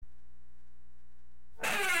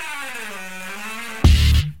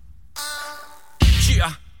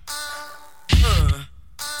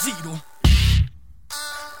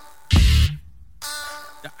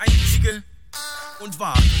und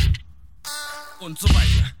war und so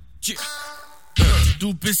weiter. Yeah.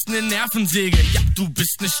 Du bist ne Nervensäge, ja, du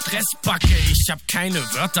bist ne Stressbacke. Ich hab keine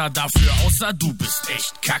Wörter dafür, außer du bist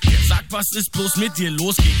echt kacke. Sag, was ist bloß mit dir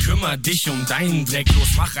los? Geh, kümmer dich um deinen Dreck. Los,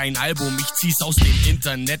 mach ein Album, ich zieh's aus dem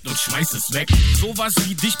Internet und schmeiß es weg. Sowas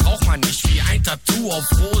wie dich braucht man nicht, wie ein Tattoo auf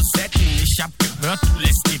Rosetten. Ich hab gehört, du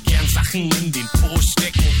lässt dir gern Sachen in den Po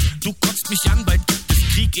stecken. Du kotzt mich an, bald gibt es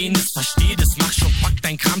Krieg, das versteh das. Mach schon, pack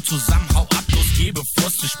dein Kram zusammen, hau ab, los, geh,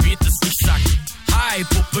 bevor's zu spät ist. Ich sag, hi,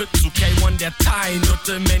 Puppe, zu K1 der Thai.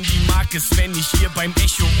 Nutte Mandy mag es, wenn ich hier beim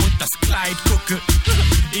Echo und das Kleid gucke.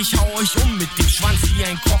 Ich hau euch um mit dem Schwanz wie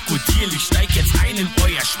ein Krokodil. Ich steig jetzt ein in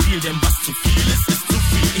euer Spiel, denn was zu viel ist zu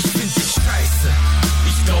viel. Ich find dich scheiße,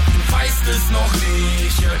 ich glaub du weißt es noch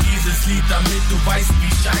nicht. Hör dieses Lied, damit du weißt,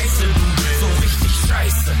 wie scheiße du bist. So richtig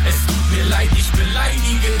scheiße, es tut mir leid, ich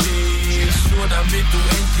beleidige dich. Nur damit du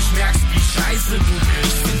endlich merkst, wie scheiße du bist.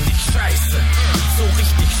 Ich find dich scheiße, so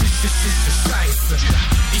richtig scheiße.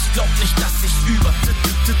 Ich glaub nicht, dass ich übertreibe.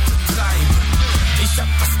 Ich hab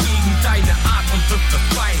was gegen deine Art und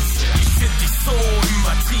Beweise. Ich find dich so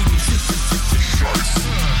übertrieben. Scheiße.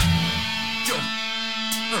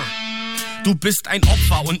 Du bist ein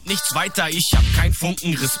Opfer und nichts weiter, ich hab keinen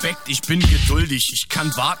Funken Respekt. Ich bin geduldig, ich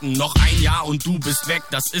kann warten, noch ein Jahr und du bist weg.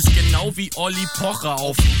 Das ist genau wie Olli Pocher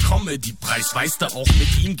auf dem Comedy-Preis. Weißt du, auch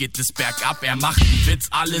mit ihm geht es bergab. Er macht einen Witz,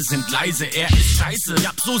 alle sind leise, er ist scheiße. Ja,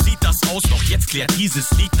 so sieht das aus, doch jetzt klärt dieses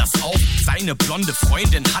Lied das auf. Seine blonde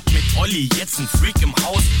Freundin hat mit Olli jetzt einen Freak im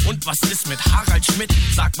Haus. Und was ist mit Harald Schmidt?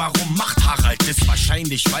 Sag, warum macht Harald das?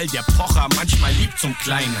 Wahrscheinlich, weil der Pocher manchmal lieb zum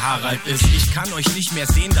kleinen Harald ist. Ich kann euch nicht mehr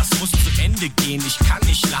sehen, das muss zu Ende gehen, ich kann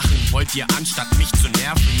nicht lachen. Wollt ihr anstatt mich zu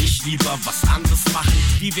nerven nicht lieber was anderes machen?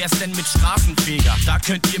 Wie wär's denn mit Straßenfeger? Da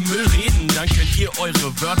könnt ihr Müll reden, dann könnt ihr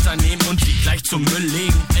eure Wörter nehmen und sie gleich zum Müll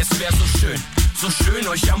legen. Es wär so schön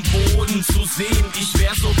euch am Boden zu sehen. Ich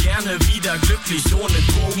wär so gerne wieder glücklich, ohne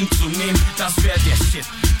Drogen zu nehmen. Das wär der Shit,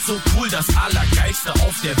 so cool, das Allergeilste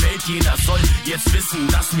auf der Welt. Jeder soll jetzt wissen,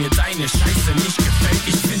 dass mir deine Scheiße nicht gefällt.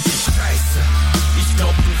 Ich find dich scheiße, ich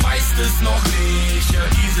glaub du weißt es noch nicht. Hör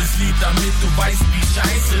dieses Lied, damit du weißt, wie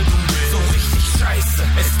scheiße du bist. So richtig scheiße,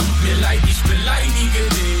 es tut mir leid, ich beleidige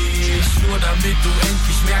dich. Nur damit du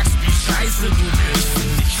endlich merkst, wie scheiße du bist. Ich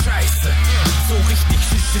find dich scheiße, so richtig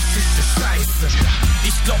scheiße.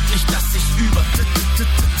 Ich glaub nicht, dass ich übertreibe.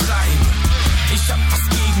 Ich hab was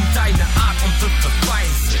gegen deine Art und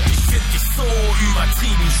Beweise. Ich find dich so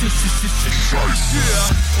übertrieben. Scheiße.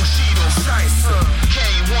 Bushido. Scheiße.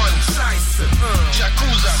 K1. Scheiße.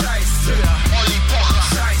 Yakuza. Scheiße. Olli Pocher.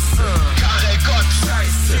 Scheiße. Karel Gott.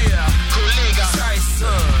 Scheiße. Kollege. Scheiße.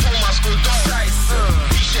 Thomas Goldon. Scheiße.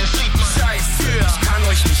 Michel Friedmann. Scheiße. Ich kann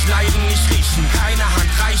euch nicht leiden, nicht riechen, keine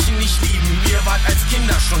Hand reichen, nicht lieben. Ihr wart als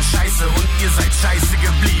Kinder schon scheiße und ihr seid scheiße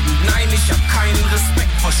geblieben. Nein, ich hab keinen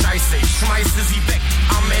Respekt vor Scheiße, ich schmeiße sie weg.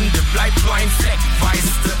 Am Ende bleibt nur ein Fleck,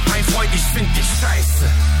 weißt du, mein Freund, ich find dich scheiße.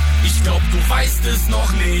 Ich glaub, du weißt es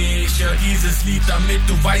noch nicht. Hör dieses Lied, damit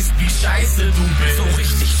du weißt, wie scheiße du bist. So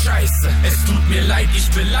richtig scheiße, es tut mir leid, ich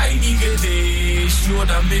beleidige dich. Nur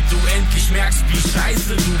damit du endlich merkst, wie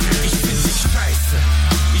scheiße du bist. Ich find dich scheiße,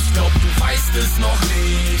 ich glaub, du weißt es noch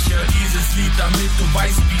nicht. Hör dieses Lied, damit du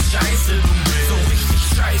weißt, wie scheiße du bist. So richtig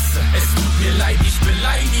scheiße, es tut mir leid, ich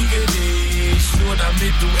beleidige dich. Nur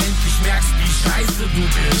damit du endlich merkst, wie scheiße du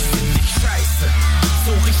bist. Ich find dich scheiße,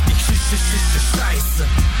 so richtig scheiße.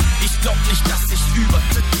 Ich glaub nicht, dass ich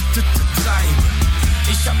übertreibe.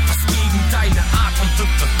 Ich hab was gegen deine Art und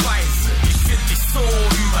Beweise. Ich find dich so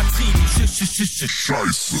übertrieben.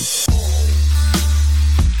 Scheiße.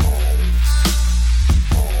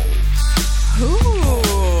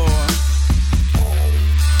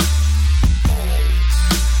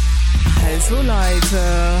 Also Leute,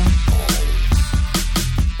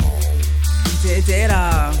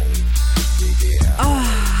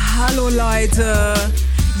 hallo Leute,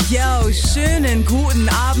 yo, schönen guten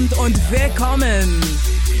Abend und willkommen,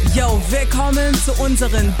 yo, willkommen zu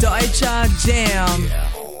unserem Deutscher Jam.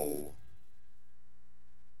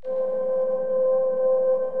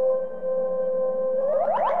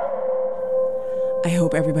 I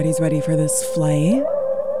hope everybody's ready for this flight.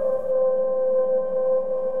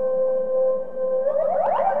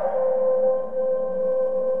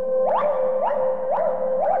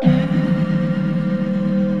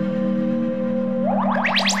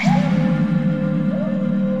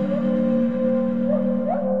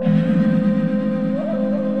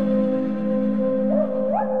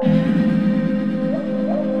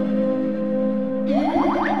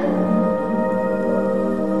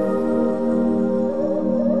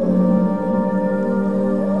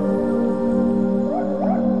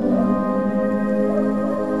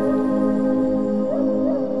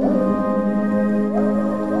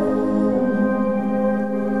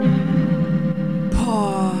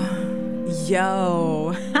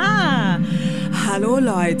 Hallo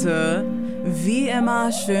Leute, wie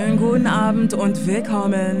immer schönen guten Abend und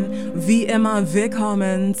willkommen, wie immer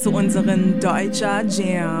willkommen zu unserem Deutscher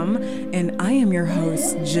Jam, and I am your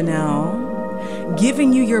host Janelle,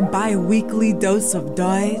 giving you your bi-weekly dose of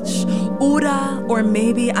Deutsch, or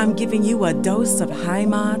maybe I'm giving you a dose of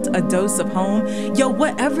Heimat, a dose of home, yo,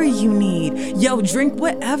 whatever you need, yo, drink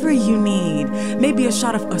whatever you need, maybe a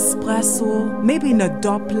shot of espresso, maybe a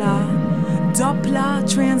Doppler.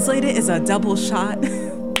 Doppler, translated, is a double shot.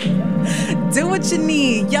 Do what you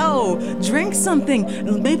need. Yo, drink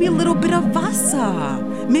something. Maybe a little bit of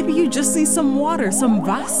Wasser. Maybe you just need some water, some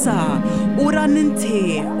Wasser. Oder einen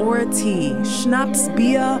Tee or a tea. Schnaps,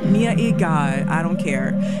 Bier, mir egal. I don't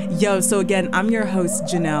care. Yo, so again, I'm your host,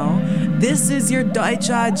 Janelle. This is your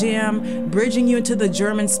Deutscher Jam, bridging you into the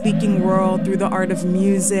German-speaking world through the art of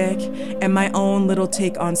music and my own little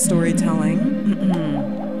take on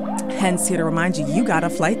storytelling. Hence, here to remind you, you got a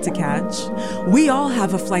flight to catch. We all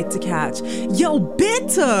have a flight to catch. Yo,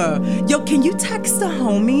 bitte! Yo, can you text a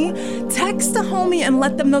homie? Text a homie and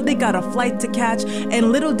let them know they got a flight to catch.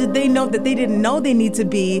 And little did they know that they didn't know they need to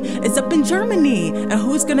be. It's up in Germany. And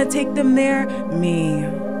who's gonna take them there? Me.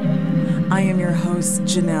 I am your host,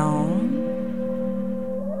 Janelle.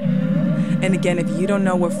 And again, if you don't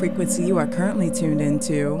know what frequency you are currently tuned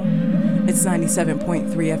into, it's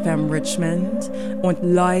 97.3 FM Richmond. Und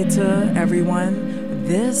Leute, everyone,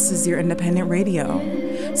 this is your independent radio.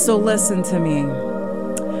 So listen to me.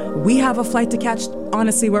 We have a flight to catch.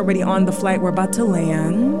 Honestly, we're already on the flight. We're about to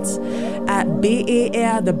land at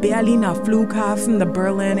BER, the Berliner Flughafen, the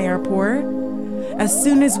Berlin airport. As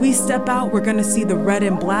soon as we step out, we're gonna see the red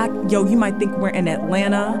and black. Yo, you might think we're in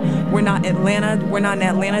Atlanta. We're not Atlanta. We're not in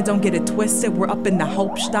Atlanta. Don't get it twisted. We're up in the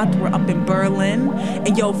Hauptstadt. We're up in Berlin.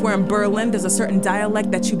 And yo, if we're in Berlin, there's a certain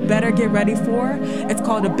dialect that you better get ready for. It's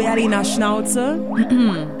called a Berliner Schnauze.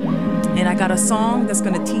 And I got a song that's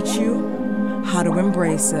gonna teach you how to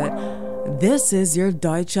embrace it. This is your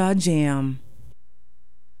Deutscher Jam.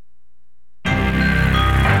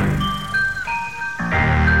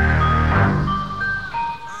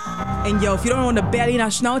 And yo, if you don't know what a Berliner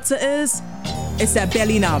Schnauze is, it's that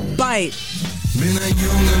Berliner Bite. Bin ein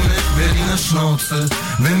Junge mit Berliner Schnauze.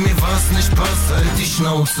 Wenn mir was nicht passt, halt die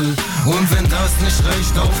Schnauze. Und wenn das nicht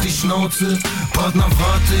reicht, auf die Schnauze. Partner,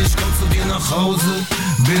 warte, ich komm zu dir nach Hause.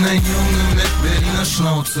 Bin ein Junge mit Berliner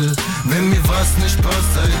Schnauze. Wenn mir was nicht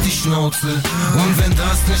passt, halt die Schnauze. Und wenn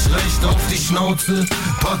das nicht reicht, auf die Schnauze.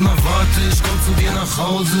 Partner, warte, ich komm zu dir nach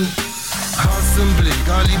Hause. Hass im Blick,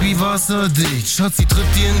 Alibi wasserdicht. Schatz, sie tritt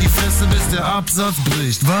dir in die Fresse, bis der Absatz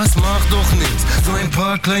bricht. Was, macht doch nichts. So ein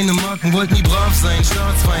paar kleine Macken, wollten nie brav sein.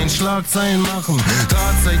 Staatsfeind, Schlagzeilen machen.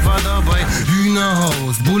 Tatzeit war dabei,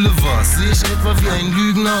 Hühnerhaus. Boulevard, seh ich etwa wie ein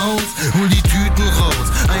Lügner aus? Hol die Tüten raus,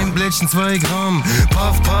 ein Blättchen 2 Gramm.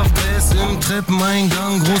 Puff, puff, Bass im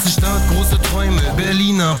Treppeneingang. Große Stadt, große Träume,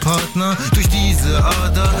 Berliner Partner. Durch diese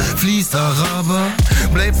Ader fließt Araber.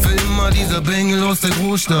 Bleibt für immer dieser Bengel aus der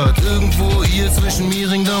Großstadt. Irgendwo hier zwischen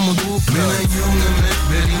Mehringdamm und Oplatz. Bin ein Junge mit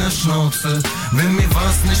Berliner Schnauze. Wenn mir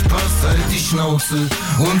was nicht passt, halt die Schnauze.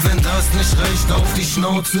 Und wenn das nicht reicht, auf die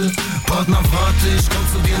Schnauze. Partner, warte, ich komm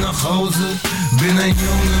zu dir nach Hause. Bin ein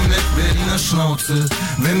Junge mit Berliner Schnauze.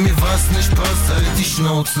 Wenn mir was nicht passt, halt die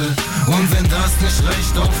Schnauze. Und wenn das nicht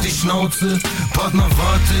reicht, auf die Schnauze. Partner,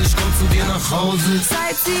 warte, ich komm zu dir nach Hause.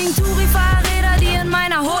 Sightseeing, Touri-Fahrräder, die in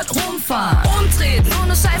meiner Hut rumfahren. Umtreten, so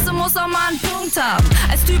ne Scheiße muss auch mal einen Punkt haben.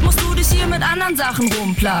 Als Typ musst du dich hier mit anderen Sachen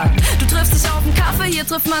rumplagen. Du triffst dich auf einen Kaffee, hier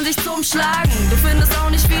trifft man sich zum Schlagen. Du findest auch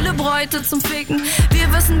nicht viele Bräute zum Ficken.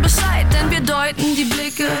 Wir wissen Bescheid, denn wir deuten die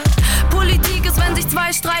Blicke. Politik ist, wenn sich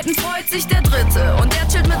zwei streiten, freut sich der Dritte. Und der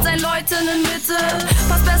chillt mit seinen Leuten in Mitte.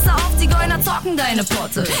 Pass besser auf, Zigeuner zocken deine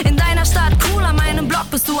Potte. In deiner Stadt cool, an meinem Block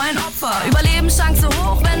bist du ein Opfer. Überlebenschance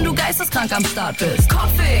hoch, wenn du geisteskrank am Start bist.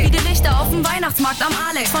 Kopfweg, wie die Lichter auf dem Weihnachtsmarkt am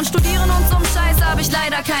Alex. Von Studieren und so'm Scheiß hab ich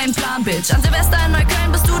leider keinen Plan, Bitch. An Silvester in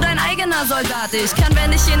Neukölln bist du dein eigener Soldat. Ich kann,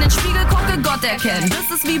 wenn ich in den Spiegel gucke, Gott erkennen.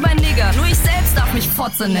 Das ist wie bei Nigger, nur ich selbst darf mich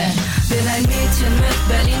Fotze nennen. Bin ein Mädchen mit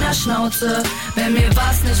Berliner Schnauze. Wenn mir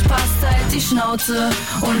was nicht passt, halt die Schnauze.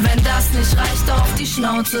 Und wenn das nicht reicht, auf die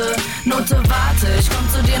Schnauze. Note, warte, ich komm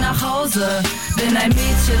zu dir nach Hause. Bin ein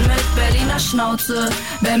Mädchen mit Berliner Schnauze.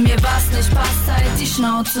 Wenn mir was nicht passt, halt die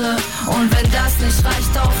Schnauze. Und wenn das nicht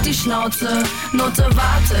reicht, auf die Schnauze. Note,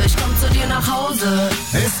 warte, ich komm zu dir nach Hause.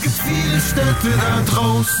 Es gibt viele Städte da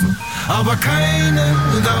draußen, aber keine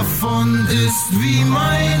davon ist wie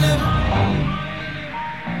meine.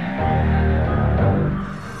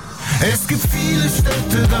 Es gibt viele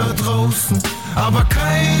Städte da draußen, aber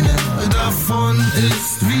keine davon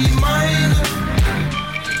ist wie meine.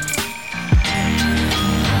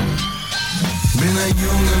 Bin ein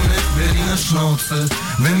Junge mit Berliner Schnauze. Schnauze.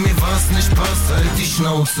 Wenn mir was nicht passt, halt die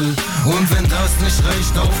Schnauze. Und wenn das nicht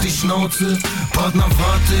reicht, auf die Schnauze. Partner,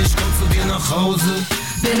 warte, ich komm zu dir nach Hause.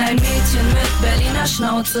 Bin ein Mädchen mit Berliner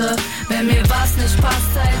Schnauze. Wenn mir was nicht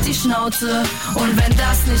passt, halt die Schnauze. Und wenn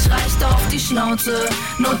das nicht reicht, auf die Schnauze.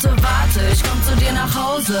 Note, warte, ich komm zu dir nach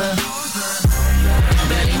Hause.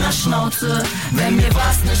 Berliner Schnauze. Wenn mir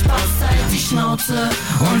was nicht passt, halt die Schnauze.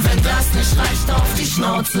 Und wenn das nicht reicht, auf die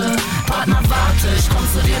Schnauze. Partner, warte, ich komm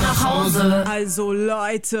zu dir nach Hause. Also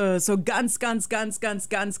Leute, so ganz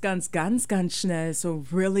schnell, so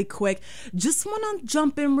really quick. Just wanna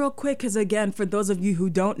jump in real quick, because again, for those of you who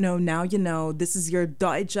don't know, now you know, this is your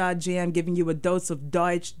Deutscher Jam giving you a dose of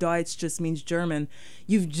Deutsch. Deutsch just means German.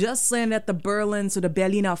 You've just landed at the Berlin, so the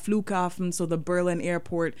Berliner Flughafen, so the Berlin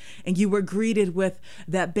airport, and you were greeted with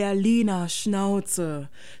that Berliner Schnauze.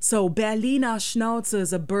 So Berliner Schnauze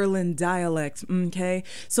is a Berlin dialect, okay?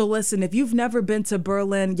 So listen, if you've never been to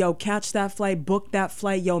Berlin, yo, catch that flight, book that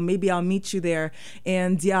flight, yo, maybe I'll meet you there.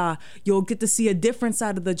 And yeah, you'll get to see a different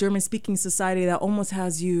side of the German-speaking society that almost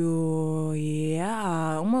has you,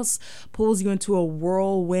 almost pulls you into a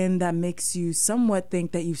whirlwind that makes you somewhat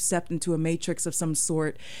think that you've stepped into a matrix of some sort.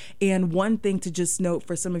 And one thing to just note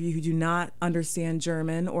for some of you who do not understand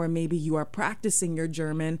German, or maybe you are practicing your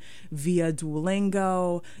German via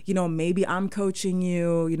Duolingo, you know, maybe I'm coaching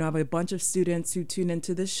you, you know, I have a bunch of students who tune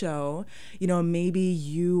into the show, you know, maybe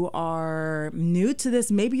you are new to this,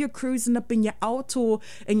 maybe you're cruising up in your auto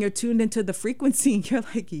and you're tuned into the frequency and you're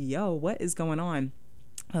like, yo, what is going on?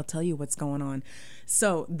 I'll tell you what's going on.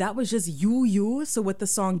 So that was just you. So with the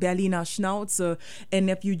song Berliner Schnauze, and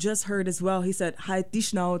if you just heard as well, he said halt die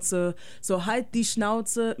Schnauze. So halt die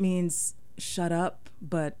Schnauze means shut up,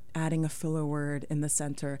 but adding a filler word in the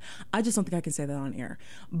center. I just don't think I can say that on air.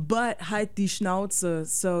 But halt die Schnauze.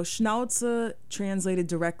 So Schnauze translated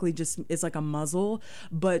directly just is like a muzzle,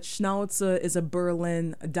 but Schnauze is a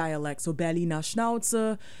Berlin dialect. So Berliner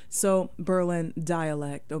Schnauze, so Berlin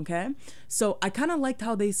dialect, okay? So I kind of liked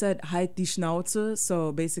how they said halt die Schnauze.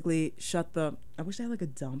 So basically shut the, I wish I had like a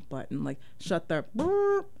dump button, like shut the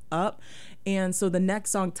up. And so the next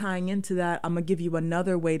song tying into that, I'm gonna give you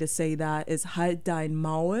another way to say that, is halt dein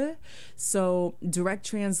Maul. So direct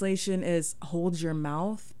translation is hold your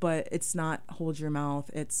mouth, but it's not hold your mouth,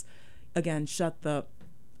 it's again shut the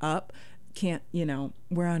up. Can't, you know,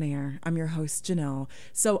 we're on air. I'm your host, Janelle.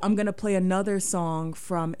 So I'm gonna play another song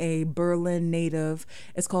from a Berlin native.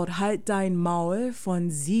 It's called Halt dein Maul von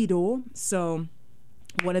Sido. So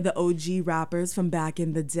one of the OG rappers from back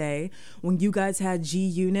in the day. When you guys had G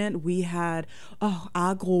Unit, we had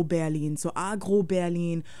Agro Berlin. So Agro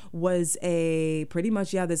Berlin was a pretty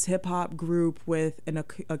much this hip hop group with an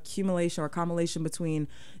accumulation or compilation between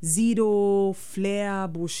Sido, Flair,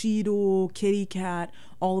 Bushido, Kitty Cat,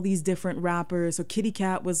 all these different rappers. So Kitty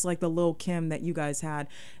Cat was like the Lil Kim that you guys had.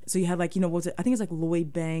 So you had like, you know, what was it? I think it's like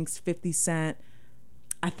Lloyd Banks, 50 Cent.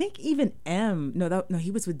 I think even no,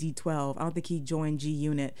 he was with D12. I don't think he joined G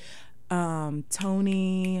Unit.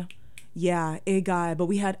 Tony, a guy. But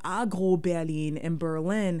we had Agro Berlin in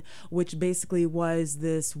Berlin, which basically was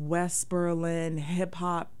this West Berlin hip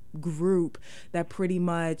hop group that pretty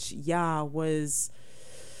much, was.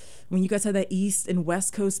 When you guys had that East and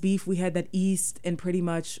West Coast beef, we had that East and pretty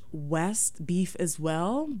much West beef as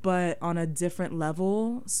well, but on a different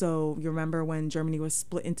level. So you remember when Germany was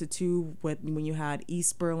split into two, when you had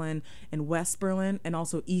East Berlin and West Berlin, and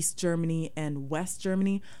also East Germany and West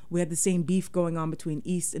Germany. We had the same beef going on between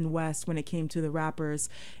East and West when it came to the rappers.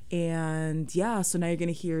 And so now you're going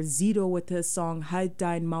to hear Sido with his song Halt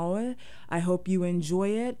dein Maul. I hope you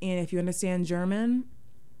enjoy it. And if you understand German,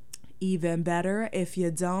 even better. If you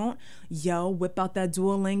don't, whip out that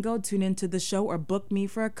Duolingo, tune into the show, or book me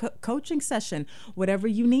for a coaching session, whatever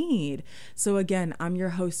you need. So again, I'm your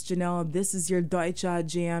host, Janelle. This is your Deutscher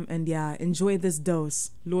Jam, and enjoy this dose.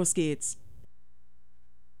 Los geht's.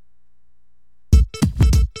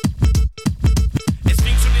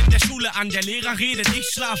 An, der Lehrer redet, ich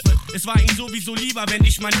schlafe. Es war ihm sowieso lieber, wenn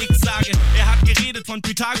ich mal nix sage. Er hat geredet von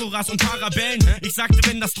Pythagoras und Parabellen. Ich sagte,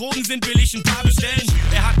 wenn das Drogen sind, will ich ein paar bestellen.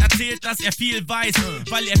 Er hat erzählt, dass er viel weiß,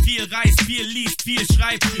 weil er viel reist, viel liest, viel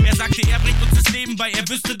schreibt. Er sagte, er bringt uns das Leben bei, er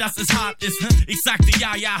wüsste, dass es hart ist. Ich sagte,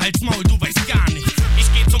 halt's Maul, du weißt gar nicht. Ich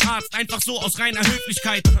geh zum Arzt, einfach so aus reiner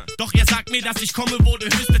Höflichkeit. Doch er sagt mir, dass ich komme, wurde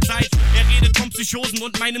höchste Zeit. Er redet von Psychosen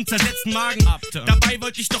und meinem zersetzten Magen. Dabei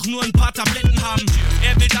wollte ich doch nur ein paar Tabletten haben.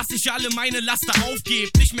 Er will, dass ich alle meine Laster aufgebe.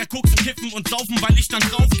 Nicht mehr koksen, kiffen und saufen, weil ich dann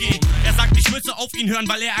draufgehe. Er sagt, ich müsse auf ihn hören,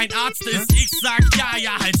 weil er ein Arzt ist. Ich sag,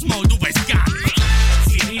 halt's Maul, du weißt gar nicht.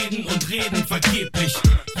 Sie reden und reden vergeblich.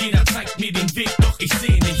 Jeder zeigt mir den Weg, doch ich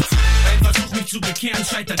seh nichts. Dein Versuch, mich zu bekehren,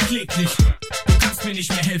 scheitert kläglich. Du kannst mir nicht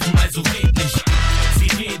mehr helfen, also red nicht.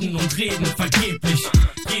 reden vergeblich.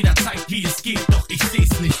 Jeder zeigt, wie es geht, doch ich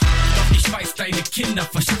seh's nicht. Doch ich weiß, deine Kinder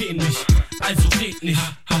verstehen mich. Also red nicht.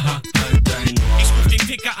 Ich ruf den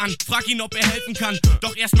Ticker an, frag ihn, ob er helfen kann.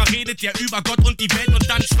 Doch erstmal redet er über Gott und die Welt und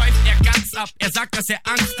dann schweift er ganz ab. Er sagt, dass er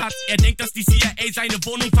Angst hat. Er denkt, dass die CIA seine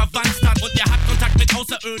Wohnung verwandt hat. Und er hat Kontakt mit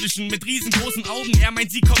Außerirdischen, mit riesengroßen Augen. Er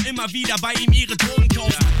meint, sie kommen immer wieder bei ihm ihre Drogen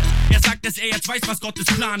kaufen. Er sagt, dass er jetzt weiß, was Gottes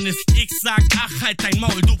Plan ist. Ich sag, ach, halt dein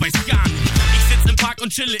Maul, du weißt gar nicht. Ich sitz im Park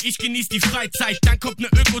und chille, ich genieß die Freizeit. Dann kommt ne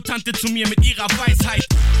Öko-Tante zu mir mit ihrer Weisheit.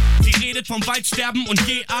 Sie redet vom Waldsterben und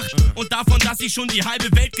G8 und davon, dass sie schon die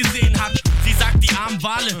halbe Welt gesehen hat. Sie sagt, die armen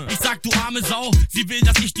Wale, ich sag, du arme Sau. Sie will,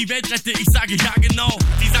 dass ich die Welt rette, ich sage, ja genau.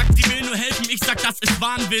 Sie sagt, sie will nur helfen, ich sag, das ist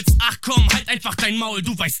Wahnwitz. Ach komm, halt einfach dein Maul,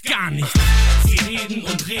 du weißt gar nichts. Sie reden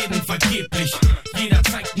und reden vergeblich. Jeder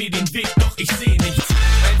zeigt mir den Weg, doch ich seh nichts.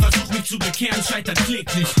 Dein Versuch, mich zu bekehren, scheitert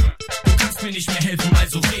kläglich. Du kannst mir nicht mehr helfen,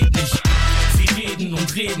 also red nicht. Sie reden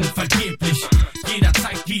und reden vergeblich. Jeder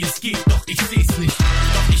zeigt, wie es geht, doch ich seh's nicht.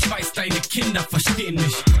 Doch ich weiß, deine Kinder verstehen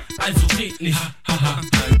mich. Also red nicht.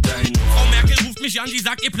 Frau Merkel ruft mich an, sie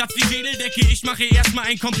sagt, ihr platzt die Schädeldecke. Ich mache ihr erstmal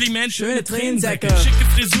ein Kompliment. Schöne Tränensäcke. Schicke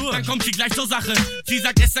Frisur, dann kommt sie gleich zur Sache. Sie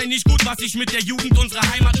sagt, es sei nicht gut, was ich mit der Jugend unserer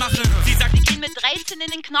Heimat mache. Sie sagt, ich geh mit 13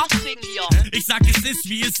 in den Knast wegen dir. Ich sag, es ist,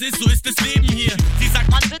 wie es ist, so ist das Leben hier. Sie sagt,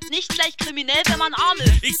 man wird nicht gleich kriminell, wenn man arm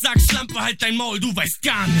ist. Ich sag, Schlampe, halt dein Maul, du weißt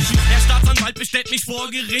gar nicht. Der Staatsanwalt bestellt mich vor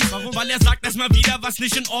Gericht. Warum? Weil er sagt, dass mal wieder was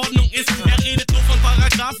nicht in Ordnung ist. Er redet nur von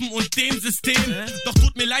Paragraphen und dem System. Doch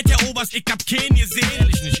tut mir leid, Herr Oberst, ich hab keinen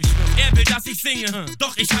gesehen. Er will, dass ich singe,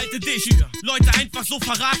 doch ich halte dich. Leute einfach so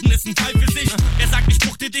verraten, ist ein Fall für sich. Er sagt, ich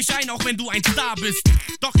buchte dich ein, auch wenn du ein Star bist.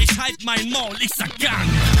 Doch ich halt mein Maul, ich sag gar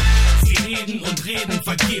nicht. Sie reden und reden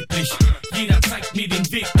vergeblich. Jeder zeigt mir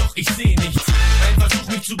den Weg, doch ich seh nichts. Dein Versuch,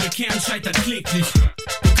 mich zu bekehren, scheitert kläglich.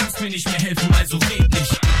 Du kannst mir nicht mehr helfen, also red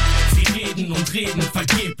nicht. Sie reden und reden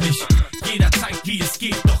vergeblich. Jeder zeigt, wie es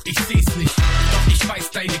geht, doch ich seh's nicht. Doch ich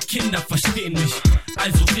weiß, deine Kinder verstehen mich.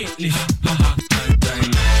 Also red nicht.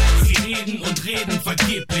 Sie reden und reden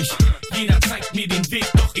vergeblich. Jeder zeigt mir den Weg,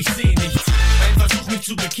 doch ich seh nichts. Dein Versuch, mich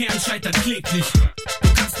zu bekehren, scheitert kläglich. Du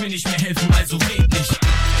kannst mir nicht mehr helfen, also red nicht.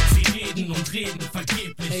 Sie reden und reden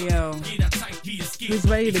vergeblich. Hey yo, Jeder zeigt, wie es geht. who's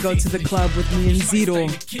ready to go to the club with me and Zito?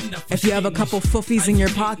 If you have a couple fuffies in your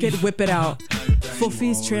pocket, whip it out.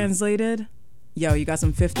 Fuffies translated? Yo, you got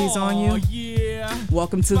some 50s on you? Yeah.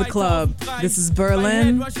 Welcome to the club. This is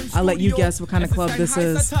Berlin. I'll let you guess what kind of club this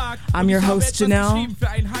is. I'm your host, Janelle.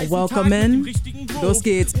 Welcome in. Los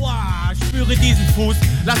geht's. Spüre diesen Fuß,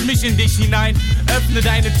 lass mich in dich hinein. Öffne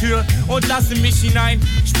deine Tür und lasse mich hinein.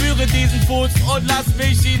 Spüre diesen Fuß und lass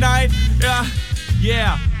mich hinein. Ja,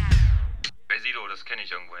 yeah. Sido, das kenne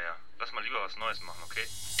ich irgendwoher. Lass mal lieber was Neues machen, okay?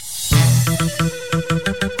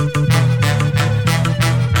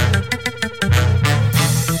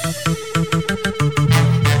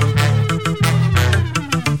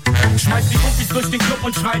 Schmeißt die Muffis durch den Club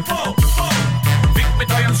und schreit, oh, oh. Winkt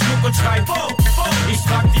mit eurem Schmuck und schreit, oh, oh. Ich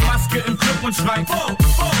trag die Maske im Club und schreit, oh,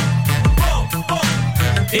 oh, oh, oh.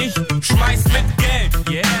 Ich schmeiß mit Geld,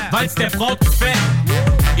 yeah, weil's der Braut gefällt.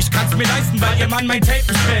 Ich kann's mir leisten, weil ihr Mann mein Tape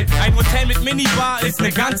bestellt. Ein Hotel mit Minibar ist ne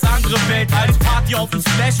ganz andere Welt als Party auf dem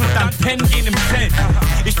Splash und dann pennen gehen im Zelt.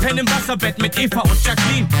 Ich penne im Wasserbett mit Eva und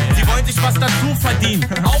Jacqueline. Sie wollen sich was dazu verdienen,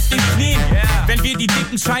 auf den Knien. Wenn wir die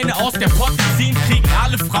dicken Scheine aus der Potte ziehen, kriegen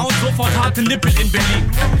alle Frauen sofort harte Nippel in Berlin.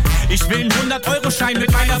 Ich will einen 100-Euro-Schein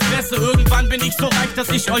mit meiner Fresse. Irgendwann bin ich so reich, dass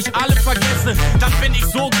ich euch alle vergesse. Dann bin ich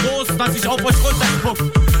so groß, dass ich auf euch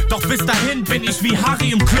runterspuck. Doch bis dahin bin ich wie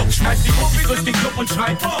Harry im Club. Schmeißt die Muffis durch den Club und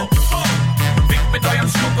schreit, oh, oh. Winkt mit eurem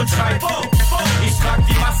Schmuck und schreit, oh, oh. Ich trag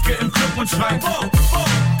die Maske im Club und schreit, oh,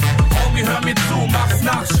 oh. Homie, hör mir zu, mach's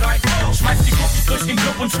nach, schreit, oh. Schmeißt die Muffis durch den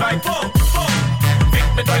Club und schreit, oh, oh.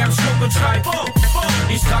 Winkt mit eurem Schmuck und schreit, oh, oh.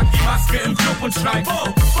 Ich trag die Maske im Club und schreit, oh,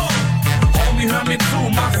 oh. Homie, hör mir zu,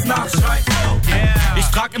 mach's nach, schreit, oh, yeah. Ich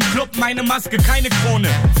trag im Club meine Maske, keine Krone.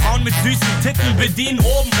 Frauen mit süßen Titten bedienen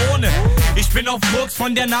oben ohne. Ich bin auf Koks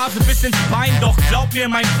von der Nase bis ins Bein. Doch glaub mir,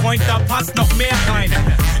 mein Freund, da passt noch mehr rein.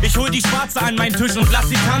 Ich hol die Schwarze an meinen Tisch und lass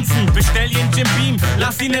sie tanzen. Bestell ihren Jim Beam,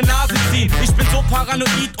 lass sie ne Nase ziehen. Ich bin so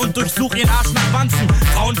paranoid und durchsuch ihren Arsch nach Wanzen.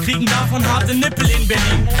 Frauen kriegen davon harte Nippel in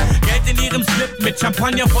Berlin. Geld in ihrem Slip mit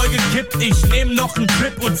Champagner vollgekippt. Ich nehm noch einen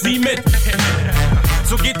Trip und sie mit.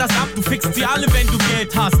 So geht das ab, du fickst sie alle, wenn du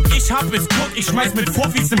Geld hast. Ich hab es, guck, ich schmeiß mit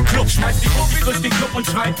Fuffis im Club. Schmeiß die Fuffis durch den Club und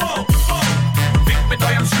schreit, oh, oh. Winkt mit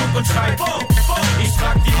eurem Schmuck und schreit, oh, oh. Ich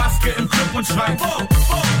trag die Maske im Club und schreit, oh,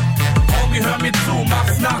 oh. Homie, hör mir zu,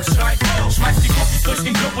 mach's nach, schreit, oh. Schmeiß die Fuffis durch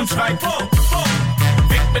den Club und schreit, oh, oh.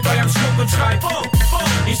 Winkt mit eurem Schmuck und schreit, oh,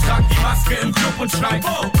 oh. Ich trag die Maske im Club und schreit,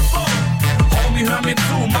 oh, oh. Homie, hör mir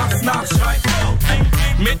zu, mach's nach, schrei.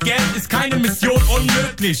 Mit Geld ist keine Mission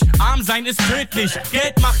unmöglich. Arm sein ist tödlich.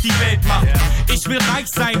 Geld macht die Weltmacht. Ich will reich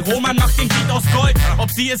sein. Roman macht den Beat aus Gold.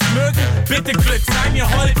 Ob sie es mögen? Bitte Glück, sei mir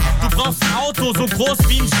hold. Du brauchst ein Auto so groß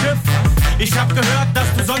wie ein Schiff. Ich hab gehört, dass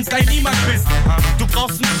du sonst ein Niemand bist. Du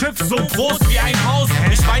brauchst ein Schiff so groß wie ein Haus.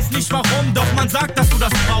 Ich weiß nicht warum, doch man sagt, dass du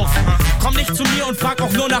das brauchst. Komm nicht zu mir und frag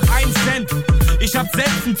auch nur nach 1 Cent. Ich hab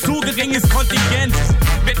selbst ein zu geringes Kontingent.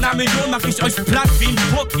 Mit einer Million mach ich euch platt wie ein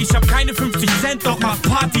Puck. Ich hab keine 50 Cent, doch mach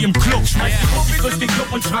Party im Club. Schmeiß die Profis durch den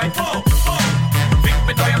Club und schreit, oh, oh. Winkt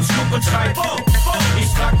mit eurem Schmuck und schreit, oh, oh. Ich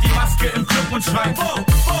trag die Maske im Club und schreit, oh,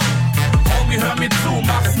 oh. Homie, hör mir zu,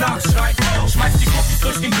 mach's nach, schreit, oh. Schmeiß die Profis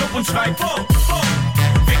durch den Club und schreit, oh, oh.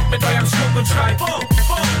 Winkt mit eurem Schmuck und schreit, oh,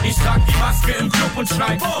 oh. Ich trag die Maske im Club und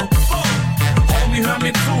schreit, oh, oh. Homie, hör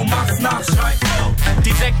mir zu, mach's nach, schreit, oh.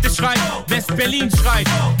 Die Sekte schreit, West-Berlin schreit,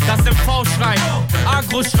 das MV schreit,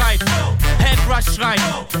 Agro schreit, Headrush schreit,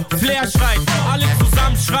 Flair schreit, alle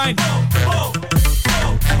zusammen schreien.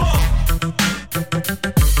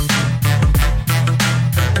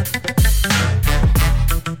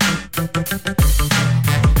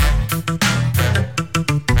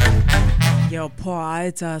 Yo, Paul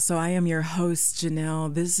Alta. So I am your host,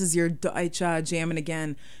 Janelle. This is your Deutsche Jammin'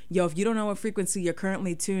 again. Yo, if you don't know what frequency you're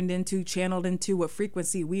currently tuned into, channeled into, what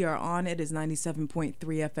frequency we are on, it is 97.3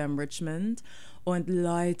 FM Richmond. Und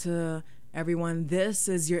Leute, everyone, this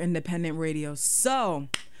is your independent radio. So,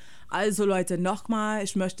 also Leute, nochmal,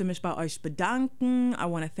 ich möchte mich bei euch bedanken. I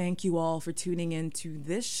want to thank you all for tuning in to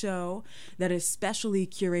this show that is specially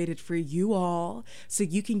curated for you all so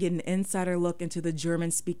you can get an insider look into the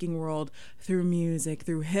German-speaking world through music,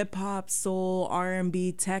 through hip-hop, soul,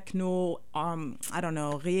 R&B, techno, I don't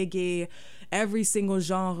know, reggae, every single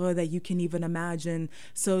genre that you can even imagine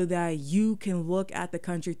so that you can look at the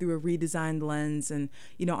country through a redesigned lens and,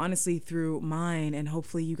 you know, honestly through mine. And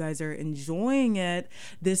hopefully you guys are enjoying it,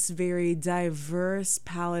 this very diverse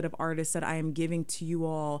palette of artists that I am giving to you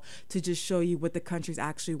all to just show you what the country's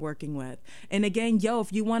actually working with. And again, yo,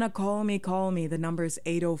 if you want to call me, call me. The number is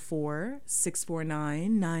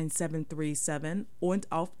 804-649-9737 und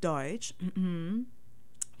auf Deutsch.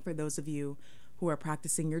 For those of you who are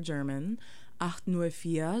practicing your German,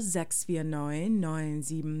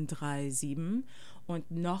 804-649-9737 und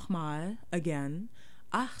nochmal, again,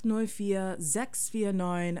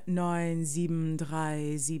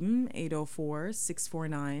 804-649-9737,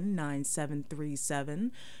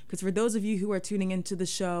 804-649-9737. Because for those of you who are tuning into the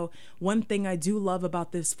show, one thing I do love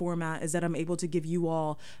about this format is that I'm able to give you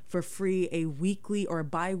all for free a weekly or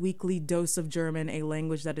bi-weekly dose of German, a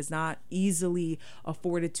language that is not easily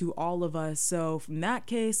afforded to all of us. So from that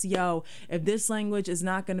case, yo, if this language is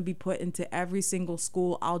not going to be put into every single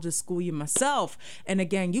school, I'll just school you myself. And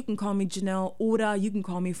again, you can call me Janelle oder you can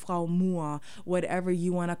call me Frau Moore. Whatever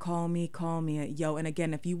you want to call me, yo. And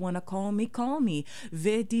again, if you want to call me,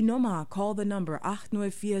 wählt die Nummer, call the number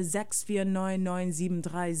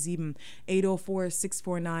 804-649-9737,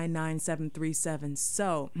 804-649-9737.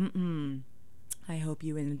 So, I hope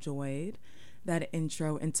you enjoyed that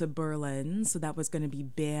intro into Berlin. So that was going to be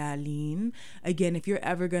Berlin. Again, if you're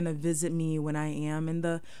ever going to visit me when I am in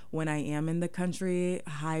the country,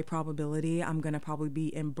 high probability I'm going to probably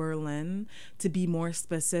be in Berlin. To be more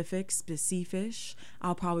specific,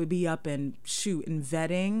 I'll probably be up in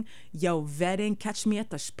Wedding. Yo, Wedding, catch me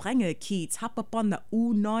at the Sprengelkiez. Hop up on the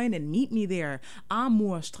U9 and meet me there.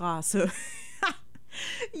 Amurstraße.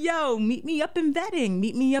 Yo, meet me up in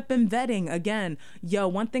Wedding. Again, yo,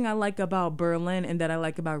 one thing I like about Berlin and that I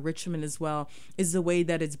like about Richmond as well is the way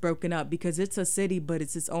that it's broken up, because it's a city but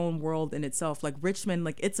it's its own world in itself. Like Richmond,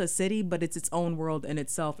 like it's a city but it's its own world in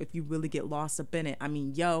itself if you really get lost up in it. I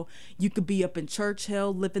mean, yo, you could be up in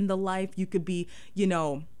Churchill living the life, you could be, you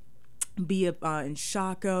know, be up in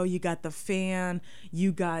Shaco, you got the Fan,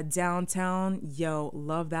 you got downtown, yo,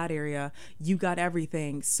 love that area, you got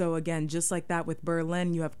everything. So again, just like that with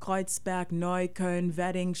Berlin, you have Kreuzberg, Neukölln,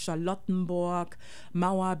 Wedding, Charlottenburg,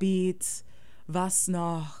 Mauerbiet, was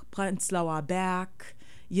noch, Prenzlauer Berg.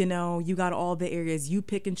 You know, you got all the areas. You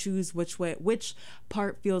pick and choose which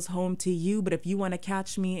part feels home to you. But if you want to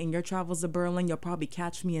catch me in your travels to Berlin, you'll probably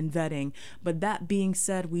catch me in Wedding. But that being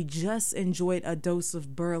said, we just enjoyed a dose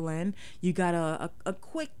of Berlin. You got a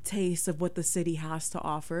quick taste of what the city has to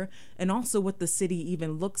offer, and also what the city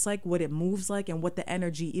even looks like, what it moves like, and what the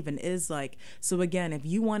energy even is like. So again, if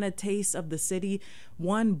you want a taste of the city,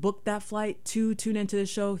 1, book that flight. 2, tune into the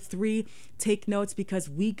show. 3, take notes, because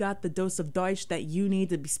we got the dose of Deutsch that you need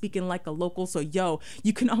to be speaking like a local. So, yo,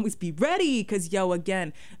 you can always be ready because, yo,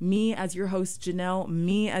 again, me as your host, Janelle,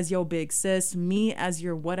 me as your big sis, me as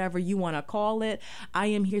your whatever you want to call it, I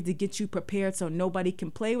am here to get you prepared so nobody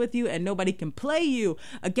can play with you and nobody can play you.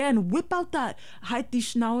 Again, whip out that halt die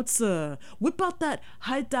Schnauze. Whip out that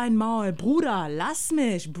halt dein Maul. Bruder, lass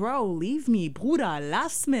mich. Bro, leave me. Bruder,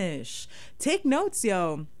 lass mich. Take notes,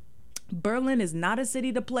 yo. Berlin is not a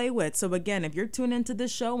city to play with. So again, if you're tuned into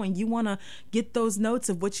this show and you want to get those notes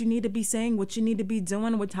of what you need to be saying, what you need to be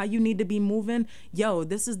doing, how you need to be moving, yo,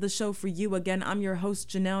 this is the show for you. Again, I'm your host,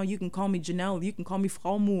 Janelle. You can call me Janelle. You can call me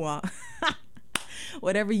Frau Moore.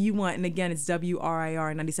 Whatever you want. And again, it's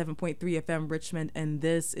WRIR 97.3 FM Richmond. And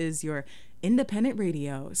this is your independent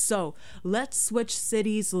radio. So let's switch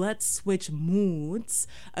cities, let's switch moods.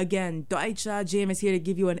 Again, Deutscher Jam is here to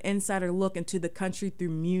give you an insider look into the country through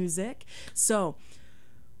music. So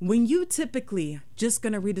when you typically, just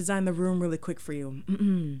gonna redesign the room really quick for you.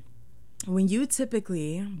 When you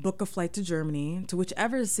typically book a flight to Germany, to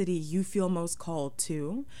whichever city you feel most called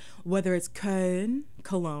to, whether it's Köln,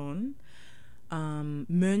 Cologne,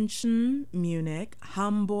 München, Munich,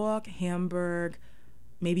 Hamburg,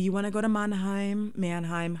 maybe you want to go to Mannheim,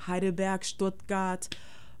 Heidelberg, Stuttgart,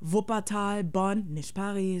 Wuppertal, Bonn, nicht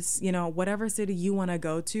Paris, you know, whatever city you want to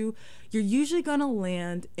go to, you're usually going to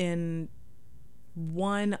land in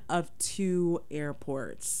one of two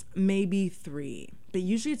airports, maybe three, but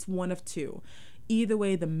usually it's one of two. Either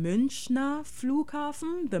way, the Münchner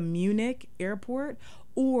Flughafen, the Munich airport,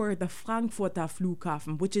 or the Frankfurter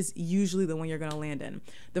Flughafen, which is usually the one you're going to land in.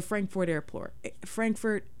 The Frankfurt airport,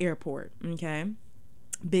 okay?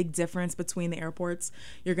 Big difference between the airports.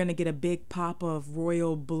 You're going to get a big pop of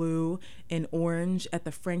royal blue and orange at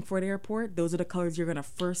the Frankfurt airport. Those are the colors you're going to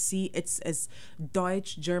first see. It's as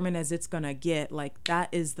Deutsch, German as it's going to get. Like, that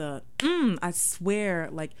is the, I swear,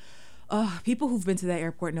 like, people who've been to that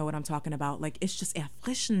airport know what I'm talking about. Like, it's just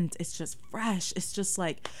erfrischend. It's just fresh. It's just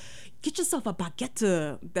like, get yourself a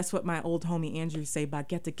baguette. That's what my old homie Andrew say,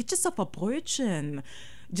 baguette. Get yourself a Brötchen.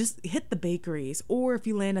 Just hit the bakeries. Or if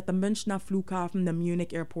you land at the Münchner Flughafen, the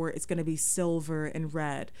Munich airport, it's going to be silver and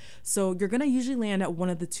red. So you're going to usually land at one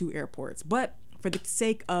of the two airports. But for the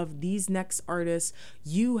sake of these next artists,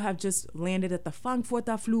 you have just landed at the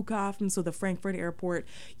Frankfurter Flughafen, so the Frankfurt airport.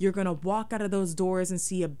 You're going to walk out of those doors and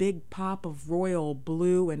see a big pop of royal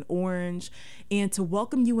blue and orange. And to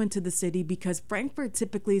welcome you into the city, because Frankfurt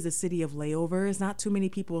typically is a city of layovers, not too many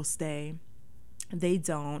people stay. They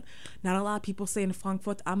don't. Not a lot of people stay in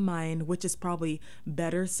Frankfurt am Main, which is probably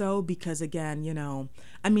better so because, again, you know,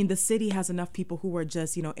 I mean, the city has enough people who are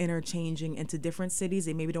just, you know, interchanging into different cities.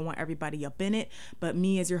 They maybe don't want everybody up in it. But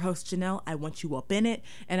me as your host, Janelle, I want you up in it.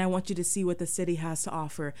 And I want you to see what the city has to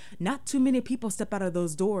offer. Not too many people step out of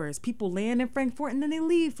those doors. People land in Frankfurt and then they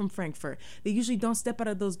leave from Frankfurt. They usually don't step out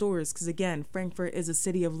of those doors because, again, Frankfurt is a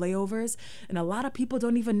city of layovers. And a lot of people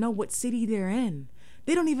don't even know what city they're in.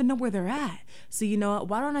 They don't even know where they're at. So, you know,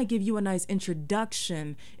 why don't I give you a nice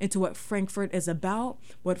introduction into what Frankfurt is about,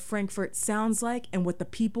 what Frankfurt sounds like, and what the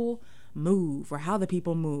people move, or how the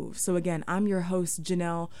people move. So again, I'm your host,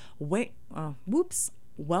 Janelle.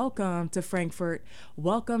 Welcome to Frankfurt.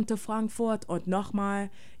 Welcome to Frankfurt. Und nochmal,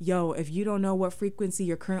 yo, if you don't know what frequency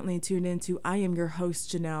you're currently tuned into, I am your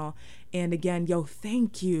host, Janelle. And again, yo,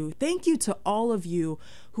 thank you. Thank you to all of you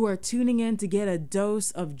who are tuning in to get a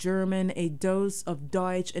dose of German, a dose of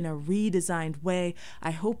Deutsch in a redesigned way.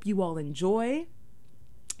 I hope you all enjoy.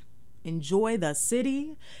 Enjoy the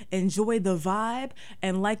city, enjoy the vibe,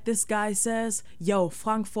 and like this guy says, yo,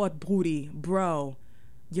 Frankfurt, Brudi, bro,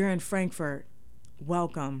 you're in Frankfurt.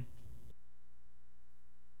 Welcome.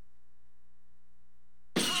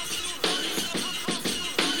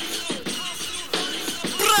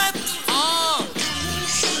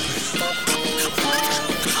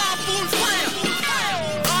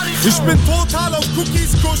 Ich bin total auf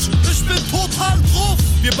Cookies Kusch, ich bin total drauf.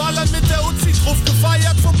 Wir ballern mit der Uzi drauf,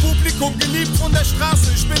 gefeiert vom Publikum, geliebt von der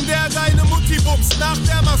Straße. Ich bin der deine Mutti bumst nach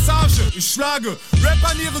der Massage. Ich schlage Rap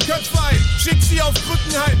an ihre Köpfe ein, schick sie auf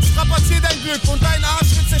Brückenheim. Strapazier dein Glück und dein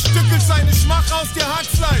Arsch wird zerstückelt sein. Ich mach aus dir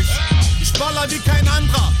Hackfleisch, ich baller wie kein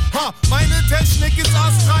anderer. Ha, meine Technik ist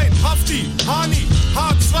astrein. Hafti, Hani,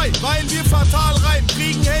 H2, weil wir fatal rein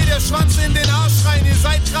kriegen. Hey, der Schwanz in den Arsch rein, ihr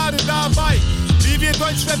seid gerade dabei. Wie wir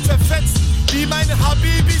Deutschrap zerfetzen, wie meine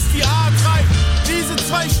Habibis die A3. Diese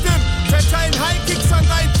zwei Stimmen verteilen Highkicks an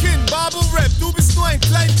dein Kinn. Babo-Rap, du bist nur ein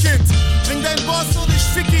Kleinkind. Bring dein Boss und ich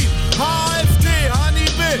fick ihn. HFT, Hani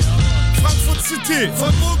B, Frankfurt City.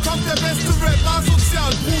 Von wo kommt der beste Rap?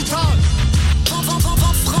 Asozial, brutal.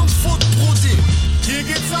 Frankfurt, Brudi. Hier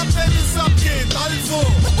geht's ab, wenn es abgeht, also.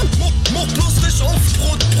 Mach bloß nicht auf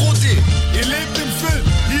Brot, Brudi. Ihr lebt im Film.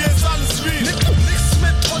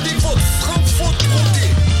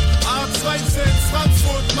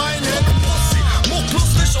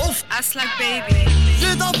 Just like baby.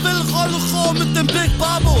 Jeder will Rollrohr mit dem Big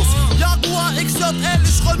Babos. Jaguar XJL,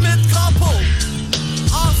 ich roll mit Capo.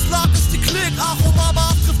 Arschlag ist die Klick, Achtung, aber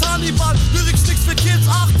abtrifft Hannibal. Lyrics nix für Kids,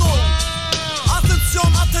 Achtung.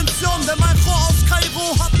 Attention, Attention, der mein Frau aus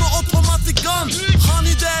Kairo hat ne Automatik-Gun.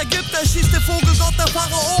 Hani der Ägypter, schießt der Vogelgott, der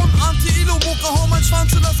Pharaon. Anti-Ilo-Mucke, hau mein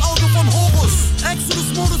Schwanz in das Auto von Horus.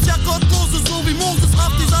 Exodus-Modus, ja Gottlose, so wie Moses.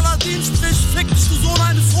 Abdi Saladin spricht, fick dich, du Sohn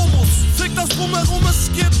eines Homos. Fick das Drumherum,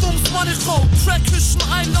 es geht ums Money-Flow. Track-Mischen,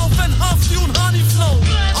 Einlauf, wenn Hafti und Hani-Flow.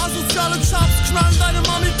 Asoziale Charts knallen deine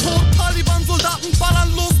Mami tot. Taliban-Soldaten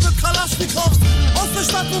ballern los mit Kalaschnikows. Aus der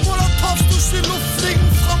Stadt, wo Molotovs durch die Luft fliegen.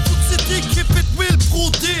 Frankfurt City, keep it real,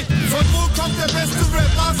 Brudi. Von wo kommt der beste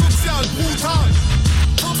Rap? Asozial, brutal.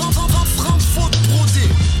 Frankfurt, Brudi.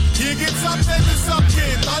 Hier geht's ab, wenn es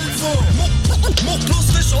abgeht, also Muck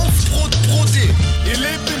plus nicht auf Brot, Brudi. Ihr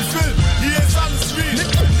lebt im Film, hier ist alles real.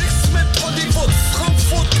 Nix mit Hollywood,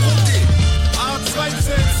 Frankfurt, Brudi.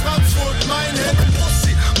 A2Z, Frankfurt, mein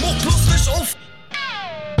Pussy. Muck plus nicht auf.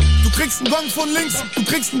 Du kriegst einen Gong von links, du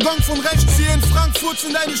kriegst einen Gong von rechts. Hier in Frankfurt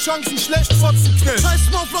sind deine Chancen schlecht, Fotzenknill.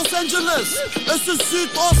 Scheiß mal auf Los Angeles, es ist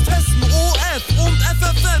Südosthessen, OF und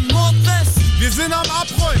FFM, Nordwest. Wir sind am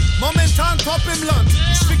Abräumen, momentan top im Land.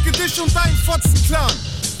 Ich ficke dich und deinen Fotzenclan.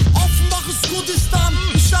 Offenbach ist Kurdistan,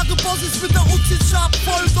 ich schlage Bossis mit der Uzi-Chap.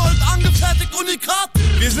 Vollgold, angefertigt, Unikat.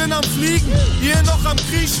 Wir sind am Fliegen, ihr noch am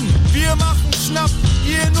Kriechen. Wir machen Schnapp,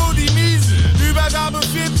 ihr nur die Miesen. Übergabe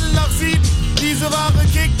 7:15. Diese Ware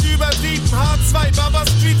kickt übertrieben. H2, Baba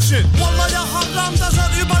Street Shit. Wallah ya Haram, das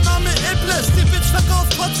hat Übernahme Iblis. Die Bitch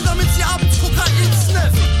verkauft Kotze, damit sie abends Kokain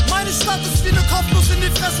snifft. Meine Stadt ist wie ne Kopfnuss in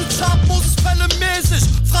die Fresse. Chart, Moses Fälle mäßig.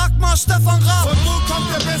 Frag mal Stefan Raab. Von wo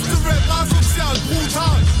kommt der beste Rap? Asozial,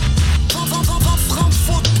 brutal.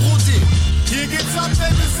 Frankfurt, Brudi. Hier geht's ab,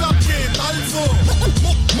 wenn es abgeht, also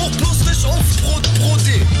Muck plus nicht auf Brot,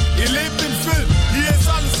 Brudi. Ihr lebt im Film, hier ist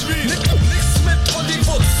alles real. Nix mit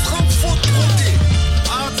Hollywood, Frankfurt, Brudi.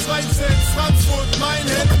 A2Z, Frankfurt, mein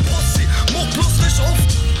Pussy. Muck plus nicht auf.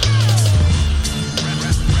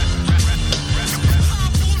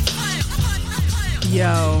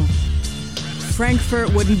 Yo,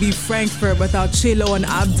 Frankfurt wouldn't be Frankfurt without Chilo and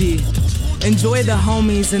Abdi. Enjoy the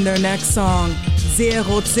homies in their next song,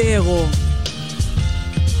 Zero Zero.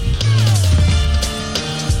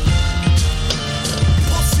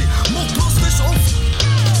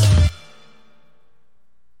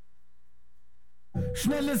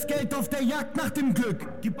 Schnelles Geld auf der Jagd nach dem Glück.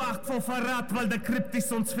 Gib Acht vor Verrat, weil der Krypt dich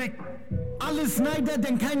sonst fickt. Alles Neider,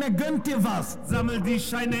 denn keiner gönnt dir was. Sammel die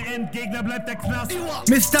Scheine, Endgegner bleibt der Knast.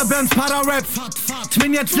 Mr. Burns Para-Rap,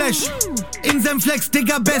 Twin jetzt Flash. Insenflex,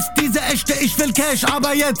 Digga, best, diese echte, ich will Cash.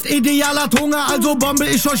 Aber jetzt, Ideal hat Hunger, also bombe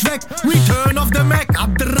ich euch weg. Return of the Mac,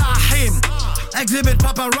 Abdrahim. Exhibit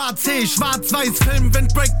Paparazzi, Schwarz-Weiß-Film,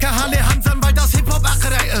 Windbreaker, Halle Hansen, weil das Hip-Hop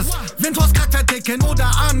Acherei ist. Windhorst, Kackverticken oder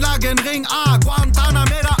Anlagen, Ring A,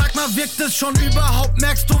 Guantanamera. Sag mal, wirkt es schon überhaupt?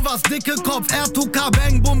 Merkst du was? Dicke Kopf, R2K,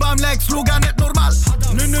 Bang, Boom, Bam, Legs, Luger, nicht normal.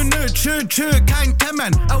 Nö, tschö, kein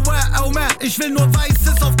Kämmen. Aware, oh man, ich will nur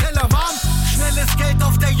Weißes auf Teller, warm. Schnelles Geld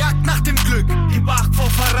auf der Jagd nach dem Glück. Gib Acht vor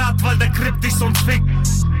Verrat, weil der Krypt dich sonst fickt.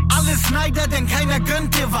 Alles Neider, denn keiner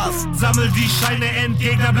gönnt dir was. Sammel die Scheine,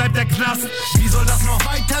 Endgegner bleibt der Knast. Wie soll das noch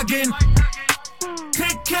weitergehen?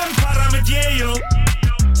 Kicken, Para mit Yeyo.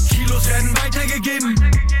 Kilos werden weitergegeben.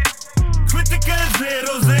 Critical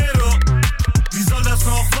 0-0. Wie soll das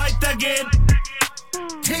noch weitergehen?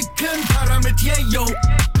 Ticken, Para mit Yeyo.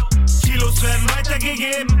 Kilos werden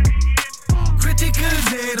weitergegeben. Critical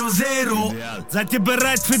 0-0. Seid ihr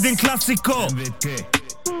bereit für den Klassiko?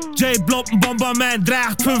 J-Block, Bomberman,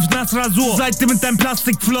 385 Nassrasur. Seid ihr mit deinem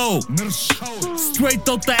Plastikflow? Straight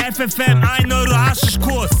out der FFM, 1 Euro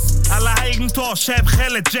Haschischkurs. Alle Eigentor, Chef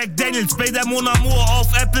Helle, Jack Daniels, Bader Mon Amour auf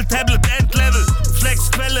Apple Tablet, Endlevel.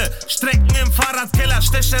 Flexquelle, Strecken im Fahrradkeller,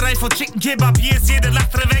 Stecherei von Chicken Kebab, hier ist jede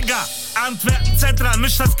Nacht Revenga. Antwerpen Zentral,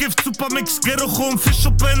 misch das Gift, Supermix, Geruch und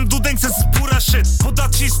Fischschuppen, du denkst es ist purer Shit.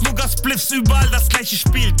 Podachis, Nugas, Spliffs, überall das gleiche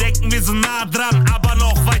Spiel. Denken wir so nah dran, aber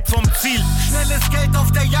noch weit vom Ziel. Schnelles Geld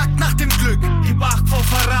auf der Jagd nach dem Glück. Gib Acht vor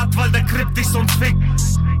Verrat, weil der Krypt dich sonst fickt.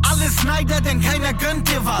 Alles Neider, denn keiner gönnt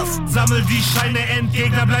dir was. Sammel die Scheine,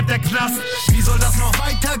 Endgegner bleibt der Knast. Wie soll das noch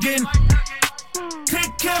weitergehen?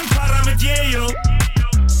 Kicken, Para mit Yeyo.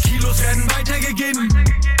 Kilos werden weitergegeben.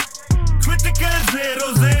 Critical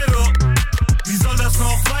 0-0. Wie soll das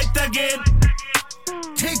noch weitergehen?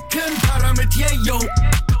 Ticken, Para mit Yeyo.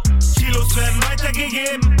 Kilos werden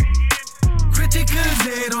weitergegeben. Critical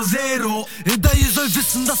 0-0. Da ihr sollt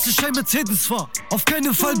wissen, dass ich ein Mercedes fahr. Auf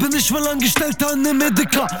keinen Fall bin ich mal Angestellter in der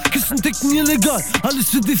Medica. Kissen dicken illegal, alles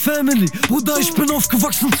für die Family. Bruder, ich bin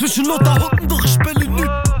aufgewachsen zwischen lauter Hunden, doch ich belle nie.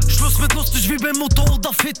 Schluss mit liebe Mutter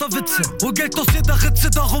oder Väterwitze. Hol Geld aus jeder Ritze,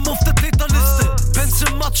 darum auf der Täterliste. Benz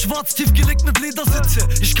im Matt, schwarz, tief gelegt mit Ledersitze.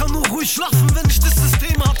 Ich kann nur ruhig schlafen, wenn ich das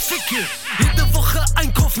System hab, ficke. Jede Woche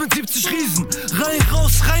Einkauf mit 70 Riesen. Rein,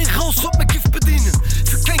 raus und mit Gift bedienen.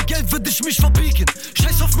 Für kein Geld würde ich mich verbiegen.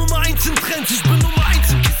 Scheiß auf Nummer 1 in Trends, ich bin Nummer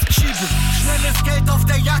 1 im Kisten schieben. Schnelles Geld auf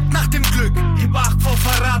der Jagd nach dem Glück. Gib Acht vor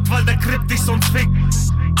Verrat, weil der Krypt dich sonst fickt.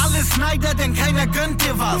 Alles Neider, denn keiner gönnt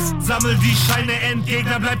dir was. Sammel die Scheine,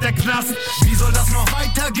 Endgegner bleibt der Knast. Wie soll das noch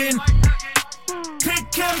weitergehen?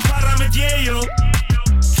 Kicken, Para mit Yeyo.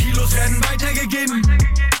 Kilos werden weitergegeben.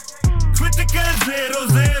 Critical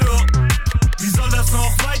 0-0. Wie soll das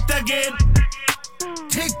noch weitergehen?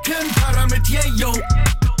 Ticken, Para mit Yeyo.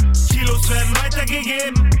 Kilos werden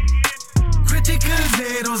weitergegeben. Critical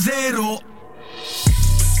 0-0.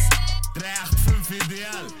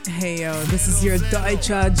 Hey yo, this is your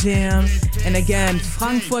Deutscher Jam. And again,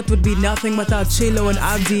 Frankfurt would be nothing without Chelo and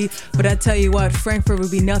Abdi. But I tell you what, Frankfurt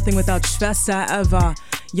would be nothing without Schwester Eva.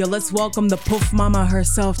 Yo, let's welcome the Puff Mama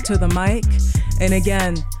herself to the mic. And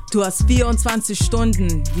again, du hast 24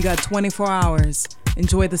 Stunden. You got 24 hours.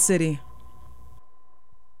 Enjoy the city.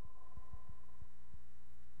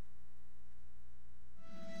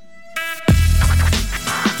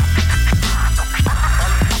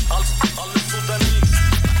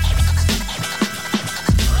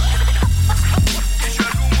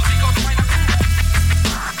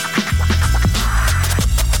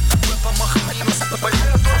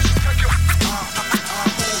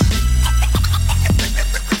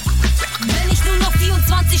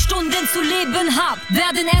 Stunden zu leben hab,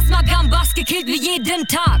 werden erstmal Gambas gekillt wie jeden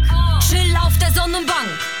Tag. Chill auf der Sonnenbank,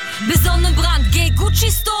 bis Sonnenbrand, geh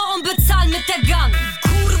Gucci Store und bezahl mit der Gun.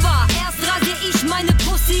 Kurva, erst rasier ich meine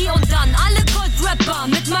Pussy und dann alle Gold-Rapper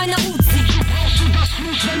mit meiner Uzi.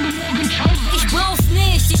 Ich brauch's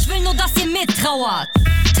nicht, ich will nur, dass ihr mittrauert.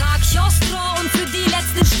 Tag Jostro und für die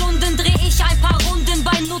letzten Stunden dreh ich ein paar Runden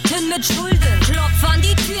bei Nutten mit Schulden. Klopf an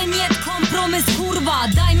die Tür, niet Kompromiss, Kurva.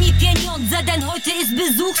 Daj mi pieniądze, denn heute ist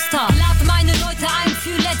Besuchstag. Lad meine Leute ein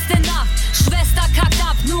für letzte Nacht. Schwester kackt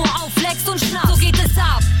ab, nur auf Flex und Schnaps. So geht es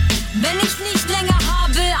ab. Wenn ich nicht länger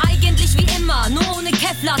habe, eigentlich wie immer, nur ohne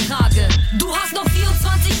Kevlar trage. Du hast noch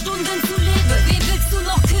 24 Stunden zu leben. Wen willst du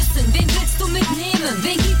noch küssen? Wen willst du mitnehmen?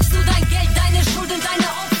 Wen gibst du dein Geld, deine Schulden, deine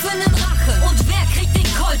offenen Rachen? Und wer kriegt den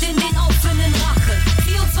Colt in den offenen Rachen?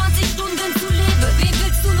 24 Stunden zu leben. Wen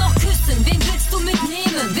willst du noch küssen? Wen willst du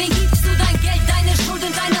mitnehmen? Wen gibst du dein Geld, deine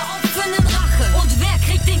Schulden, deine offenen Rachen? Und wer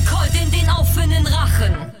kriegt den Colt in den offenen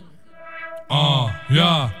Rachen?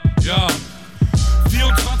 Ja.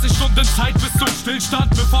 24 Stunden Zeit bis zum Stillstand,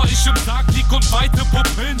 bevor ich im Sarg lieg und weite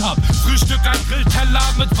Pupillen hab. Frühstück ein Grillteller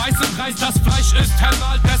mit weißem Reis, das Fleisch ist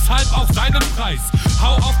heller, deshalb auch seinen Preis.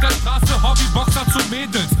 Hau auf der Straße Hobbyboxer zu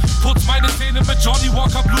Mädels, putz meine Zähne mit Johnny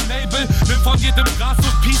Walker Blue Label, nimm von jedem Gras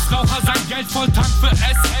und Peace-Raucher sein Geld voll Tank für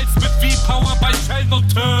SLs mit V-Power bei Shell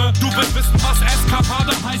und Du willst wissen, was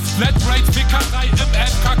Eskapade heißt, Flatrate, Fickerei im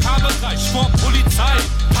FKK-Bereich vor Polizei.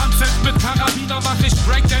 Tanzend mit Karabiner mach ich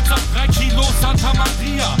Breakdance auf 3 Kilo Santa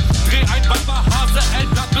Maria. Dreh ein Bamba-Hase,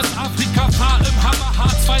 Elblatt bis Afrika, fahr im Hammer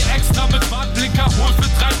H2 extra mit Warnblinker, hol für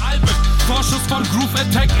 3 Alben. Vorschuss von Groove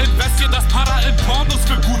Attack, investier das Para in Pornos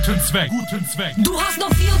für guten Zweck. Du hast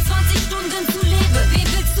noch 24 Stunden zu leben. Wen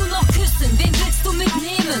willst du noch küssen? Wen willst du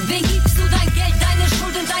mitnehmen? Wen gibst du dein Geld, deine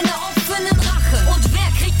Schulden, deine offenen Rachen? Und wer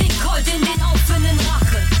kriegt den Colt in den offenen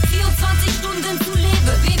Rachen? 24 Stunden zu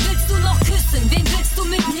leben. Wen willst du noch küssen? Wen willst du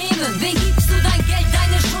mitnehmen? Wen gibst du dein Geld,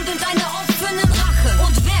 deine Schulden, deine offenen Rachen?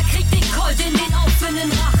 Und wer kriegt den Colt in den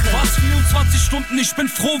offenen Rachen? Was 24 Stunden, ich bin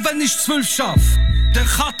froh, wenn ich 12 schaff. Der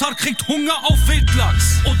Katar kriegt Hunger auf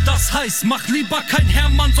Wildlachs. Und das heißt, mach lieber kein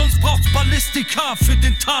Hermann, sonst braucht's Ballistika für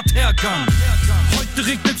den Tathergang. Heute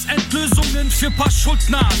regnet's Endlösungen für paar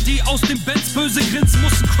Schuldner, die aus dem Benz böse grinsen,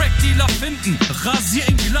 muss ein Crackdealer finden. Rasier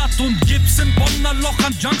ihn glatt und gib's im Bonner Loch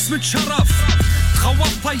an Junks mit Scharaf.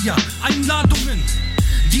 Trauerfeier, Einladungen,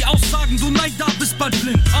 die Aussagen, du Neider bist bald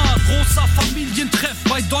blind. Großer Familientreff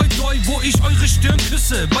bei Doi Doi, wo ich eure Stirn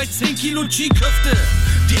küsse, bei 10 Kilo G-Köfte.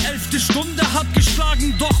 Die 11. Stunde hat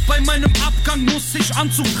geschlagen, doch bei meinem Abgang muss ich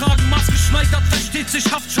Anzug tragen. Maßgeschneidert, versteht sich,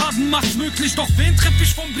 Haftschaden macht's möglich. Doch wen treff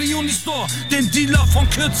ich vom Brioni Store? Den Dealer von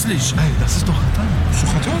kürzlich. Ey, das ist doch Katar. Das ist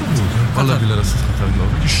doch Katar, Bruder. Wallah, das ist Katar,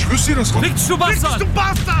 glaube ich. Ich schwör's dir, das kommt. Fick dich, du Bastard!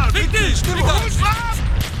 Fick dich, Digga!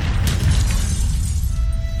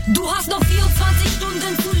 Du hast noch 24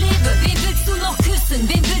 Stunden zu leben. Wen willst du noch küssen?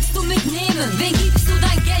 Wen willst du mitnehmen? Wen gibst du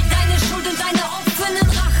dein Geld, deine Schulden, deine offenen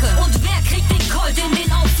Rachen? Und wer kriegt den Colt in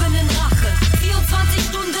den offenen Rachen? 24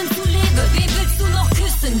 Stunden zu leben. Wen willst du noch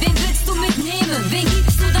küssen? Wen willst du mitnehmen? Wen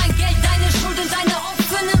gibst du dein Geld, deine Schulden, deine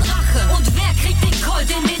offenen Rachen? Und wer kriegt den Colt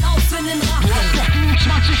in den offenen Rachen?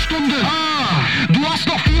 Stunden. Du hast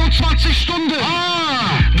noch 24 Stunden.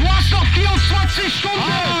 Du hast noch 24 Stunden.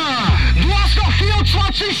 Du hast noch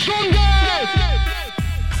 24 Stunden.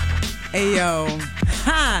 Hey yo,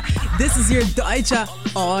 ha! This is your Deutsche.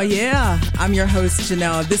 Oh yeah, I'm your host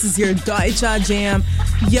Janelle. This is your Deutsche Jam.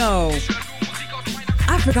 Yo,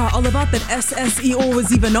 I forgot all about that SSEO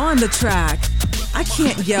was even on the track. I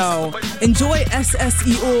can't, yo. Enjoy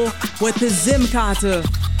SSEO with his SIM-Karte.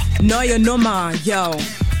 Neue Nummer, yo.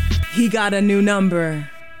 He got a new number.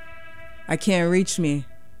 I can't reach me.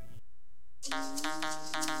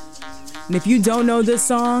 And if you don't know this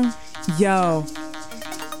song, yo,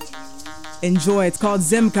 enjoy. It's called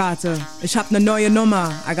SIM-Karte. Ich hab ne neue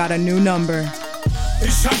Nummer. I got a new number.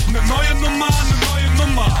 Ich hab ne neue Nummer, ne neue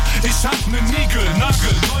Nummer. Ich hab ne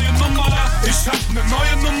Nigel-Nagel, neue Nummer. Ich hab ne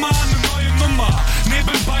neue Nummer, ne neue Nummer.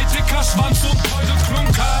 Nebenbei dicker Schwanz und teure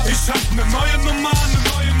Klunker. Ich hab ne neue Nummer, ne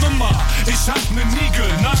neue Nummer. Ich hab ne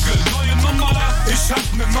Nigel-Nagel, neue Nummer. Ich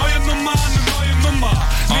hab ne neue Nummer, ne neue Nummer.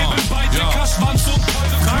 Nebenbei dicker Schwanz und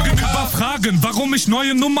teure Fragen über Fragen, warum ich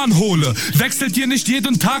neue Nummern hole. Wechselt ihr nicht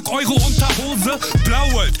jeden Tag eure Unterhose?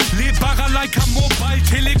 Blauelt, lebbarer Leica Mobile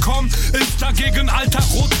Telekom ist dagegen alter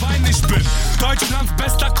Rotwein. Ich bin Deutschlands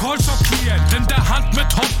bester Callshop-Klient. In der Hand mit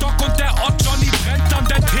Hotdog und der Ott Johnny brennt an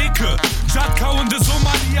der Theke. Jadkauende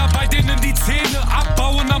Somalier, bei denen die Zähne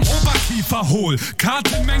abbauen am Oberkiefer hohl.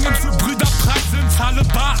 Kartenmengen für Brüderpreise, zahle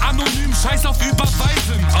bar anonym, scheiß auf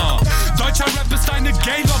Überweisen. Deutscher Rap ist eine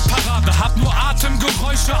Gaylord-Parade, hab nur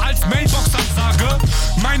Atemgeräusche als Mailbox-Ansage.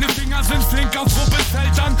 Meine Finger sind flink auf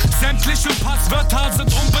Rubbelfeldern, sämtliche Passwörter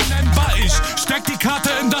sind unbenennbar. Ich steck die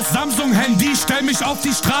Karte in das Samsung-Handy, stell mich auf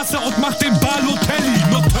die Straße und mach den Balotelli.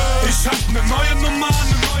 Ich hab ne neue Nummer,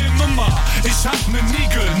 ne neue Nummer. Ich hab ne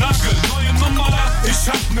Nigel-Nagel, neue Nummer. Ich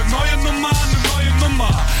hab ne neue Nummer, ne neue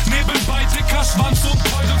Nummer. Nebenbei dicker Schwanz und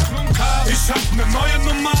teure Klunker. Ich hab ne neue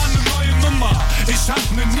Nummer, ne neue Nummer. Ich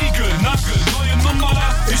hab ne Nigel-Nagel, neue Nummer.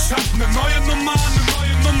 Ich hab ne neue Nummer, ne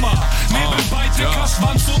neue Nummer. Nebenbei dicker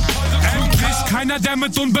Schwanz und teure Klunker. Endlich keiner, der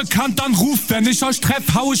mit Unbekannt anruft. Wenn ich euch treff,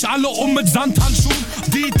 hau ich alle um mit Sandhandschuhen.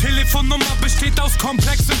 Die Telefonnummer besteht aus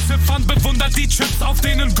komplexen Ziffern. Bewundert die Chips, auf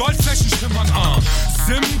denen Goldflächen schimmern.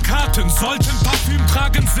 SIM-Karten sollten Parfüm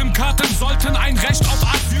tragen. SIM-Karten sollten ein Recht auf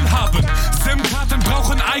Asyl haben. SIM-Karten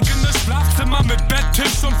brauchen eigenes Schlafzimmer mit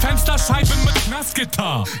Bettisch und Fensterscheiben mit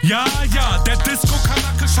Knastgitarre. Ja, der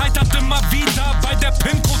Disco-Kanake scheitert immer wieder bei der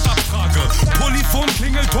PIN-Code-Abfrage. Polyphon,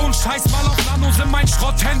 Klingelton, scheiß mal auf Nano-SIM. Mein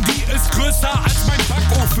Schrott-Handy ist größer als mein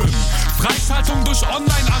Backofen. Freischaltung durch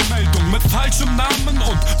Online-Anmeldung mit falschem Namen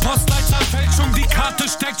und Postleitzahlfälschung. Die Karte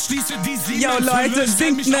steckt, schließe die Siemens. Yo Leute,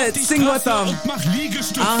 singt mit, sing with them.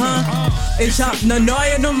 Ich hab ne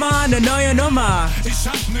neue Nummer, ne neue Nummer. Ich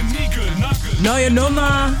hab ne Nigel-Nagel, neue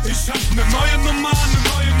Nummer. Ich hab ne neue Nummer, ne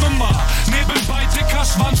neue Nummer. Nebenbei dicker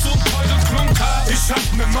Schwanz und teure Klunker. Ich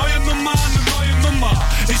hab ne neue Nummer, ne neue Nummer.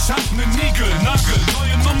 Ich hab ne Nigel-Nagel,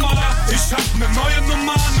 neue Nummer. Ich hab ne neue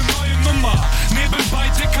Nummer, ne neue Nummer. Nebenbei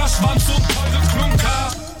dicker Schwanz und teure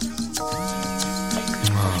Klunker.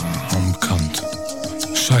 Unbekannt.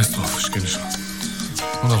 Scheiß drauf, ich geh nicht ran.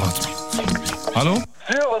 Oder warte. Hallo?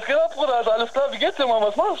 Ja, was geht ab, Bruder? Alter, alles klar, wie geht's dir, Mann?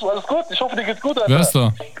 Was machst du? Alles gut? Ich hoffe, dir geht's gut, Alter. Wer ist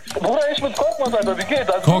da? Bruder, ich bin's Korkmaz, Alter, wie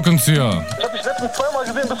geht's? Korkenzieher. Ich hab dich letztens zweimal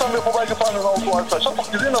gesehen, bis an mir vorbeigefahren im Auto, Alter. Ich hab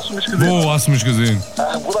doch gesehen, dass du mich gesehen hast. Wo hast du mich gesehen?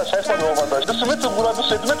 Bruder, scheiß mal drauf, Alter. Bist du Mitte, Bruder? Bist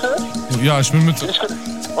du jetzt Mitte? Ja, ich bin Mitte.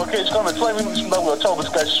 Okay, ich komme in 2 Minuten, ich bin da, Bruder. Ciao,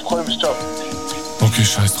 bis gleich. Ich freue mich, ciao. Okay,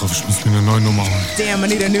 scheiß drauf, ich muss mir eine neue Nummer holen. Damn, I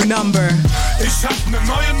need a new number. Ich hab ne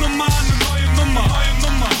neue Nummer, ne neue Nummer, neue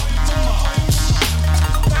Nummer.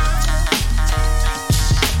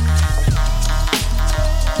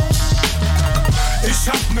 Ich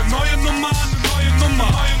hab ne neue Nummer, ne neue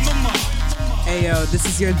Nummer, neue Nummer. Hey yo, this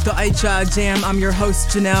is your Deutsche Jam. I'm your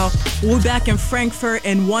host Janelle. We'll be back in Frankfurt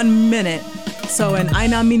in 1 minute. So in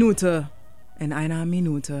einer Minute. In einer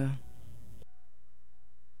Minute.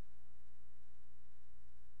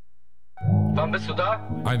 Wann bist du da?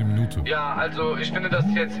 1 Minute. Ja, also ich finde das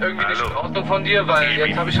jetzt irgendwie nicht in Ordnung von dir, weil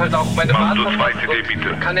jetzt habe ich halt auch meine Bahn verpasst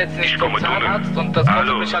und kann jetzt nicht zum Zahnarzt und das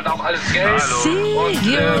kostet mich halt auch alles Geld.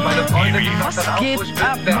 Und meine Freundin, die sagt dann auch, wo ich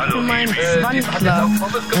bin, du meinst Wandler.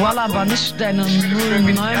 Voila, aber nicht deine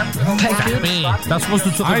 09-Packet. Das musst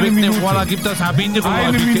du zurücknehmen. Voila, gib das Habinde rüber.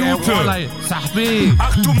 1 Minute. Sahbi.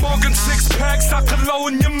 8 Uhr morgens Sixpack, Sache low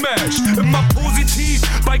und gematcht. Immer positiv,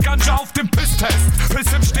 bei Ganja auf dem Pisstest.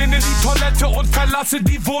 Piss im Stehen in die Toilette und verletzt verlasse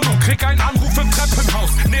die Wohnung, krieg einen Anruf im Treppenhaus,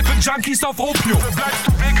 neben Junkies auf Opium. Bleibst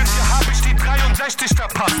du wegen dir, hab ich die 63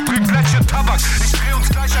 verpasst. Bring Plättchen Tabak, ich dreh uns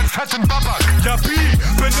gleich einen fetten Babak. Ja,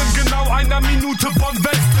 bin in genau einer Minute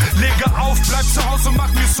Bonn-West. Lege auf, bleib zu Hause, mach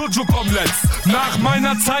mir Sujuk-Omelettes. Nach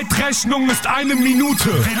meiner Zeitrechnung ist eine Minute.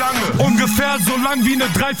 Wie lange? Ungefähr so lang wie eine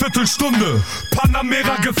Dreiviertelstunde.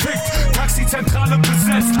 Panamera gefickt, Taxizentrale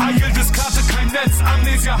besetzt. Eildes Karte, kein Netz,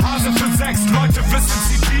 Amnesia Hase für 6. Leute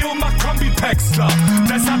wissen, CPO macht Kombi-Packs klar.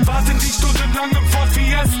 Deshalb warten die stundenlang im Ford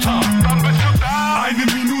Fiesta. Wann bist du da? Eine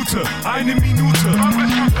Minute, eine Minute. Wann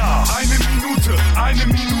bist du da? Eine Minute, eine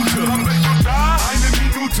Minute. Wann bist du da?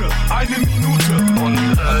 Eine Minute. Und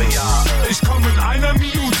ja, ich komme in einer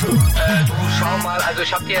Minute. Du, schau mal, also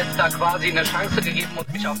ich hab dir jetzt da quasi eine Chance gegeben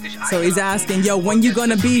und mich auf dich So he's asking, yo, when you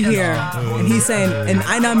gonna be here? And he's saying, in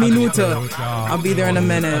einer Minute. I'll be there in a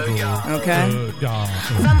minute. Okay?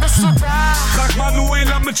 Wann bist du da? Frag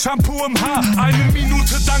Manuela mit Shampoo im Haar. Eine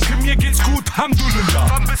Minute, danke, mir geht's gut, Hamdulillah.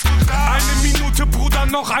 Wann bist du da? Eine Minute, Bruder,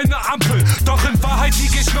 noch eine Ampel. Doch in Wahrheit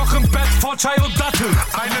lieg ich noch im Bett vor Chai und Dattel.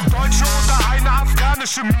 Eine deutsche oder eine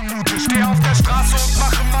afghanische Minute. Steh auf der Straße und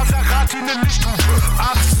mache Maserati ne Lichthupe.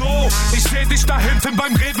 Ach so, ich seh dich da hinten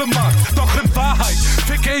beim Rewe-Markt. Doch in Wahrheit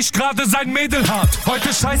ficke ich gerade sein Mädel hart.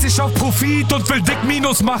 Heute scheiß ich auf Profit und will dick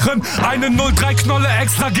Minus machen. Eine 03-Knolle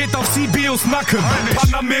extra geht auf CBOs Nacken.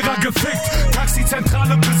 Panamera gefickt,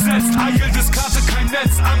 Taxizentrale besetzt. Eildes Karte, kein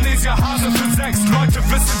Netz, Amnesia Hase für 6. Leute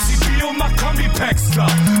wissen, CBO macht Kombi-Packs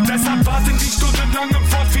klar. Deshalb warten die stundenlang im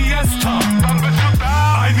Ford Fiesta. Wann bist du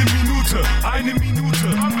da? Eine Minute, eine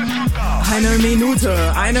Minute. Wann bist du da? Eine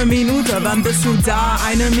Minute, eine Minute. Wann bist du da?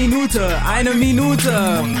 Eine Minute, eine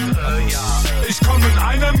Minute. Und ja, ich komme in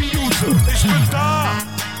einer Minute. Ich bin da.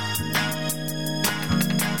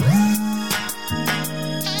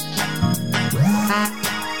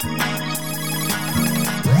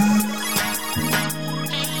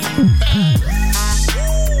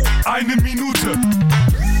 Eine Minute.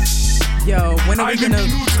 Yo, when are we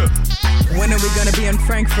gonna be in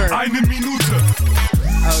Frankfurt? Eine Minute.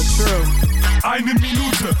 Oh, true. Eine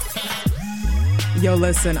Minute. Yo,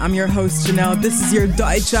 listen, I'm your host, Janelle. This is your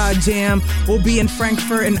Deutscher Jam. We'll be in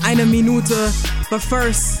Frankfurt in eine Minute. But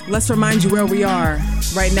first, let's remind you where we are.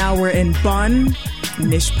 Right now, we're in Bonn,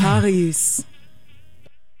 nicht Paris.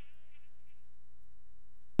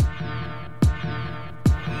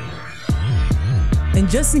 And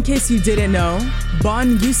just in case you didn't know,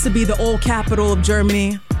 Bonn used to be the old capital of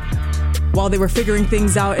Germany while they were figuring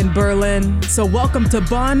things out in Berlin. So welcome to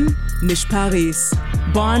Bonn, nicht Paris.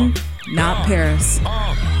 Bonn, not Paris.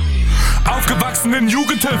 Aufgewachsen in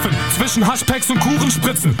Jugendhilfen, zwischen Haschpacks und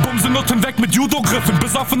Kurenspritzen. Bumsenutten weg mit Judo-Griffen,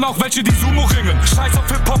 besoffen auch welche, die Sumo ringen. Scheiß auf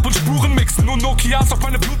Hip-Hop und Spuren mixen, nur Nokias auf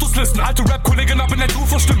meine Bluetooth-Listen. Alte Rap-Kollegen ab in der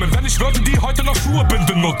UFO-Stimmen, wenn ich würde, die heute noch Schuhe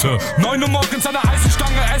binden, Nutte. 9 Uhr morgens an der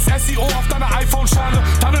Eisenstange, SSIO auf deiner iPhone-Schale.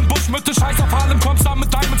 Tannenbusch, Mitte, Scheiß auf Harlem, kommst an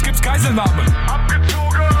mit Diamonds, gibt's Geiselnahmen.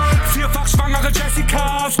 Abgezogen! 4-fach schwangere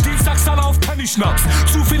Jessicas, Dienstags alle auf Penny-Schnaps.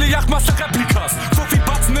 Zu viele Yachtmaster-Replikas, so viel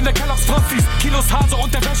Batzen in der Kellogg's Frosties. Kilos Hase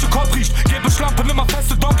und der Wäschekorb riecht. Gebe Schlampen, immer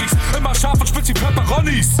feste Donkeys, immer scharf und spitz wie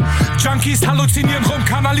Pepperonis. Junkies halluzinieren rum,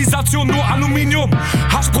 Kanalisation nur Aluminium.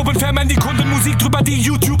 Haschproben färben die Kunden, Musik drüber die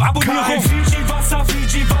YouTube-Abonnierung. Kein Fiji-Wasser,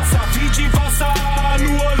 Fiji-Wasser, Fiji-Wasser,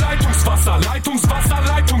 nur Leitungswasser, Leitungswasser,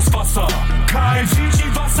 Leitungswasser. Kein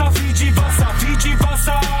Fiji-Wasser, Fiji-Wasser,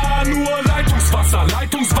 Fiji-Wasser, nur Leitungswasser,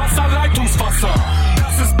 Leitungswasser, Leitungswasser.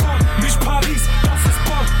 Das ist Bonn, nicht Paris, das ist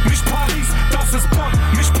Bonn, nicht Paris, das ist Bonn,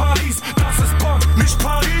 nicht Paris, das ist Bonn, nicht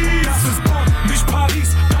Paris. Das ist Bonn, nicht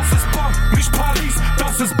Paris, das ist Bonn, nicht Paris,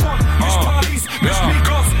 das ist Bonn, nicht Paris, nicht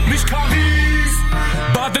Migos, nicht Paris.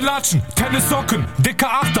 Badelatschen, Tennissocken, dicke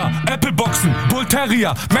Achter, Appleboxen, Bull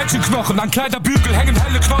Terrier, Menschenknochen, an Kleiderbügel hängen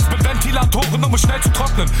helle Knospen, Ventilatoren, um es schnell zu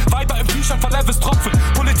trocknen. Weiber im T-Shirt von Elvis Tropfen,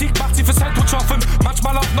 Politik macht sie für Sandwich offen,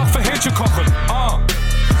 manchmal auch noch für Hähnchen kochen.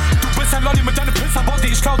 Du bist ein Lolli mit deinem Pisser-Body,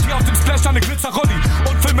 ich klau dir auf dem Splash deine Glitzer-Rolli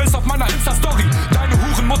und film es auf meiner Insta-Story. Deine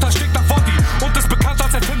Hurenmutter stinkt nach Body und ist bekannt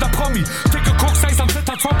als ein Tinder-Promi. Dicke Cook-Stays am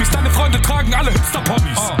Zitter-Zombies, deine Freunde tragen alle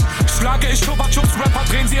Hipster-Ponys. Schlage ich Chupa-Chups, Rapper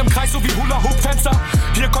drehen sie im Kreis so wie Hula-Hoop-Fenster.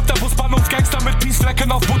 Hier kommt der Busbahnhof-Gangster mit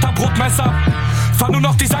Peace-Flecken auf Butterbrotmesser. Fahr nur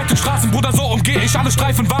noch die Seitenstraßen, Bruder, so umgeh ich alle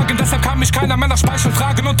Streifenwagen. Deshalb kann mich keiner mehr nach Speichel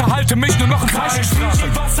fragen, unterhalte mich nur noch in Zeichenstraßen.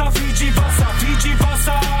 Fiji-Wasser, Fiji-Wasser,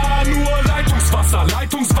 Fiji-Wasser, nur Leitungswasser,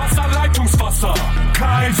 Leitungswasser, Leitungswasser.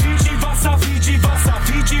 Kein Fiji-Wasser, Fiji-Wasser,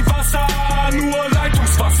 Fiji-Wasser, nur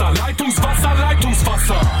Leitungswasser, Leitungswasser,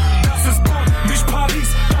 Leitungswasser. Das ist Bonn, nicht Paris,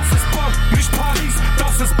 das ist Bonn, nicht Paris,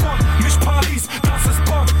 das ist Bonn, nicht Paris, das ist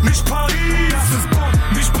Bonn, nicht Paris. Das ist Bonn,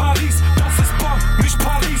 nicht Paris, das ist Bonn, nicht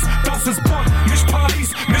Paris, das ist Bonn, nicht Paris,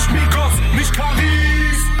 nicht Migos, nicht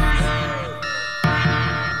Paris.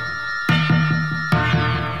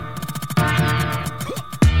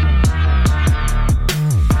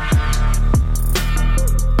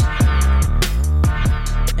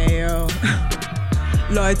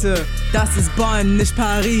 Leute, das ist Bonn, nicht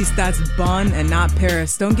Paris. That's Bonn and not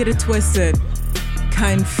Paris. Don't get it twisted.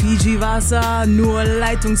 Kein Fiji-Wasser, nur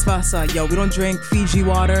Leitungswasser. Yo, we don't drink Fiji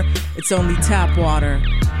water. It's only tap water.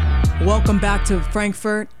 Welcome back to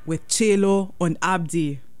Frankfurt with Chelo und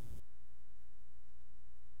Abdi.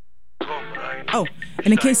 Oh,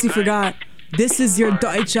 and in case you forgot, this is your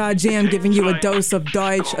Deutscher Jam giving you a dose of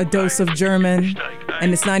Deutsch, a dose of German,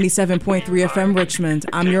 and it's 97.3 FM Richmond.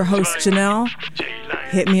 I'm your host, Janelle.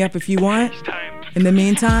 Hit me up if you want. In the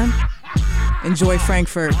meantime, enjoy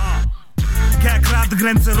Frankfurt. Gerade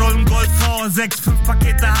Grenze, Rollen, Gold, V6, 5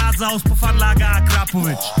 Pakete Hase aus Puffanlage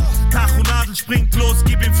Akrapovic. Tacho Nadel springt los,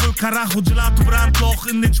 gib ihm voll Karacho, Gelato Brandloch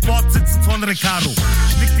in den Sportsitzen von Recaro.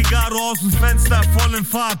 Schlägt die Garo aus dem Fenster, voll in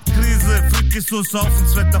Fahrt, Krise, Frikissus auf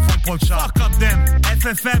ins Wetter von Paul Schaaf. Fuck up them,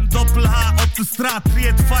 FFM, Doppel-H, Autostrad,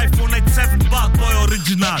 385 Bad Boy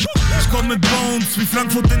Original. Ich komm mit Bones, wie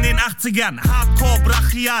Frankfurt in den 80ern, Hardcore,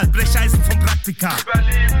 brachial, Brecheisen vom Praktika.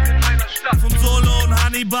 Überleben in einer Stadt von Solo und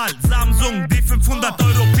Hannibal, Samsung, D500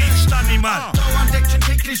 Euro Peach, Stanimal. Dauernd Action,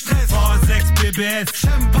 täglich Stress. V6 BBS,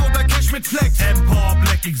 Powder Cash mit Flex. Empor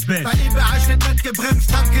Black X-Bet. Bei EBA Schnitt nicht gebremst,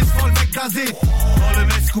 Tank ist voll weg, da seh. Volle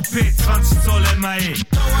Coupé, 20 Zoll MAE.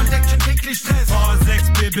 Dauernd Action, täglich Stress.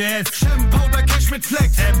 V6 BBS, Powder Cash mit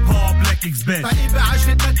Flex. Empor Black X-Bet. Bei EBA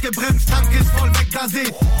Schnitt nicht gebremst, Tank ist voll weg, da seh.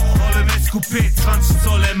 Volle Coupé, 20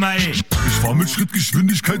 Zoll MAE. Ich fahr mit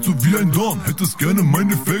Schrittgeschwindigkeit so wie ein Dorn. Hättest gerne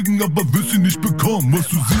meine Felgen, aber wirst sie nicht bekommen. Was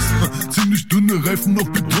du siehst, ziemlich dünne Reifen auf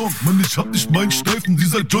Beton. Mann, ich hab nicht meinen Steifen. Sie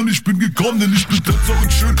sagt John, ich bin gekommen, denn ich bin Tänzer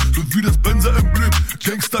und schön. So wie das Benzer-Emblem.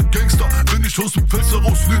 Gangster, Gangster, wenn ich aus dem Fenster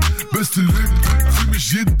rauslehn. Beste Leben, fühl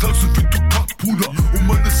mich jeden Tag so wie Tupac, Bruder. Und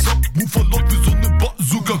meine Subwoofer laut wie so ne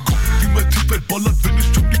Bazooka. Guck, wie mein T-Pad ballert, wenn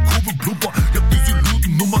ich um die Kurve blubber. Ich hab diese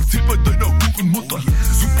Ludennummer, zieh bei deiner Hurenmutter.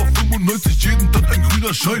 Super 95, jeden Tag ein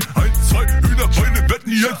grüner Schein. 1, 2 Hühnerbeine, werd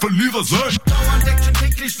nie ein Verlierer sein. Dauernd Action,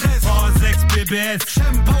 täglich Stress. V6 BBS,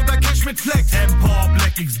 Powder Cash mit Flex. Empor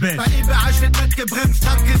Black X-Bet. Bei EBA Schnitt nicht gebremst,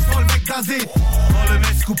 Tank ist voll weg, da seh. Volle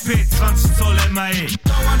Coupé, 20 Zoll MAE.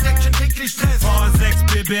 Dauernd Action, täglich Stress. V6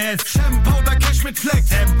 BBS, Powder Cash mit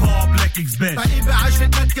Flex. Empor Black X-Bet. Bei EBA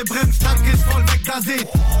Schnitt nicht gebremst, Tank ist voll weg, da seh.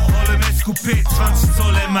 Volle Coupé, 20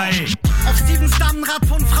 Zoll MAE. Auf Stevens Damenrad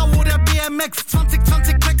von Frau oder BMX.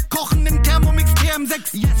 2020 Pack kochen im Thermomix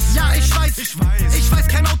TM6. Yes. Ja, ich weiß,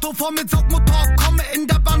 kein Auto vor mit Saugmotor. Komme in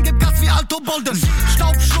der Bahn, gib Gas wie Alto Bolden.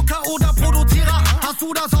 Staubschlucker oder Produzierer. Hast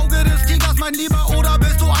du das Auge des Tigers, mein Lieber, oder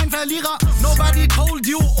bist du ein Verlierer? Nobody told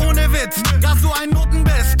you, ohne Witz, dass du ein Noten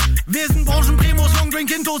bist. Wir sind Branchenprimus, Long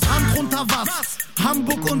Drink Intos, Hand runter was?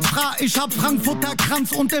 Hamburg und Fra, ich hab Frankfurter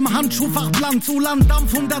Kranz und im Handschuhfach Plan zu Land.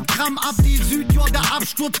 Dampf 100 Gramm ab die Süd, ja, der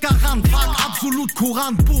Absturzgarant. Fahren absolut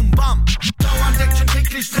kurant, boom, bam. Dauernd Action,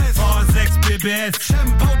 täglich Stress. V6 BBS,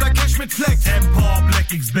 Powder Cash mit Flex. Empor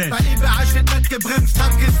Black X-Bet. Bei EBA Schnitt nicht gebremst,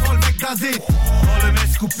 Tank ist voll weg, da seh. Volle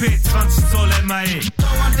Coupé, 20 Zoll MAE.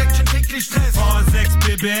 Dauernd Action, täglich Stress. V6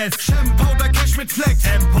 BBS, Powder Cash mit Flex.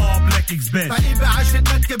 Empor Black X-Bet. Bei EBA Schnitt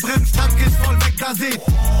nicht gebremst, Tank ist voll weg, da seh.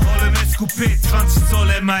 Volle Coupé, 20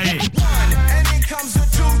 Zoll MAE. And then comes the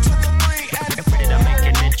 2 to the 3 and the 4. Ready to make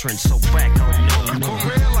an entrance, so back on new. For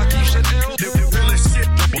real, like you said, the realest shit.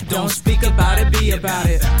 Don't speak about it, be about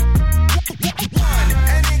it.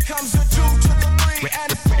 And then comes the 2 to the 3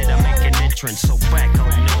 and the 4. Ready to make an entrance, so back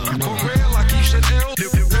on new. For real, like you said, the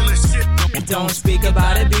realest shit. Don't speak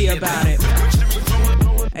about it, be about it.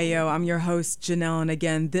 Hey yo, I'm your host Janelle, and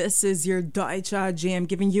again, this is your Deutscher Jam,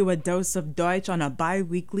 giving you a dose of Deutsch on a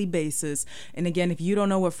bi-weekly basis. And again, if you don't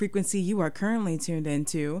know what frequency you are currently tuned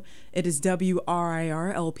into, it is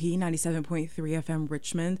WRIR-LP 97.3 FM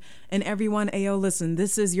Richmond. And everyone, ayo, listen,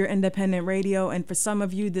 this is your independent radio, and for some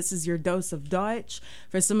of you, this is your dose of Deutsch.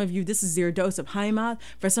 For some of you, this is your dose of Heimat.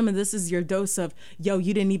 For some of this is your dose of, yo,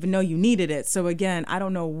 you didn't even know you needed it. So again, I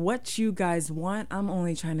don't know what you guys want. I'm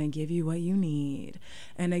only trying to give you what you need.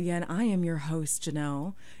 And again, I am your host,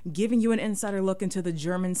 Janelle, giving you an insider look into the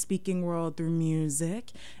German-speaking world through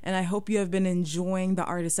music. And I hope you have been enjoying the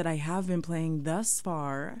artists that I have been playing thus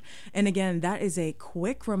far. And again, that is a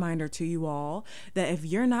quick reminder to you all that if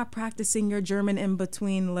you're not practicing your German in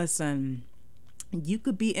between, listen, you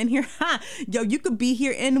could be in here, yo, you could be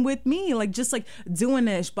here in with me, like just like doing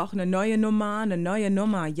it. Ich brauche eine neue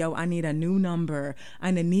Nummer, yo, I need a new number,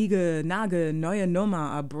 eine neue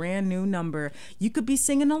Nummer, a brand new number. You could be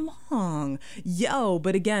singing along, yo,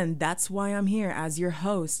 but again, that's why I'm here as your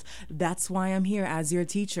host. That's why I'm here as your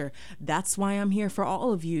teacher. That's why I'm here for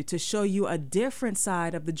all of you, to show you a different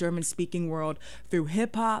side of the German-speaking world through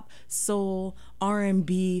hip-hop, soul,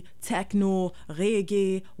 R&B, techno,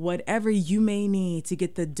 reggae, whatever you may need to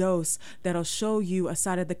get the dose that'll show you a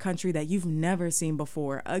side of the country that you've never seen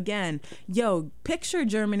before. Again, yo, picture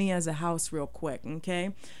Germany as a house real quick,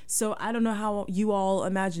 okay? So I don't know how you all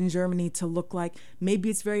imagine Germany to look like. Maybe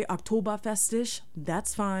it's very Oktoberfestisch.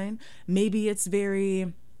 That's fine. Maybe it's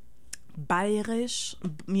very Bayerisch,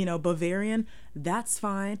 Bavarian, that's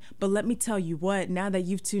fine. But let me tell you what, now that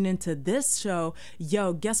you've tuned into this show,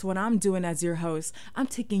 yo, guess what I'm doing as your host? I'm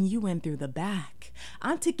taking you in through the back.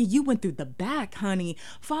 I'm taking you in through the back, honey.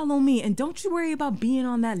 Follow me, and don't you worry about being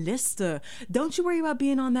on that list. Don't you worry about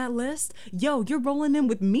being on that list. Yo, you're rolling in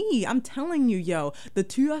with me. I'm telling you, yo. The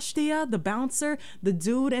Türsteher, the bouncer, the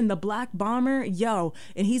dude in the black bomber, yo.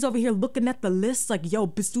 And he's over here looking at the list like, yo,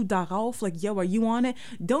 bist du darauf? Like, yo, are you on it?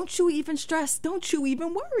 Don't you even stress. Don't you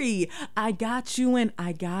even worry. I got you and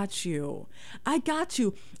I got you. I got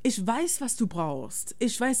you. Ich weiß, was du brauchst.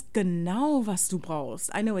 Ich weiß genau, was du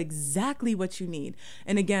brauchst. I know exactly what you need.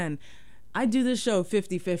 And again, I do this show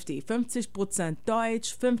 50-50, 50%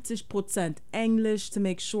 Deutsch, 50% English, to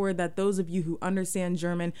make sure that those of you who understand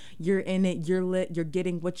German, you're in it, you're lit, you're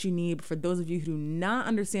getting what you need. For those of you who do not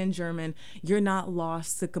understand German, you're not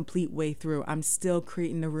lost the complete way through. I'm still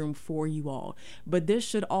creating the room for you all. But this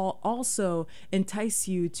should all also entice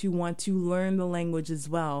you to want to learn the language as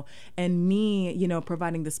well. And me,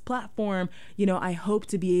 providing this platform, I hope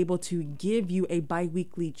to be able to give you a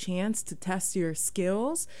bi-weekly chance to test your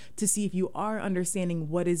skills, to see if you are understanding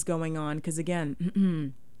what is going on. Because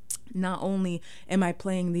again, not only am I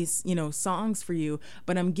playing these, songs for you,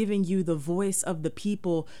 but I'm giving you the voice of the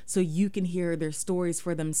people so you can hear their stories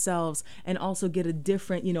for themselves and also get a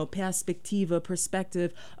different,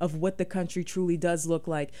 perspective of what the country truly does look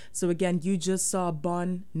like. So again, you just saw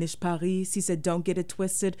Bonn, nicht Paris. He said, don't get it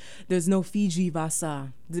twisted. There's no Fiji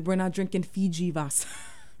Wasser. We're not drinking Fiji Wasser.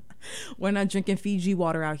 We're not drinking Fiji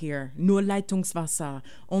water out here. Nur Leitungswasser.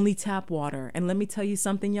 Only tap water. And let me tell you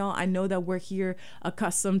something, y'all. I know that we're here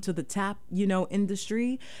accustomed to the tap,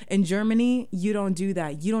 industry. In Germany, you don't do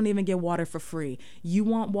that. You don't even get water for free. You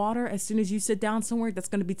want water, as soon as you sit down somewhere, that's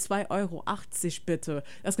going to be 2,80 € bitte.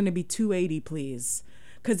 That's going to be 280, please.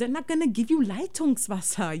 Because they're not going to give you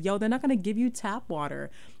Leitungswasser. Yo, they're not going to give you tap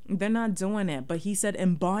water. They're not doing it. But he said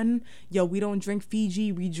in Bonn, yo, we don't drink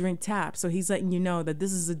Fiji, we drink tap. So he's letting you know that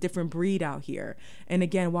this is a different breed out here. And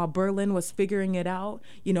again, while Berlin was figuring it out,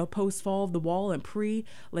 post-fall of the wall and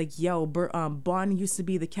Bonn used to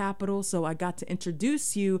be the capital. So I got to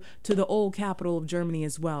introduce you to the old capital of Germany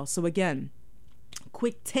as well. So again,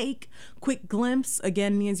 quick glimpse.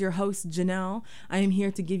 Again, me as your host, Janelle. I am here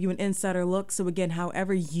to give you an insider look. So again,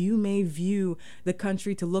 however you may view the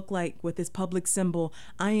country to look like with this public symbol,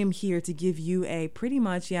 I am here to give you a pretty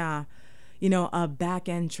much, a back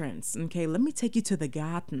entrance. Okay, let me take you to the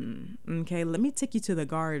garden. Okay, let me take you to the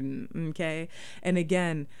garden. Okay, and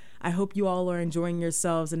again, I hope you all are enjoying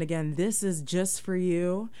yourselves. And again, this is just for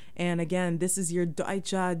you. And again, this is your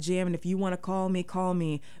Deutsche Jam. And if you want to call me,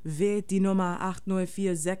 wählt die Nummer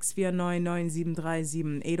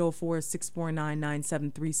 804-649-9737,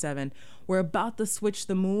 804-649-9737. We're about to switch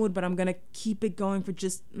the mood, but I'm going to keep it going for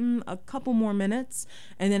just a couple more minutes,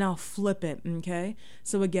 and then I'll flip it, okay?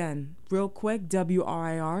 So again, real quick,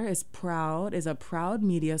 WRIR is a proud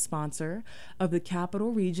media sponsor of the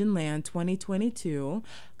Capital Region Land 2022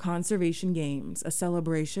 Conservation Games, a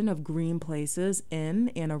celebration of green places in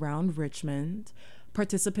and around Richmond.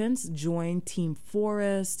 Participants join Team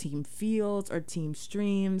Forest, Team Fields, or Team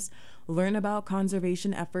Streams, learn about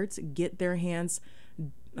conservation efforts, get their hands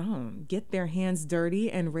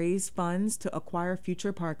dirty, and raise funds to acquire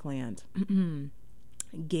future parkland.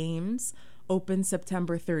 Games open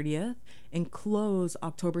September 30th and close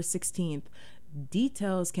October 16th.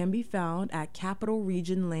 Details can be found at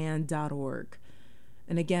capitalregionland.org.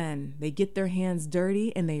 And again, they get their hands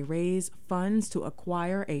dirty and they raise funds to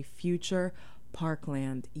acquire a future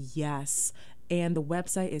parkland. Yes. And the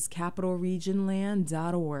website is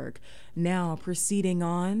capitalregionland.org. Now, proceeding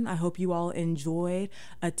on, I hope you all enjoyed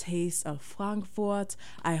a taste of Frankfurt.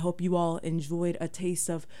 I hope you all enjoyed a taste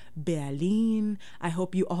of Berlin. I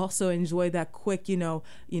hope you also enjoyed that quick,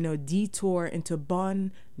 detour into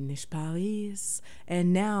Bonn, nicht Paris.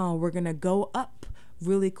 And now we're going to go up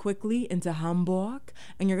really quickly into Hamburg,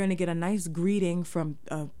 and you're going to get a nice greeting from,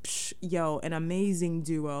 an amazing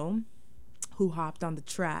duo. who hopped on the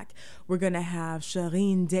track. We're going to have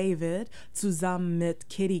Shireen David zusammen mit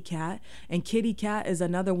Kitty Cat. And Kitty Cat is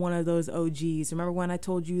another one of those OGs. Remember when I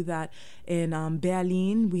told you that in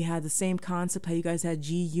Berlin, we had the same concept, how you guys had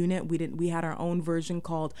G-Unit. We had our own version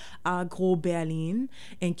called Agro Berlin.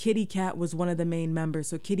 And Kitty Cat was one of the main members.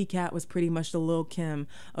 So Kitty Cat was pretty much the Lil' Kim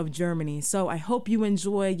of Germany. So I hope you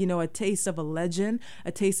enjoy, a taste of a legend,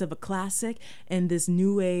 a taste of a classic in this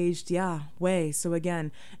new aged, way. So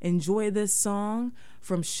again, enjoy this song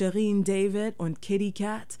from Shireen David on Kitty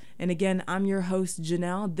Cat. And again, I'm your host,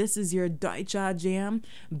 Janelle. This is your Deutsche Jam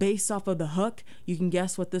based off of The Hook. You can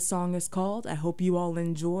guess what this song is called. I hope you all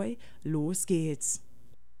enjoy. Los geht's.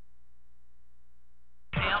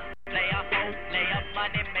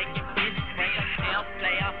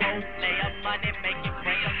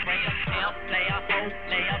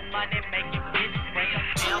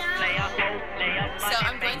 So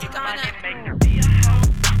I'm going to go on a...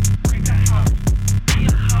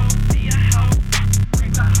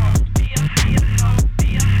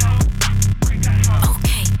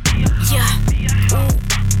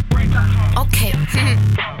 Okay,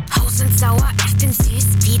 Haus sind sauer, ich bin süß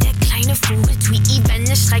wie der kleine Vogel. Tweety, wenn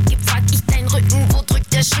es Schrei gibt, frag ich deinen Rücken, wo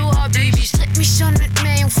drückt der Schuh? Oh, Baby, stritt mich schon mit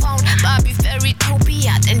mehr Jungfrauen. Barbie, Fairy,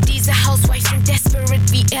 Topia, denn diese Housewives sind desperate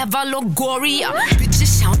wie Eva Longoria. Bitte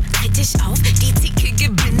schauen kritisch auf, die zickige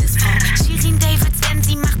Bindesfrau. Shirin Davids, denn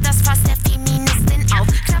sie macht das Fass der Feministin auf.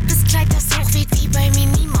 Knappes Kleid, das hochweht wie bei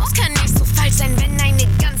Minimaus. Kann nicht so falsch sein, wenn eine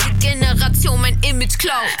ganze Generation mein Image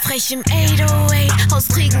klaut. Frech im 808,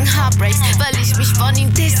 aus Regen Heartbreaks, weil ich mich von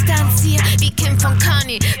ihm distanziere, wie Kim von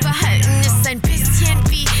Kanye. Verhalten ist ein bisschen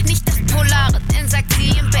wie nicht das Polare, denn sagt sie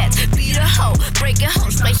im Bett, be the hoe, break a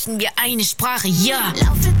hoe, sprechen wir eine Sprache, ja.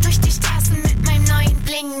 Laufe durch die Straßen mit meinem neuen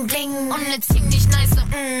Bling Bling und ne ziemlich nice mach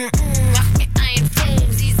mir einen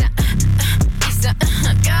Film. Sie sagt, ich sag,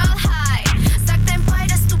 Girl, hi, sag dein Boy,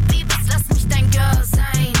 dass du B bist, lass mich dein Girl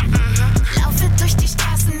sein. Laufe durch die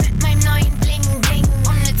Straßen mit meinem neuen Bling Bling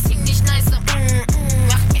und ne ziemlich nice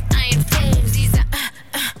mach mir einen Film. Sie sagt,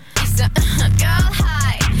 ich sag, Girl,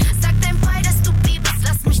 hi, sag dein Boy, dass du B bist,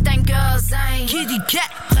 lass mich dein Girl sein. Kitty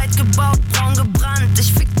Cat, breit gebaut, braun gebrannt,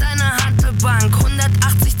 ich fick deine Handelbank,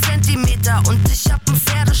 180 Zentimeter und ich hab einen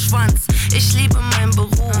Pferdeschwanz. Ich liebe meinen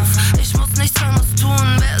Beruf, ich muss nichts anderes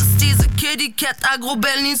tun. Wer ist diese Kitty Cat? Agro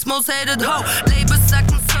Berlins most hated hoe. Labels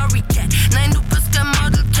sagen sorry Cat, nein du bist kein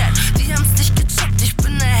Model Cat. Die haben's nicht gecheckt, ich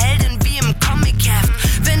bin ne Heldin wie im Comic-Heft.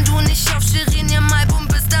 Wenn du nicht auf Shirin ihrem Album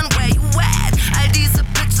bist, dann where you at? All diese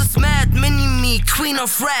Bitches mad, Mini-Me, Queen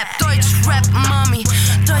of Rap. Deutsch-Rap Mommy,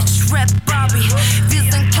 Deutsch-Rap Barbie. Wir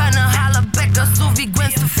sind keine Hallerbecker, so wie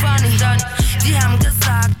Gwen Stefani. Die haben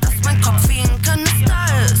gesagt, dass mein Kopf wie ein Kanister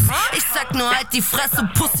ist. Ich sag nur halt die Fresse,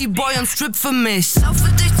 Pussyboy und Strip für mich. Laufe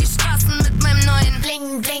durch die Straßen mit meinem neuen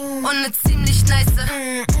Bling Bling und ne ziemlich nice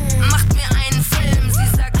macht mir einen Film.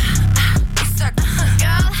 Sie sagt, ich sag,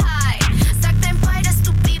 Girl, hi, sag dein Boy, dass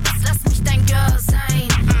du B bist, lass mich dein Girl sein.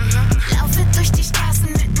 Laufe durch die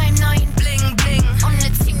Straßen mit meinem neuen Bling Bling und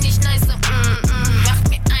ne ziemlich nice macht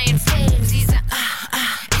mir einen Film. Sie sagt,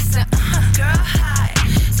 ich sag, Girl, hi,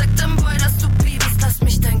 sag dein Boy, dass du B bist, lass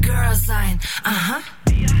mich dein Girl sein.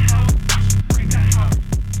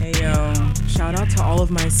 Hey yo, shout out to all of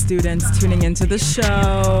my students tuning into the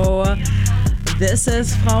show. This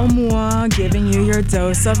is Frau Moore giving you your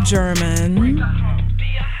dose of German.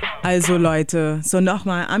 Also Leute, so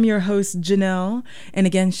nochmal, I'm your host Janelle, and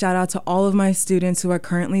again, shout out to all of my students who are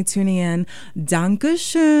currently tuning in.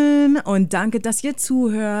 Dankeschön und danke, dass ihr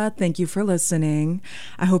zuhört. Thank you for listening.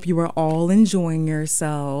 I hope you are all enjoying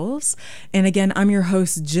yourselves. And again, I'm your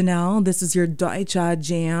host Janelle. This is your Deutsche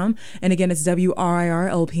Jam, and again, it's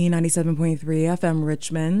WRIR-LP 97.3 FM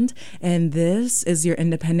Richmond, and this is your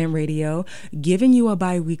independent radio giving you a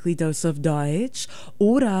bi-weekly dose of Deutsch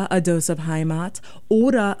oder a dose of Heimat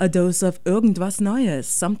oder a dose of irgendwas Neues,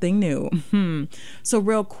 something new. So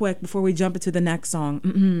real quick before we jump into the next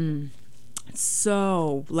song.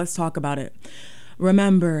 So let's talk about it.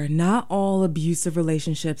 Remember, not all abusive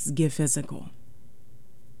relationships get physical.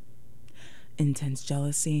 Intense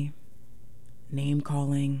jealousy, name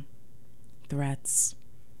calling, threats,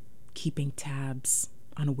 keeping tabs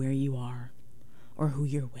on where you are or who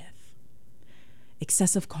you're with,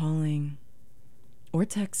 excessive calling or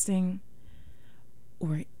texting,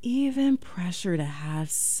 or even pressure to have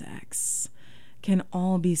sex can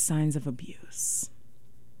all be signs of abuse.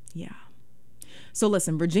 Yeah. So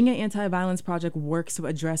listen, Virginia Anti-Violence Project works to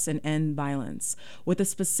address and end violence with a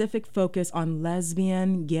specific focus on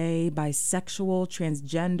lesbian, gay, bisexual,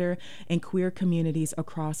 transgender, and queer communities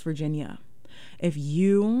across Virginia. If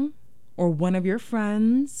you or one of your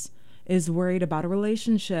friends is worried about a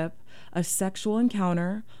relationship, a sexual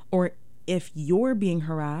encounter, or if you're being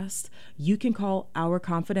harassed, you can call our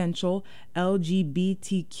confidential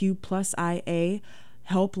LGBTQ+IA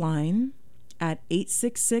helpline at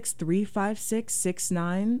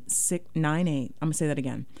 866-356-6998. I'm going to say that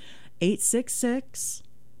again.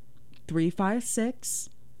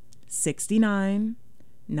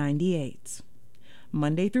 866-356-6998.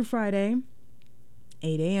 Monday through Friday,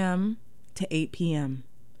 8 a.m. to 8 p.m.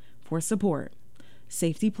 for support,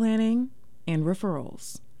 safety planning, and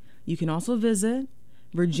referrals. You can also visit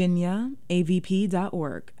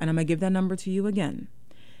virginiaavp.org, and I'm going to give that number to you again,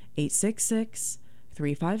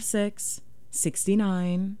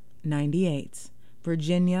 866-356-6998,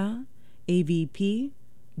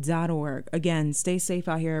 virginiaavp.org. Again, stay safe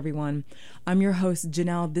out here, everyone. I'm your host,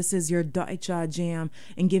 Janelle. This is your Deutsche Jam,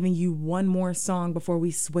 and giving you one more song before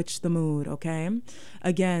we switch the mood, okay?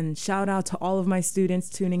 Again, shout out to all of my students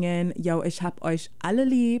tuning in. Yo, ich hab euch alle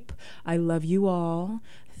lieb. I love you all.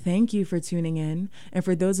 Thank you for tuning in. And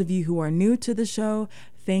for those of you who are new to the show,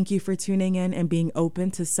 thank you for tuning in and being open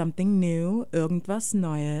to something new, irgendwas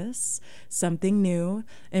Neues, something new.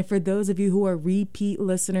 And for those of you who are repeat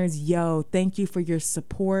listeners, yo, thank you for your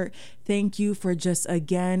support. Thank you for just,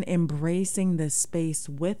 again, embracing this space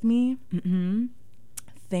with me.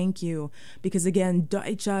 Thank you. Because again,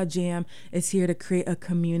 Deutsche Jam is here to create a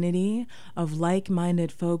community of like-minded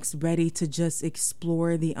folks ready to just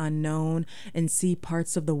explore the unknown and see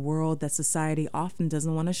parts of the world that society often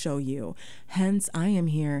doesn't want to show you. Hence, I am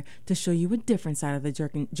here to show you a different side of the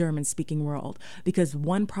German-speaking world. Because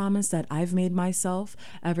one promise that I've made myself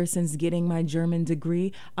ever since getting my German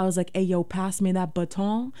degree, I was like, hey, yo, pass me that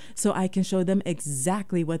baton so I can show them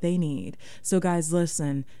exactly what they need. So guys,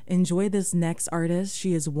 listen, enjoy this next artist.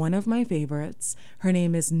 She is one of my favorites. Her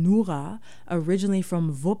name is Nura, originally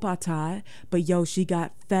from Wuppertal, but yo, she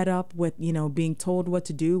got fed up with, being told what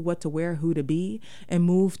to do, what to wear, who to be, and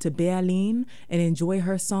moved to Berlin and enjoy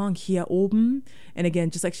her song Hier oben. And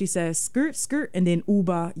again, just like she says, skirt, skirt, and then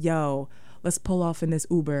Uber, yo. Let's pull off in this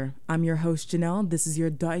Uber. I'm your host, Janelle. This is your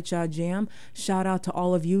Deutsche Jam. Shout out to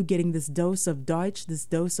all of you getting this dose of Deutsch, this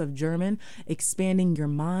dose of German, expanding your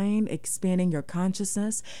mind, expanding your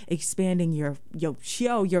consciousness, expanding your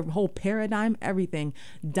whole paradigm, everything.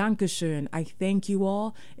 Dankeschön. I thank you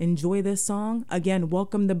all. Enjoy this song. Again,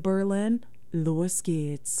 welcome to Berlin. Los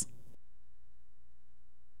geht's.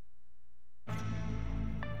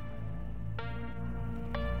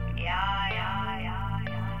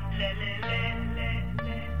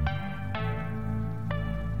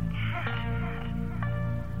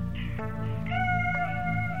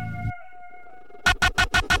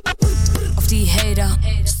 Auf die Hater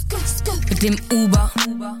mit dem Uber,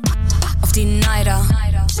 auf die Neider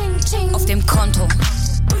auf dem Konto,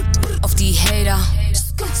 auf die Hater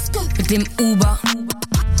mit dem Uber,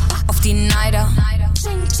 auf die Neider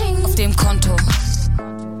auf dem Konto.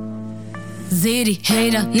 Seh die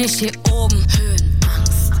Hater nicht hier oben,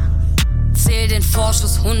 Höhenangst. Zähl den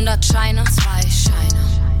Vorschuss, 100 Scheine, 2 Scheine.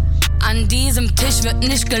 An diesem Tisch wird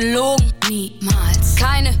nicht gelogen, niemals.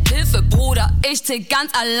 Keine Hilfe, Bruder, ich zähl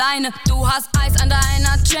ganz alleine. Du hast Eis an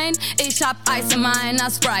deiner Chain, ich hab Eis in meiner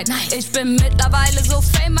Sprite. Ich bin mittlerweile so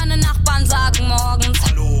fame, meine Nachbarn sagen morgens: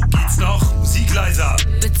 Hallo, geht's noch? Musik leiser.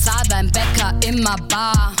 Bezahl beim Bäcker immer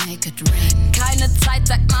bar, make it rain. Keine Zeit,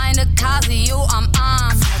 sagt meine Casio am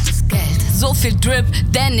Arm. Zeit ist Geld, so viel Drip,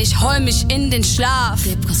 denn ich heul mich in den Schlaf.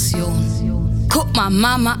 Depression, guck mal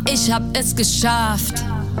Mama, ich hab es geschafft.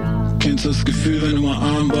 Kennst du das Gefühl, wenn du mal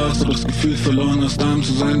arm warst oder das Gefühl verloren hast, arm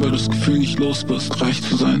zu sein, weil du das Gefühl nicht los bist, reich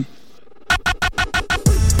zu sein?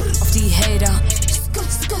 Auf die Hater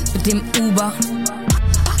mit dem Uber,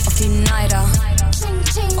 auf die Neider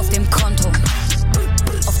auf dem Konto,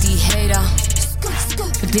 auf die Hater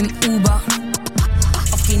mit dem Uber,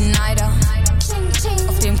 auf die Neider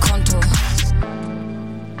auf dem Konto.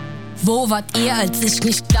 Wo wart ihr, als ich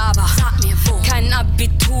nicht da war? Sag mir wo. Kein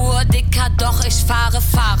Abitur, Dicker, doch ich fahre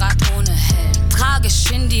Fahrrad ohne Helm. Trage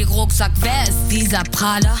Shindy-Rucksack, wer ist dieser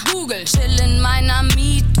Prahler? Google, chill in meiner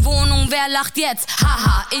Mietwohnung, wer lacht jetzt?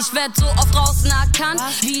 Haha, ich werd so oft draußen erkannt,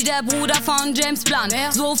 wie der Bruder von James Blunt.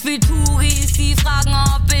 So viel Touris, die fragen,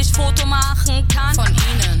 ob ich Foto machen kann. Von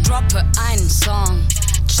ihnen droppe einen Song,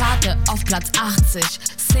 charte auf Platz 80.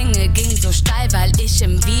 Single ging so steil, weil ich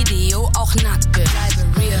im Video auch nackt bin.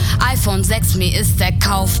 iPhone 6, mir ist der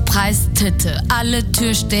Kaufpreis Titte. Alle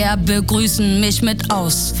Türsteher begrüßen mich mit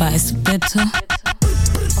Ausweis, bitte.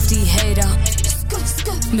 Auf die Hater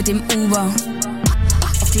mit dem Uber,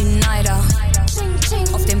 auf die Neider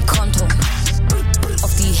auf dem Konto,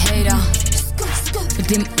 auf die Hater mit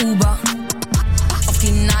dem Uber, auf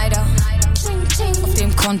die Neider auf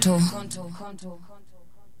dem Konto. Konto.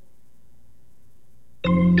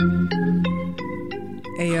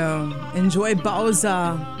 Ayo, enjoy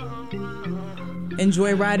Bowser.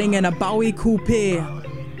 Enjoy riding in a Bowie Coupe.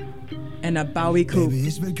 In a Bowie Coupe. Baby,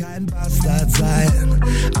 ich will kein Bastard sein,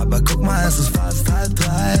 aber guck mal, es ist fast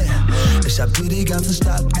 2:30. Ich hab dir die ganze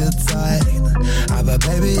Stadt gezeigt, aber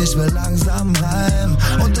Baby, ich will langsam heim.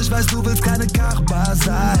 Und ich weiß, du willst keine Kachbar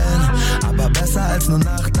sein, aber besser als eine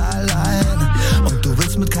Nacht allein. Und du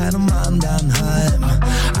willst mit keinem anderen heim.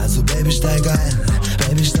 Also Baby, steig ein,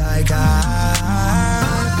 Baby, steig ein.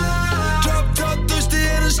 Drop durch die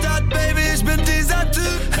Innenstadt, Baby, ich bin dieser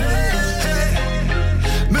Typ. Hey,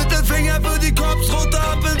 hey. Mittelfinger für die Cops,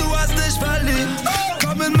 roter Ampel, du hast dich verliebt.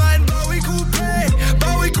 Komm in mein Bowie Coupé,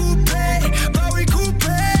 Bowie Coupé, Bowie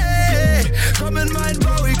Coupé. Komm in mein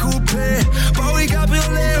Bowie Coupé, Bowie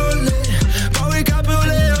Cabriolet, ole, Bowie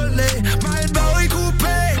Cabriolet, ole. Mein Bowie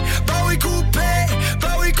Coupé, Bowie Coupé,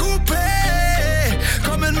 Bowie Coupé.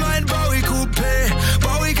 Komm in mein Bowie Coupé,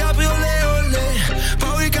 Bowie Cabriolet, ole,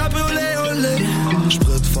 Bowie Cabriolet, ole.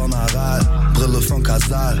 Sprit von Aral, Brille von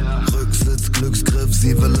Casal, Rücksitz, Glücksgriff,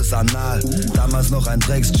 sie will es anal. Damals noch ein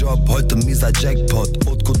Drecksjob, heute mieser Jackpot.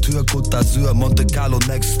 Haute Couture, Côte d'Azur, Monte Carlo,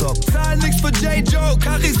 Next Stop. Zahl nix für J-Joe,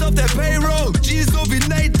 Carries auf der Payroll. G so wie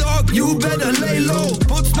Nate Dogg, you better lay low.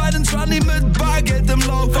 Putz meinen Trunny mit Bargeld im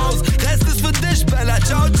Laufhaus. Rest ist für dich, Bella,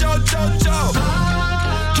 ciao, ciao, ciao, ciao.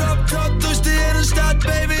 Drop durch die Innenstadt,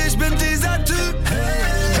 Baby, ich bin dieser Typ. Hey,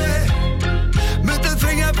 hey.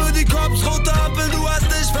 Mittelfinger für die Cops, rote Ampel, du hast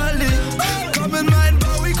dich verliebt. Komm in mein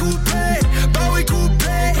Bowie Coupé, Bowie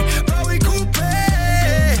Coupé, Bowie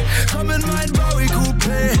Coupé. Komm in mein Bowie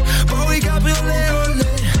Coupé, Bowie Cabriolet, ole,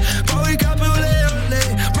 Bowie Cabriolet, ole.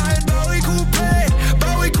 Mein Bowie Coupé,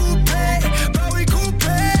 Bowie Coupé, Bowie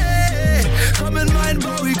Coupé. Komm in mein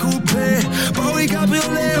Bowie Coupé, Bowie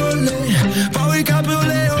Cabriolet, ole, Bowie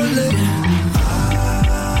Cabriolet, ole.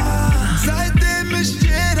 Seitdem mich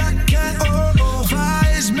jeder kennt, fahr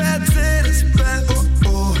ich Mercedes-Benz.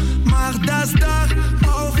 Mach das Dach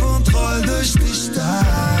auf und roll durch die Stadt.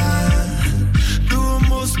 Du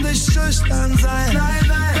musst nicht schüchtern sein, nein,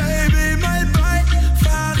 nein. Baby, mein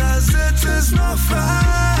Beifahrersitz ist noch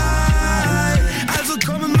frei. Also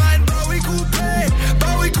komm in mein Bowie Coupé,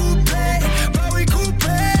 Bowie Coupé, Bowie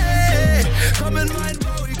Coupé. Komm in mein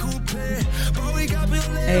Bowie Coupé, Bowie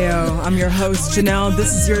Cabriolet. Ayo, I'm your host Janelle.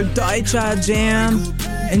 This is your Deutscher Jam.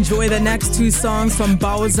 Enjoy the next two songs from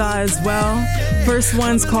Bowser as well. First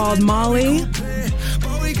one's called Molly.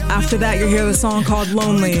 After that, you'll hear the song called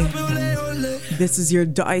Lonely. This is your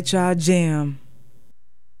Deutscher Jam.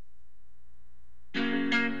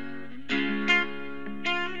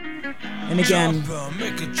 And again,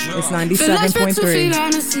 it's 97.3. Vielleicht wird zu viel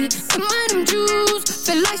Hennessy in meinem Juice.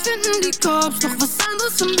 Vielleicht finden die Cops noch was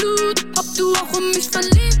anderes im Blut. Ob du auch in mich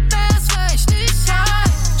verliebt wärst, wär ich nicht high.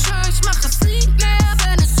 Schwör, ich mach es nie mehr,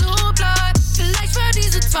 wenn es so bleibt. Vielleicht war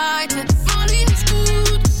diese zweite Molly nicht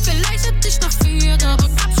gut. Vielleicht hätte ich noch 4, aber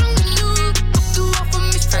gab schon genug. Ob du auch in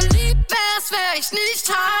mich verliebt wärst, wär ich nicht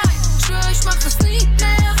high. Schwör, ich mach es nie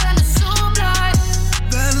mehr, wenn es so bleibt.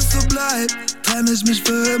 Wenn es so bleibt, trenn ich mich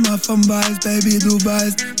für immer vom Weiß. Baby, du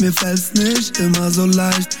weißt, mir fällt's nicht immer so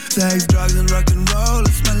leicht. Sex, Drugs und Rock'n'Roll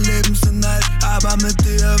ist mein Lebensinhalt. Aber mit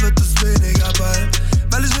dir wird es weniger bald.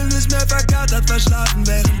 Weil ich will nicht mehr verkatert verschlafen,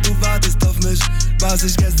 während du wartest auf mich. Was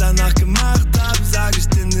ich gestern Nacht gemacht hab, sag ich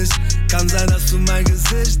dir nicht. Kann sein, dass du mein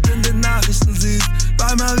Gesicht in den Nachrichten siehst.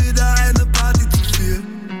 War mal wieder eine Party zu viel.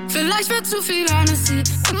 Vielleicht wird zu viel Hennessy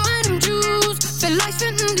in meinem Juice. Vielleicht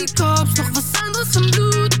finden die Cops noch was anderes im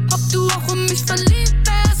Blut. Ob du auch in mich verliebt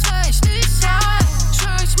wärst, wär ich nicht high.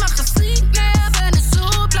 Schwör, ich mach es nie mehr, wenn es so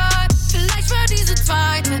bleibt. Vielleicht war diese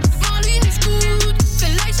zweite Molly nicht gut.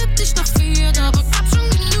 Vielleicht hätte ich noch 4, aber gab schon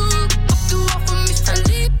genug. Ob du auch in mich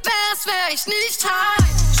verliebt wärst, wär ich nicht high.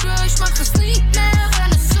 Schwör, ich mach es nie mehr,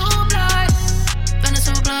 wenn es so bleibt. Wenn es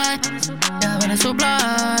so bleibt, ja, wenn es so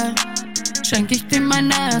bleibt. Schenk ich dir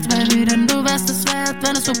mein Herz, Baby, denn du wärst es wert,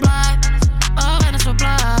 wenn es so bleibt. Oh, wenn es so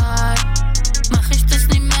bleibt. Mach ich das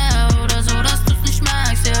nie mehr oder so, dass du's nicht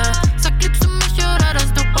merkst, ja. Yeah. Sag, liebst du mich oder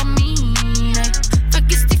das Dopamin, ey.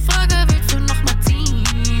 Vergiss die Frage, willst du noch mal ziehen,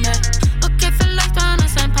 ey. Okay, vielleicht waren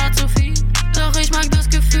es ein paar zu viel, doch ich mag das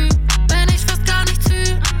Gefühl, wenn ich fast gar nichts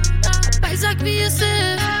fühl. Dabei sag, wie es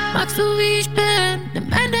ist, magst du, wie ich bin.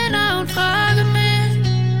 Nimm Hände nah und frage mich,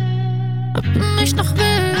 ob du mich noch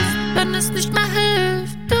willst. Wenn es nicht mehr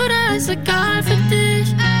hilft, oder ist egal für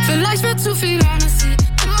dich. Vielleicht wird zu viel Hennessy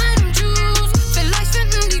in meinem Juice. Vielleicht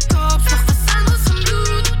finden die Cops noch was anderes im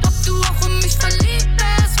Blut. Ob du auch in mich verliebt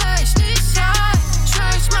wärst, wär ich nicht high.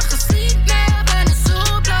 Schwör, ich mach es nie mehr, wenn es so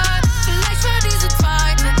bleibt. Vielleicht war diese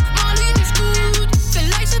zweite Molly nicht gut.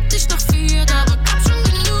 Vielleicht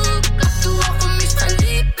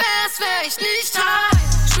nicht high.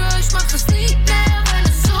 Schwör, ich mach das nie mehr, wenn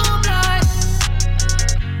es so bleibt.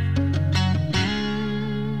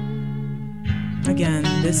 Again,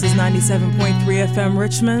 this is 97.3 FM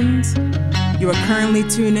Richmond. You are currently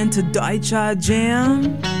tuned into Deutsche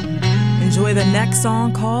Jam. Enjoy the next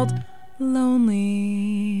song called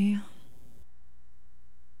Lonely.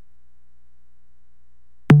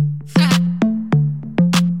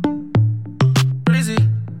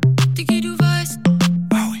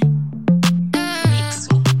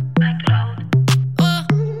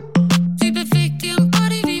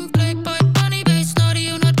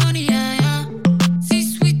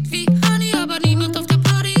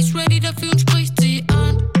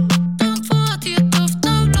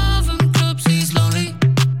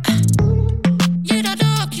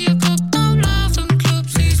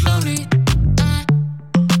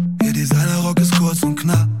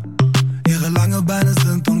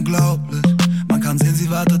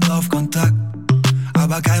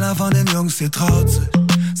 Sie traut sich,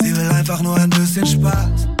 sie will einfach nur ein bisschen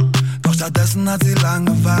Spaß. Doch stattdessen hat sie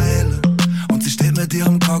Langeweile und sie steht mit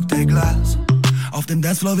ihrem Cocktailglas auf dem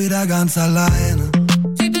Dancefloor wieder ganz alleine.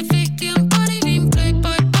 Sie bewegt ihren Body wie ein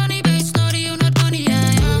Playboy Bunny, Bass, Naughty und hat Money,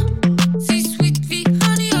 yeah, yeah. Sie ist sweet wie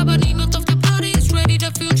Honey, aber niemand auf der Party ist ready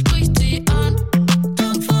dafür und spricht sie an.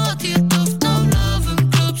 Tom Ford, ihr Duft, no love im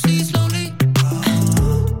Club, sie ist lonely.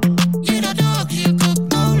 Jeder Dog hier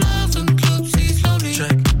guckt, no love im Club, sie ist lonely.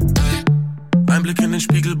 Check. Einblick in den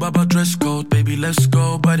Spiegel, Baba Dresscode, Baby let's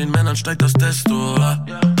go, bei den Männern steigt das Testo.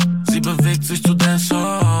 Sie bewegt sich zu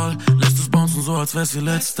Dancehall, lässt es bouncen so, als wär's ihr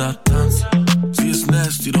letzter Tanz. Sie ist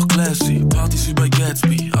nasty, doch classy, Partys wie bei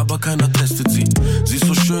Gatsby, aber keiner testet sie. Sie ist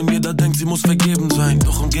so schön, jeder denkt, sie muss vergeben sein,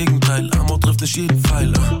 doch im Gegenteil, Amor trifft nicht jeden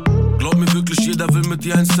Pfeiler. Glaub mir wirklich, jeder will mit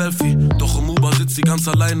dir ein Selfie, doch im Uber sitzt sie ganz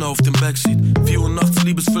alleine auf dem Backseat. 4 Uhr nachts,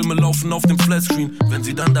 Liebesfilme laufen auf dem Flatscreen, wenn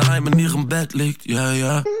sie dann daheim in ihrem Bett liegt, ja,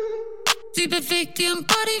 ja. Sie bewegt ihren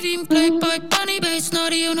Body wie ein Playboy Bunny, Bass,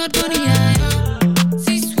 Naughty und hat Money, yeah, yeah.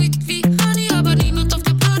 Sie ist sweet wie Honey, aber niemand auf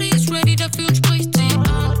der Party ist ready dafür und spricht sie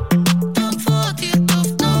an. Tom Ford, ihr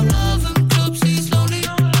Duft, no love im Club, sie ist lonely.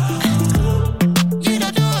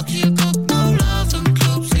 Jeder Dog hier guckt, no love im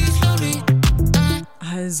Club, sie ist lonely.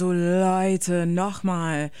 Also Leute,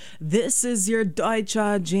 nochmal. This is your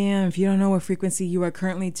Deutsche Jam. If you don't know what frequency you are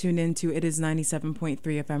currently tuned into, it is 97.3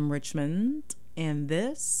 FM Richmond. And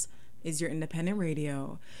this is your independent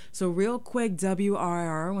radio. So real quick,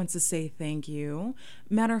 WRIR wants to say thank you.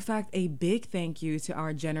 Matter of fact, a big thank you to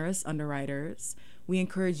our generous underwriters. We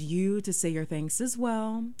encourage you to say your thanks as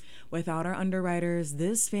well. Without our underwriters,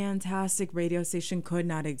 this fantastic radio station could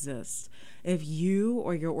not exist. If you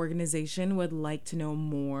or your organization would like to know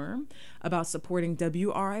more about supporting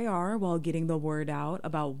WRIR while getting the word out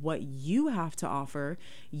about what you have to offer,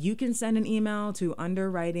 you can send an email to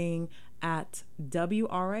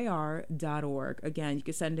underwriting@wrir.org. Again, you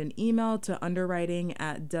can send an email to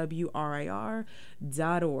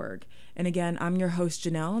underwriting@wrir.org. And again, I'm your host,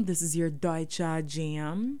 Janelle. This is your Deutsche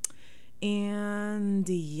Jam. And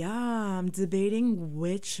yeah, I'm debating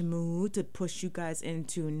which mood to push you guys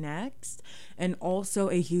into next. And also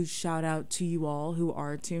a huge shout out to you all who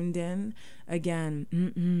are tuned in. Again,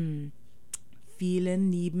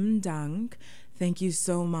 vielen lieben Dank. Thank you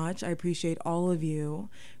so much. I appreciate all of you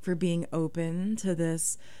for being open to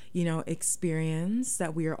this, experience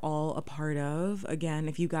that we are all a part of. Again,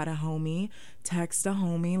 if you got a homie, text a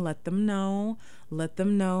homie, let them know that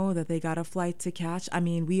they got a flight to catch. I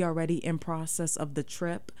mean, we already in process of the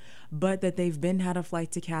trip, but that they've had a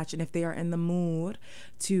flight to catch. And if they are in the mood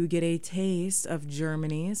to get a taste of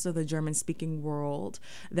Germany, so the German-speaking world,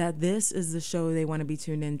 that this is the show they want to be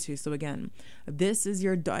tuned into. So again, this is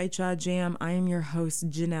your Deutsche Jam. I am your host,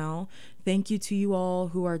 Janelle. Thank you to you all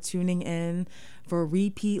who are tuning in, for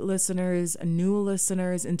repeat listeners, new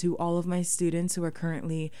listeners, and to all of my students who are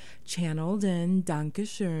currently channeled in.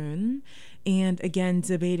 Dankeschön. And again,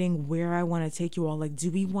 debating where I want to take you all. Like,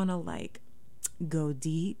 do we want to go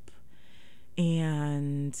deep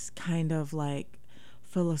and kind of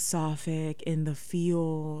philosophic in the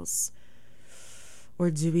feels,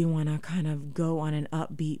 or do we want to kind of go on an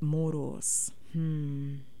upbeat modus?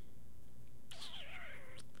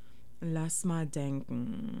 Lass mal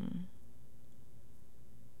denken.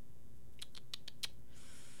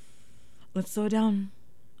 Let's slow down.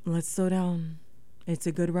 It's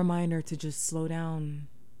a good reminder to just slow down.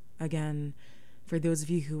 Again, for those of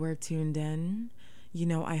you who are tuned in,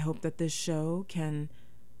 I hope that this show can,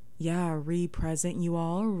 re-present you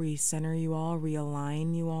all, recenter you all,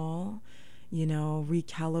 realign you all,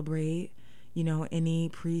 recalibrate, any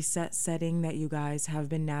preset setting that you guys have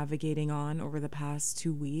been navigating on over the past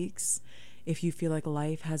 2 weeks. if you feel like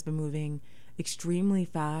life has been moving extremely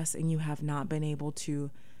fast and you have not been able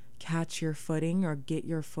to catch your footing or get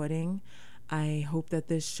your footing, I hope that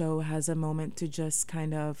this show has a moment to just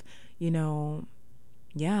kind of,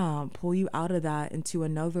 pull you out of that into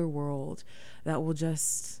another world that will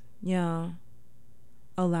just,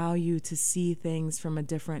 allow you to see things from a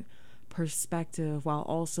different perspective, while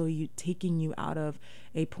also taking you out of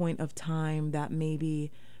a point of time that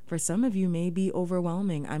maybe for some of you may be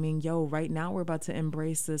overwhelming. I mean, right now we're about to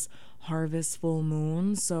embrace this harvest full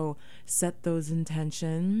moon. So set those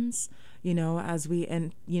intentions, as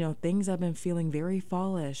things have been feeling very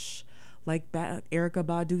fallish. Like Erykah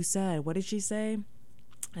Badu said, what did she say?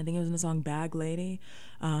 I think it was in the song Bag Lady.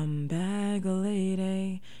 Bag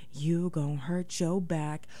Lady, you gon' hurt your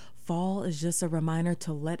back. Fall is just a reminder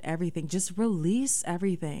to let everything, just release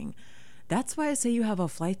everything. That's why I say you have a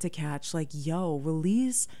flight to catch. Like,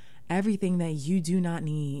 release everything that you do not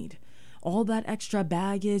need. All that extra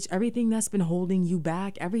baggage, everything that's been holding you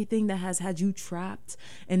back, everything that has had you trapped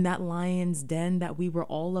in that lion's den that we were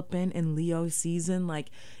all up in Leo season.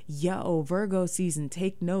 Like, Virgo season,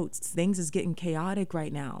 take notes. Things is getting chaotic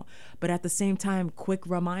right now. But at the same time, quick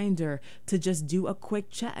reminder to just do a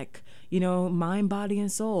quick check. Mind, body,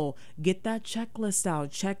 and soul. Get that checklist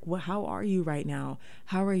out. Check how are you right now?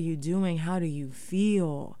 How are you doing? How do you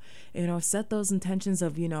feel? Set those intentions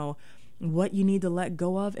of, what you need to let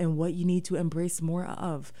go of and what you need to embrace more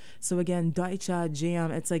of. So again, Deutsche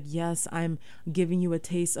Jam, it's like, yes, I'm giving you a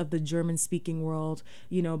taste of the German speaking world,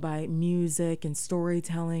 by music and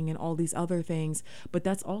storytelling and all these other things. But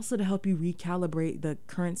that's also to help you recalibrate the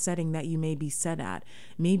current setting that you may be set at.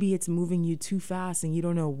 Maybe it's moving you too fast and you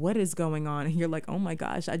don't know what is going on. And you're like, oh my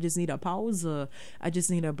gosh, I just need a pause. I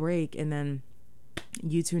just need a break. And then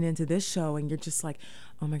you tune into this show and you're just like,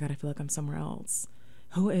 oh my God, I feel like I'm somewhere else.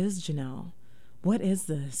 Who is Janelle? What is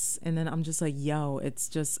this? And then I'm just like, it's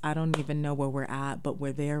just, I don't even know where we're at, but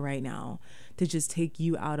we're there right now to just take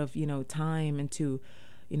you out of, time into,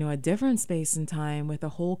 a different space and time with a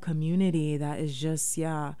whole community that is just,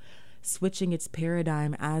 switching its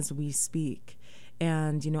paradigm as we speak.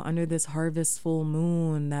 And, under this harvest full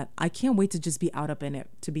moon that I can't wait to just be out up in it,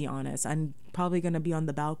 to be honest. I'm probably going to be on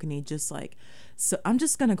the balcony so I'm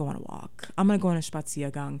just going to go on a walk. I'm going to go on a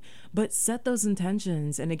Spaziergang. But set those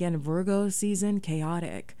intentions. And again, Virgo season,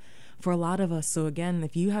 chaotic for a lot of us. So again,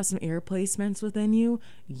 if you have some air placements within you,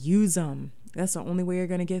 use them. That's the only way you're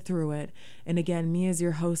going to get through it. And again, me as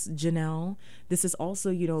your host, Janelle, this is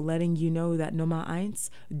also, letting you know that Nummer 1,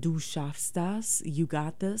 du schaffst das, you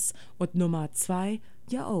got this. Und Nummer 2,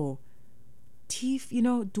 tief,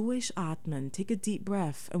 durchatmen, take a deep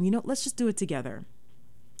breath. And let's just do it together.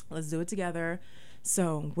 Let's do it together.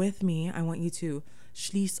 So with me, I want you to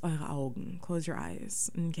schließ eure Augen, close your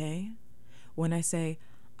eyes, okay? When I say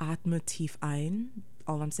atme tief ein,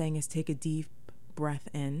 all I'm saying is take a deep breath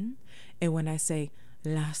in. And when I say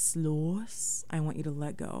lass los, I want you to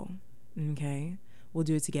let go. Okay? We'll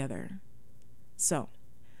do it together. So,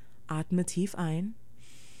 atme tief ein.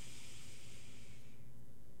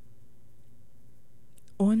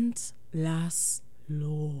 Und lass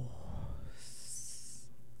los.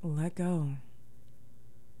 Let go.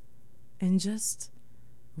 And just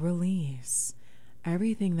release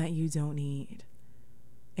everything that you don't need.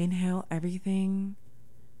 Inhale everything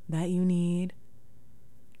that you need.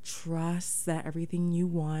 Trust that everything you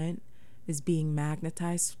want is being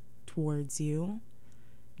magnetized towards you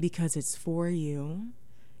because it's for you.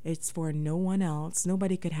 It's for no one else.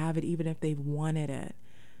 Nobody could have it even if they wanted it,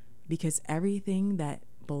 because everything that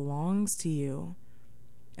belongs to you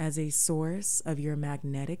as a source of your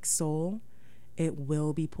magnetic soul, it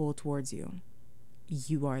will be pulled towards you.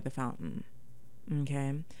 You are the fountain.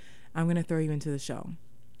 Okay? I'm going to throw you into the show.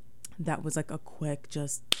 That was like a quick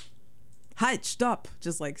just... Halt, stop.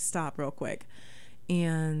 Just stop real quick.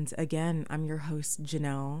 And again, I'm your host,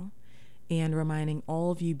 Janelle, and reminding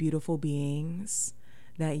all of you beautiful beings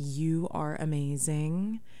that you are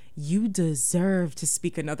amazing. You deserve to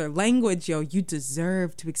speak another language, yo. You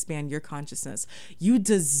deserve to expand your consciousness. You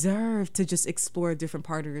deserve to just explore a different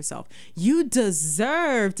part of yourself. You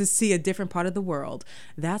deserve to see a different part of the world.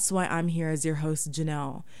 That's why I'm here as your host,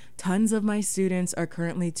 Janelle. Tons of my students are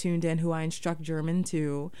currently tuned in who I instruct German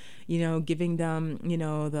to, giving them,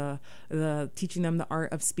 the teaching them the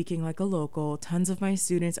art of speaking like a local. Tons of my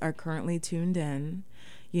students are currently tuned in,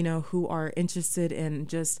 who are interested in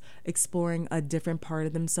just exploring a different part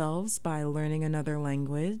of themselves by learning another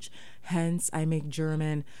language. Hence, I make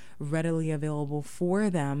German readily available for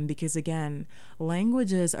them because, again,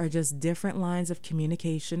 languages are just different lines of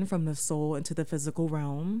communication from the soul into the physical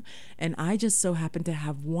realm. And I just so happen to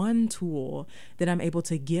have one tool that I'm able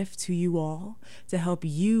to gift to you all to help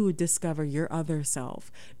you discover your other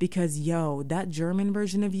self. Because, that German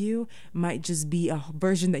version of you might just be a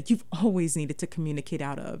version that you've always needed to communicate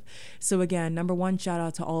out of. So again, number one, shout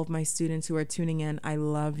out to all of my students who are tuning in. I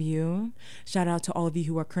love you. Shout out to all of you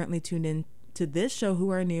who are currently tuned in to this show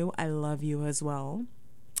who are new. I love you as well.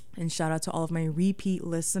 And shout out to all of my repeat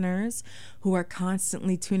listeners who are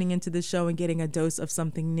constantly tuning into the show and getting a dose of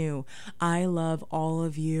something new. I love all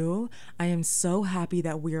of you. I am so happy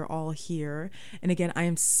that we are all here. And again, I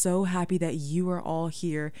am so happy that you are all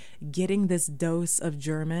here getting this dose of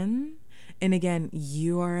German. And again,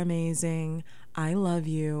 you are amazing. I love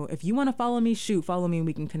you. If you want to follow me, follow me and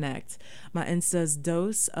we can connect. My Insta's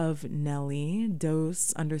dose of Nelly,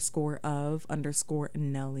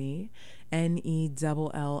 dose_of_Nelly,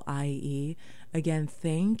 NELLIE. Again,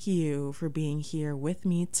 thank you for being here with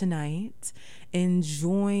me tonight,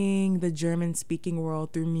 enjoying the German speaking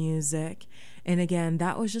world through music. And again,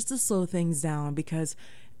 that was just to slow things down because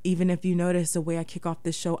even if you notice the way I kick off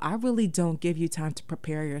this show, I really don't give you time to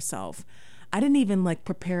prepare yourself. I didn't even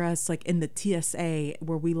prepare us in the TSA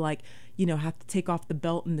where we have to take off the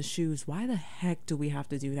belt and the shoes. Why the heck do we have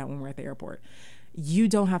to do that when we're at the airport? You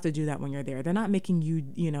don't have to do that when you're there. They're not making you,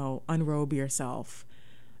 unrobe yourself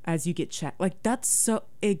as you get checked. That's so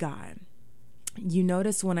egal. You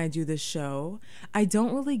notice when I do this show, I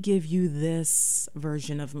don't really give you this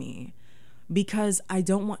version of me because I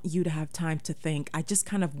don't want you to have time to think. I just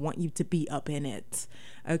kind of want you to be up in it.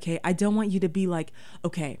 Okay. I don't want you to be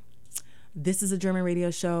okay, this is a German radio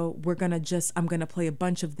show. I'm going to play a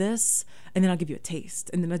bunch of this and then I'll give you a taste.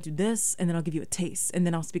 And then I'll do this and then I'll give you a taste. And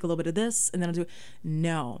then I'll speak a little bit of this and then I'll do.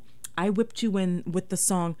 No, I whipped you in with the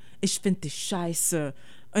song, Ich find dich scheiße.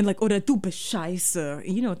 And oder du bist scheiße.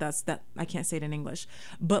 You know what that I can't say it in English.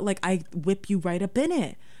 But I whip you right up in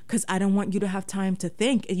it because I don't want you to have time to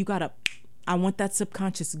think. I want that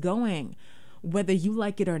subconscious going. Whether you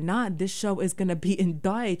like it or not, this show is going to be in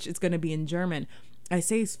Deutsch. It's going to be in German. I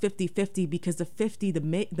say it's 50-50 because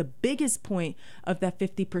the biggest point of that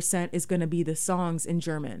 50% is going to be the songs in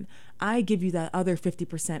German. I give you that other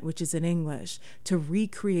 50%, which is in English, to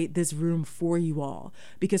recreate this room for you all.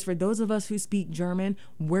 Because for those of us who speak German,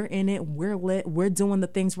 we're in it, we're lit, we're doing the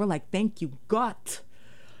things. We're thank you, Gott.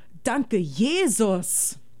 Danke,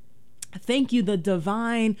 Jesus. Thank you, the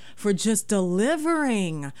divine, for just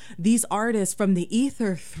delivering these artists from the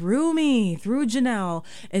ether through me, through Janelle,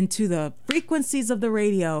 into the frequencies of the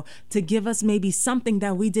radio to give us maybe something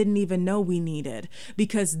that we didn't even know we needed.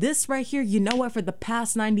 Because this right here, you know what, for the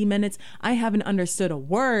past 90 minutes, I haven't understood a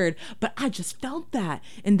word, but I just felt that.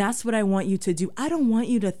 And that's what I want you to do. I don't want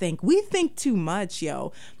you to think. We think too much,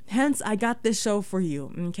 yo. Hence, I got this show for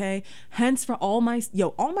you, okay? Hence, for all my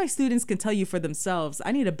students can tell you for themselves.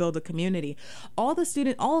 I need to build a community. All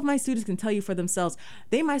of my students can tell you for themselves.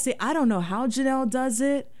 They might say, I don't know how Janelle does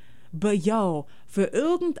it, but für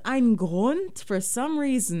irgendeinen Grund, for some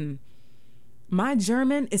reason, my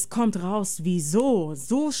German, es kommt raus wie so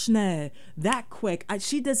schnell, that quick.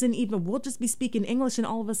 We'll just be speaking English and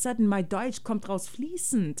all of a sudden my Deutsch kommt raus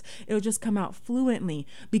fließend. It'll just come out fluently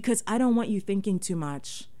because I don't want you thinking too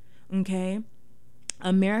much. Okay?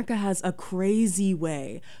 America has a crazy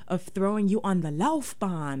way of throwing you on the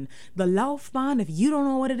Laufbahn. The Laufbahn, if you don't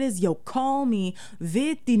know what it is, call me.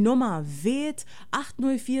 Wählt die Nummer. Wählt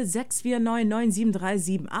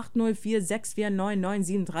 804-649-9737.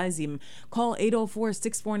 804-649-9737. Call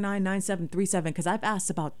 804-649-9737 because I've asked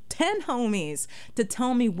about 10 homies to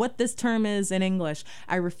tell me what this term is in English.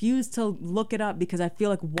 I refuse to look it up because I feel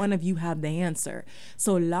like one of you have the answer.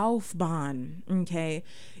 So Laufbahn, okay?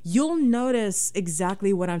 You'll notice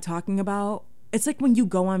exactly what I'm talking about. It's like when you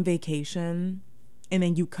go on vacation and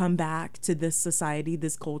then you come back to this society,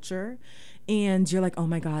 this culture, and you're like, oh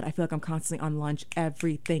my God, I feel like I'm constantly on lunch.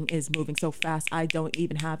 Everything is moving so fast. I don't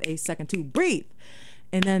even have a second to breathe.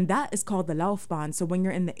 And then that is called the Laufbahn. So when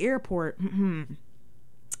you're in the airport,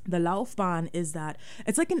 the Laufbahn is that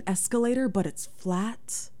it's like an escalator, but it's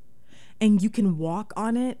flat. And you can walk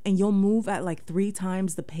on it and you'll move at 3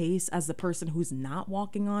 times the pace as the person who's not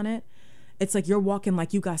walking on it. It's like you're walking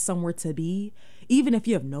like you got somewhere to be, even if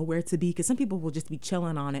you have nowhere to be, because some people will just be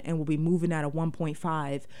chilling on it and will be moving at a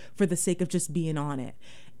 1.5 for the sake of just being on it.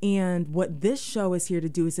 And what this show is here to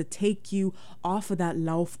do is to take you off of that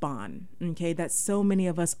Laufbahn, okay, that so many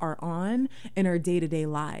of us are on in our day-to-day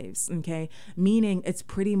lives, okay? Meaning it's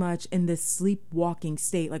pretty much in this sleepwalking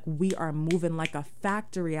state, like we are moving like a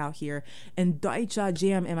factory out here. And Deutsche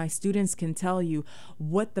Jam and my students can tell you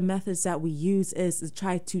what the methods that we use is to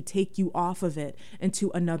try to take you off of it into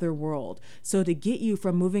another world. So to get you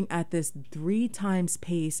from moving at this 3 times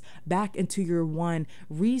pace back into your 1,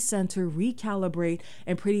 recenter, recalibrate,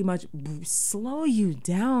 and pretty much slow you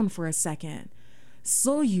down for a second.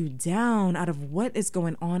 Slow you down out of what is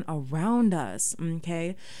going on around us,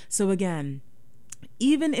 okay? So again,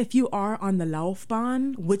 even if you are on the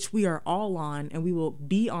Laufbahn, which we are all on and we will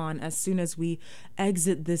be on as soon as we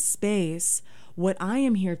exit this space, what I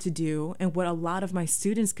am here to do, and what a lot of my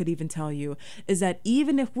students could even tell you, is that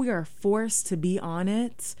even if we are forced to be on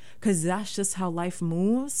it, because that's just how life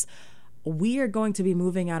moves, we are going to be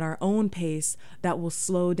moving at our own pace that will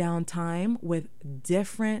slow down time with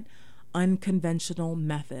different unconventional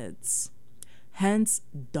methods. Hence,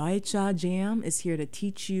 Deutsche Jam is here to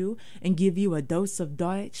teach you and give you a dose of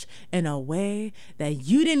Deutsch in a way that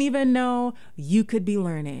you didn't even know you could be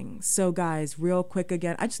learning. So guys, real quick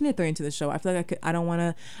again, I just need to throw you into the show. I feel like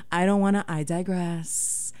I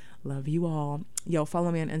digress. Love you all. Yo,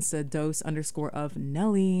 follow me on Insta, dose_of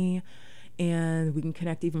Nelly. And we can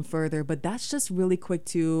connect even further. But that's just really quick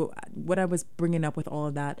to what I was bringing up with all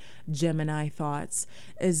of that Gemini thoughts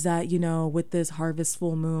is that, you know, with this harvest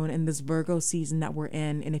full moon and this Virgo season that we're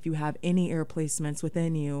in, and if you have any air placements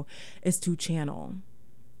within you, is to channel.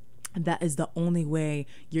 That is the only way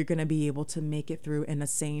you're going to be able to make it through in a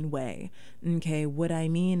sane way. Okay, what I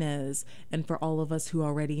mean is, and for all of us who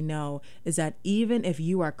already know, is that even if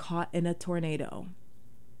you are caught in a tornado,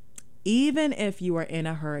 even if you are in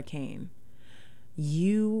a hurricane,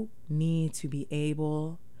 you need to be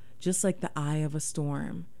able, just like the eye of a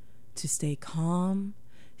storm, to stay calm,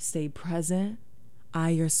 stay present, eye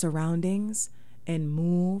your surroundings, and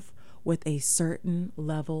move with a certain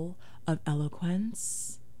level of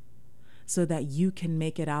eloquence so that you can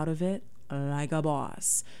make it out of it like a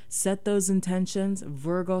boss. Set those intentions,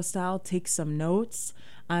 Virgo style, take some notes.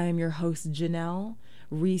 I am your host, Janelle,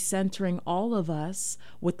 recentering all of us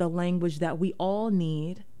with the language that we all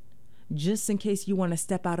need, just in case you want to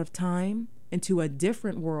step out of time into a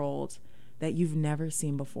different world that you've never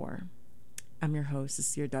seen before. I'm your host. This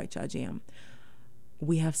is your Deutsche Jam.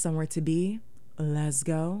 We have somewhere to be. Let's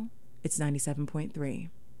go. It's 97.3.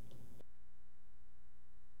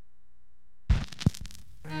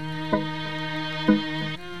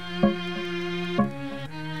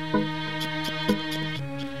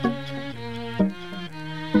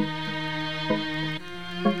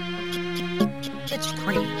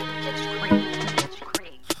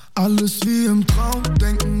 Alles wie im Traum,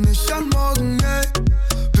 denken nicht an morgen, ey.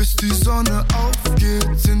 Bis die Sonne aufgeht,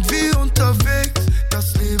 sind wir unterwegs.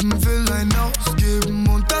 Das Leben will ein ausgeben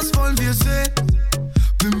und das wollen wir sehen.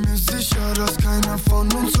 Bin mir sicher, dass keiner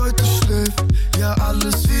von uns heute schläft. Ja,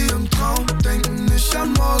 alles wie im Traum, denken nicht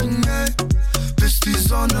an morgen, ey. Bis die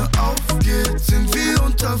Sonne aufgeht, sind wir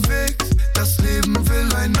unterwegs. Das Leben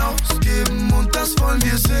will ein ausgeben und das wollen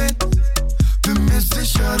wir sehen. Bin mir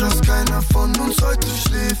sicher, dass keiner von uns heute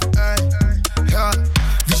schläft. Ja,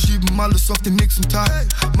 wir schieben alles auf den nächsten Tag.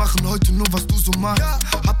 Machen heute nur, was du so machst.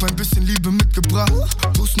 Hab ein bisschen Liebe mitgebracht.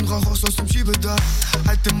 Pusten Rauch aus dem Schiebedach.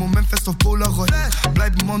 Halt den Moment fest auf Polaroid.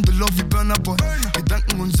 Bleiben on the love wie Burner Boy.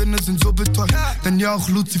 Gedanken und Sinne sind so betäubt. Denn ja, auch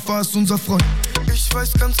Lucifer ist unser Freund. Ich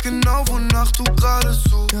weiß ganz genau, wonach du gerade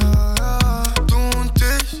suchst. Ja, du und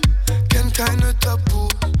ich kennen keine Tabus.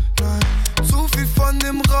 Nein, zu viel von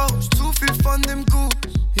dem Rausch, zu viel von dem Gut.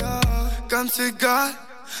 Ja, ganz egal,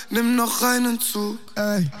 nimm noch einen Zug.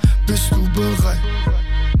 Ey, bist du bereit?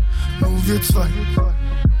 Nur wir zwei,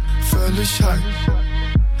 völlig high.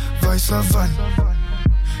 Weißer Wein,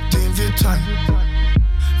 den wir teilen.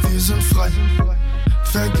 Wir sind frei,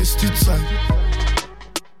 vergiss die Zeit.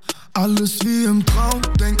 Alles wie im Traum,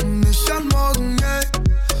 denken nicht an morgen, ey.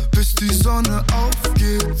 Bis die Sonne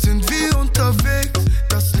aufgeht, sind wir unterwegs.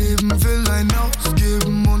 Das Leben will ein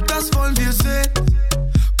ausgeben und das wollen wir sehen.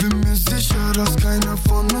 Bin mir sicher, dass keiner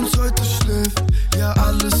von uns heute schläft. Ja,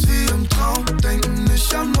 alles wie im Traum, denken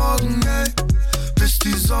nicht an morgen, ey. Bis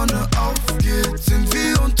die Sonne aufgeht, sind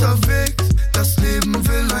wir unterwegs. Das Leben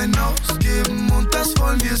will ein ausgeben und das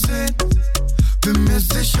wollen wir sehen. Bin mir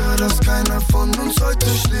sicher, dass keiner von uns heute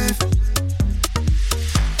schläft.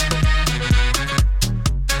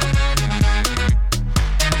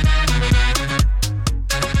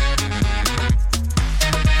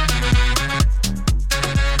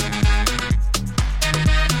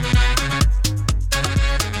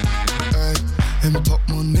 Im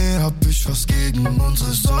Portemonnaie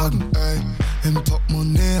Sorgen, ey. Im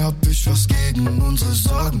Portemonnaie hab ich was gegen unsere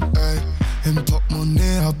Sorgen, ey. Im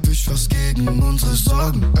Portemonnaie hab ich was gegen unsere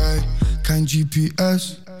Sorgen, ey. Kein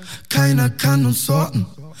GPS, keiner kann uns sorten.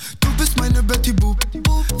 Du bist meine Betty Boop,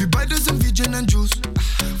 wir beide sind wie Gin and Juice.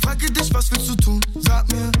 Frage dich, was willst du tun?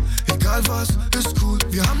 Sag mir, egal was, ist cool.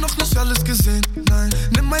 Wir haben noch nicht alles gesehen, nein.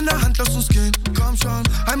 Nimm meine Hand, lass uns gehen. Komm schon,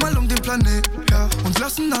 einmal um den Planet, ja. Und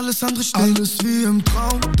lassen alles andere stehen. Alles wie im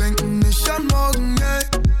Traum, denken nicht an morgen, ey.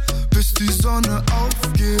 Bis die Sonne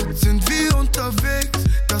aufgeht, sind wir unterwegs.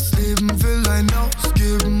 Das Leben will einen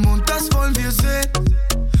ausgeben und das wollen wir sehen.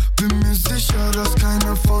 Bin mir sicher, dass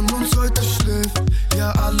keiner von uns heute schläft.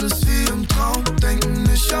 Ja, alles wie im Traum, denken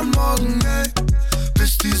nicht an morgen, ey.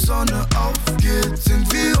 Bis die Sonne aufgeht,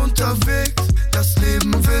 sind wir unterwegs. Das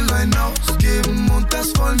Leben will einen ausgeben und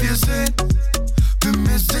das wollen wir sehen. Bin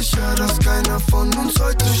mir sicher, dass keiner von uns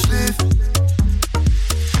heute schläft.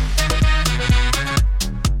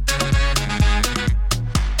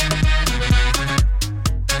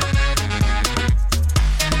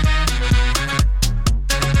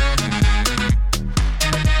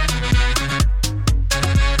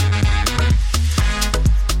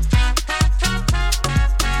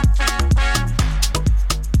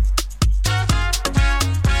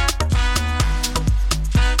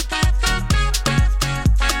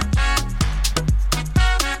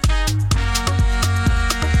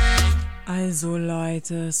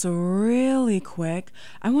 So really quick,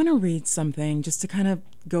 I want to read something just to kind of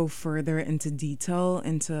go further into detail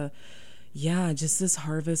into, just this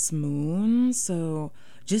harvest moon. So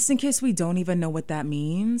just in case we don't even know what that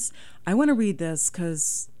means, I want to read this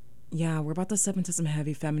because, we're about to step into some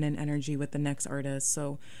heavy feminine energy with the next artist.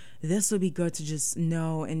 So this would be good to just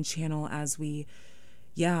know and channel as we,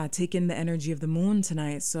 take in the energy of the moon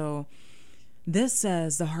tonight. So this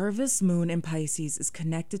says the harvest moon in Pisces is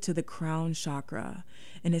connected to the crown chakra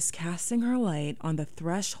and is casting her light on the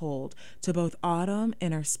threshold to both autumn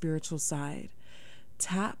and our spiritual side.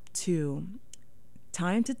 Time to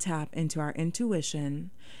tap into our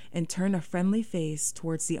intuition and turn a friendly face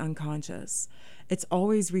towards the unconscious. It's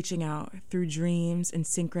always reaching out through dreams and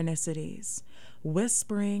synchronicities,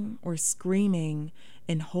 whispering or screaming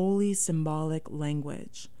in holy symbolic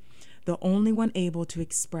language, the only one able to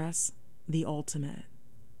express the ultimate.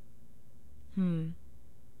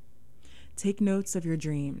 Take notes of your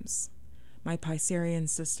dreams. My Piscean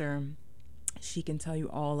sister, she can tell you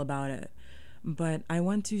all about it. But I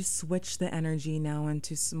want to switch the energy now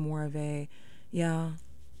into some more of a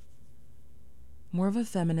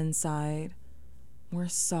feminine side, more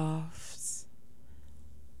soft,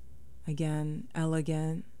 again,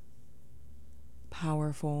 elegant,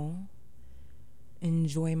 powerful.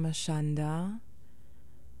 Enjoy Mashanda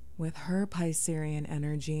with her Piscean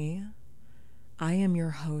energy. I am your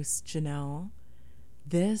host, Janelle.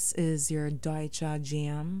 This is your Deutsche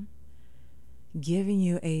Jam, giving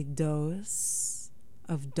you a dose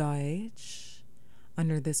of Deutsch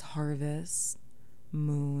under this harvest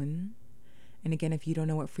moon. And again, if you don't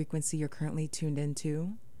know what frequency you're currently tuned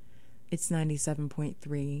into, it's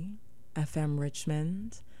 97.3 FM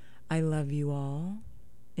Richmond. I love you all.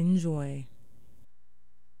 Enjoy.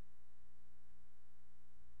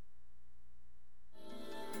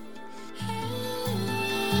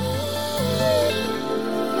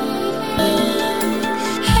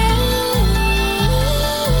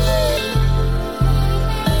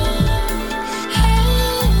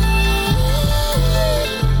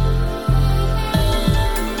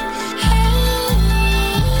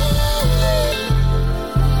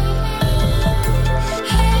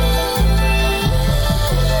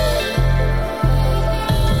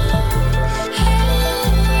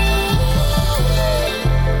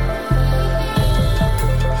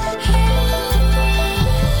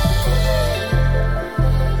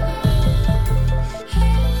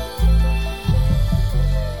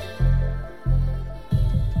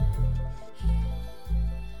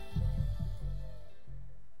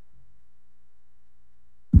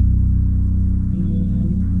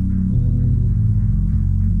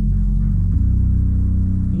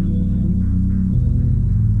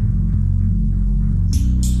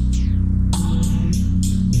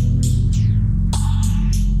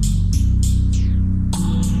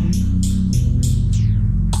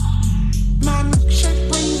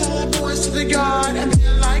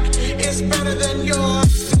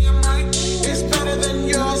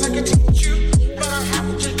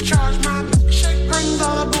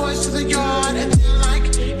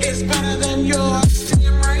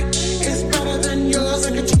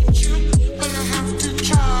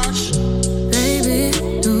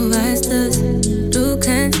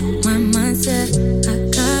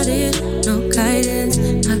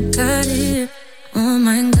 I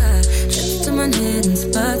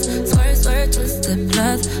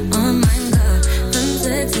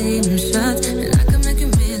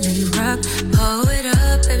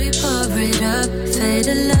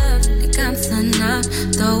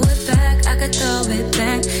Throw it back, I could throw it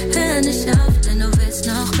back. Hör nicht auf, denn du willst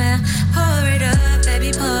noch mehr. Pour it up,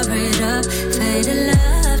 baby, pour it up. Fade in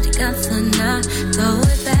love, die ganze Nacht. Throw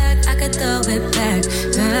it back, I could throw it back.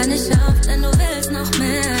 Hör nicht auf, denn du willst noch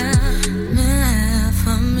mehr. Mehr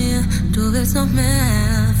von mir, du willst noch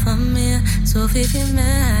mehr von mir. So viel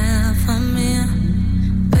mehr von mir.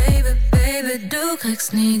 Baby, baby, du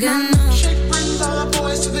kriegst nie genug. Shake brings all the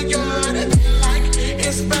boys to the yard and they like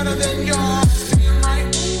it's better than yours. Like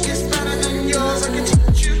it's better than yours. I can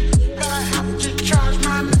teach you, but I have to charge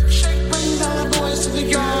my milkshake. Brings all the boys to the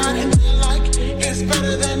yard and they like it's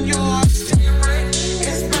better than yours. Like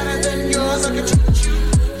it's better than yours. I can teach you,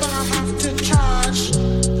 but I have to charge.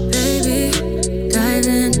 Baby, dive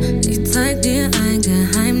in, ich zeig dir ein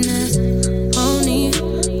Geheimnis. Pony,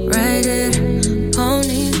 ride it,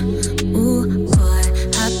 pony. Boy,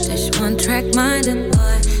 hab dich one-track-minded,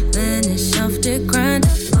 boy. Wenn ich auf dir grinde,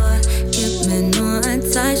 boy, gib mir nur ein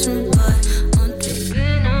Zeichen, boy, und wir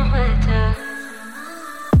gehen noch weiter.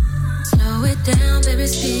 Slow it down, baby,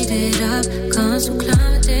 speed it up. Kommst du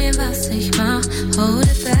klar mit dem, was ich mach? Hold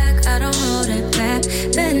it back, I don't hold it back.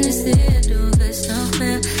 Wenn ich sehe, du willst noch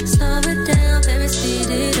mehr. Slow it down, baby, speed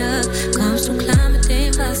it up. Kommst du klar mit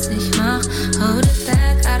dem, was ich mach? Hold it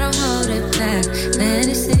back, I don't hold it back. Wenn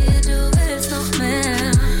ich sehe, du willst noch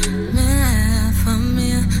mehr. Mehr von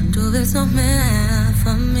mir, du willst noch mehr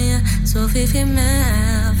von mir. So viel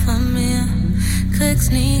mehr von mir.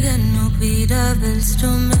 Kriegst nie genug, wieder willst du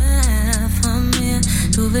mehr von mir.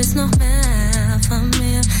 Du willst noch mehr von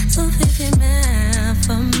mir. So viel mehr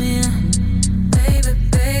von mir. Baby,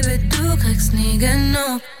 baby, du kriegst nie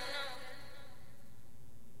genug.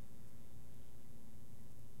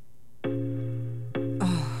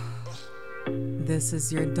 This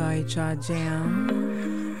is your Deutsche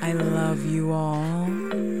Jam. I love you all.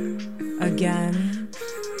 Again,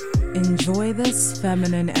 enjoy this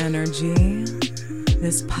feminine energy,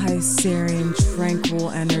 this Piscean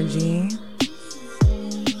tranquil energy.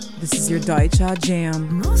 This is your Deutsche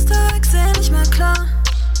Jam. Musterweg seh nicht mehr klar,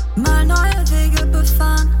 mal neue Wege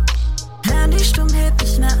befahren. Handy stumm, heb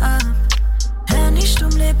nicht mehr ab. Handy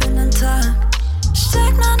stumm, leb in den Tag.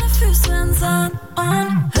 Steck meine Füße in Sand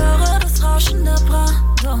und höre das Rauschen der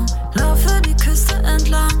Brandung. Laufe die Küste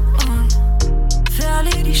entlang und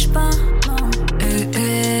verliere die Spannung.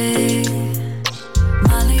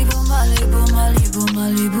 Malibu, Malibu, Malibu,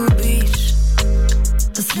 Malibu Beach.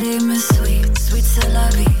 Das Leben ist sweet, sweet c'est la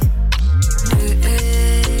vie.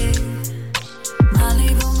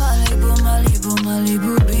 Malibu, Malibu, Malibu,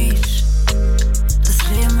 Malibu Beach. Das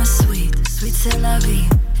Leben ist sweet, sweet c'est la vie.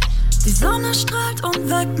 Die Sonne strahlt und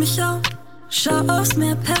weckt mich auf. Schau aufs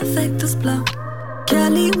Meer, perfektes Blau.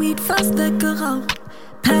 Cali Weed fast weggeraucht.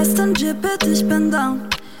 Passt und Gibbet, ich bin down.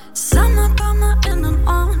 Summerbomber in den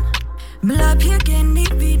Ohren. Bleib hier, geh nie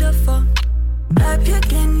wieder fort. Bleib hier,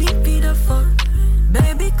 geh nie wieder fort.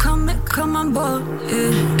 Baby, komm mit, komm an Bord.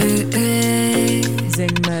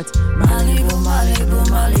 Sing mit Malibu, Malibu,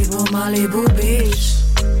 Malibu, Malibu Beach.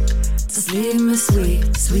 Das Leben ist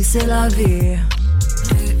sweet, sweet c'est la vie.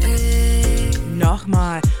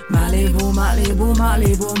 Nochmal Malibu, Malibu,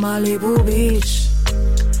 Malibu, Malibu Beach.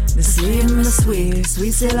 Das Leben ist sweet,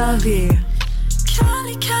 sweet c'est la vie.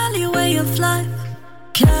 Cali, Cali, way of life.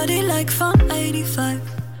 Cadillac von 85.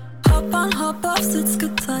 Hop on, hop off, Sitz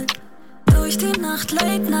geteilt. Durch die Nacht,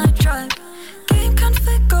 Late Night Drive. Geb kein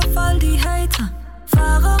Fick auf all die Hater.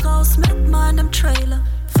 Fahre raus mit meinem Trailer.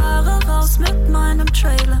 Fahre raus mit meinem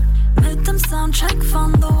Trailer. Mit dem Soundtrack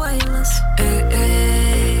von The Wailers.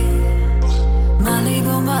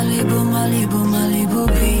 Malibu, Malibu, Malibu, Malibu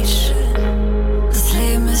Beach. Das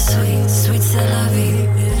Leben ist sweet, sweet c'est la vie.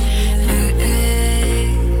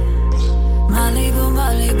 Malibu,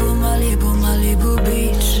 Malibu, Malibu, Malibu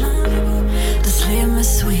Beach. Das Leben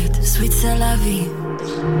ist sweet, sweet c'est la vie.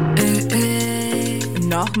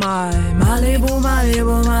 Nochmal Malibu,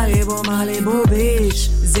 Malibu, Malibu, Malibu Beach.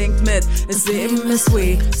 Singt mit, das Leben ist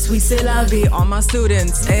sweet, sweet c'est la vie. All my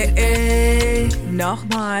students,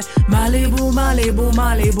 Nochmal Malibu, Malibu,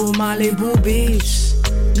 Malibu, Malibu Beach.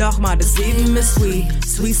 Nochmal, das Leben ist sweet,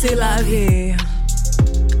 sweet c'est la vie.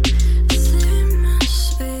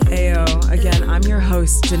 Ayo, again, I'm your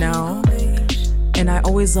host, Janelle. And I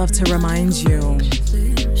always love to remind you,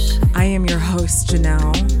 I am your host,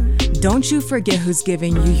 Janelle. Don't you forget who's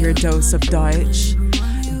giving you your dose of Deutsch.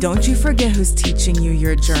 Don't you forget who's teaching you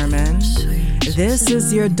your German. This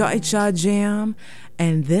is your Deutsche Jam,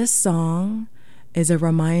 and this song is a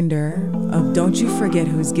reminder of don't you forget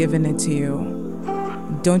who's giving it to you.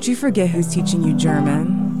 Don't you forget who's teaching you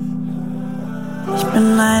German. Ich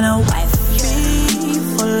bin eine Wifey,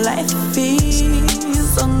 voll Life,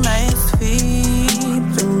 so nice wie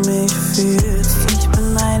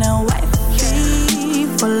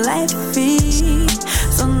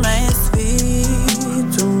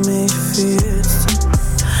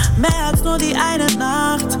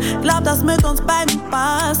was mit uns beiden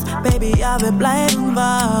passt. Baby, ja, wir bleiben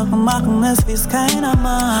wach und machen es, wie's keiner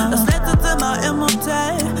macht. Das letzte Zimmer im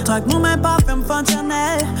Hotel, trag nur mein Parfüm von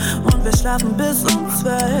Chanel und wir schlafen bis um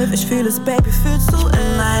 12. Ich fühl es, Baby, fühlst du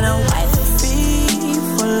es? Meine Wifey,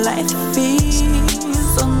 voll Lifey,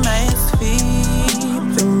 so nice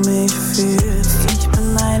wie du mich fühlst. Ich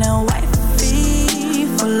bin eine Wifey,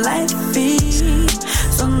 voll Lifey,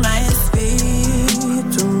 so nice wie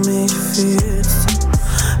du mich fühlst.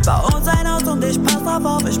 Bau uns ein Haus und ich pass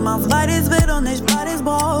auf, ich mach's, weil ich's will und nicht, weil ich's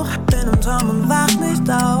brauch. Bin im Traum und wach nicht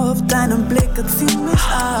auf, deine Blicke ziehen mich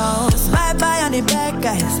aus. Bye-bye an die Bad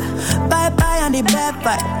Guys, bye-bye an die Bad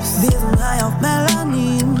Vibes. Wir sind high auf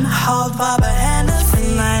Melanin, Hautfarbe Hennessy. Ich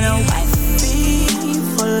bin eine Wifey,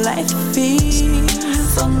 voll Lifey,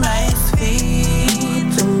 so nice wie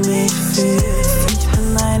du mich fühlst. Ich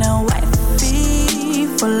bin eine Wifey,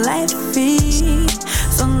 voll Lifey,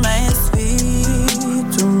 so nice wie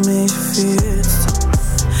du mich fühlst.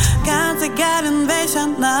 Ganz egal in welcher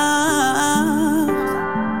Nacht,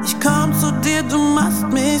 ich komm zu dir, du machst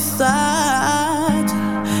mich satt.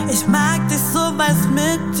 Ich mag dich so, weil's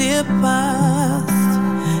mit dir passt.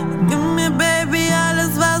 Gib mir, Baby,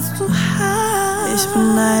 alles, was du hast. Ich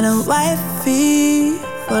bin eine Wifey,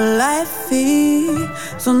 voll Lifey,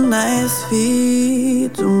 so nice wie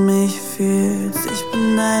du mich fühlst. Ich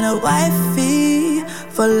bin eine Wifey,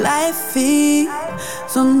 voll Lifey,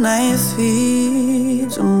 so nice wie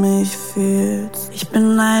du mich fühlst. Ich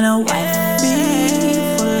bin eine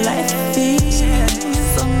Wifey, voll Lifey,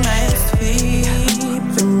 so nice wie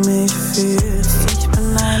du mich fühlst. Ich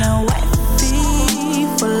bin eine Wifey,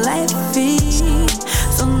 voll Lifey,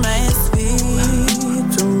 so nice wie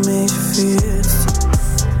du mich fühlst.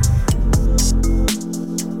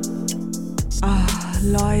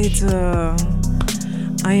 Leute,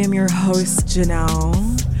 I am your host Janelle.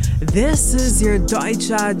 This is your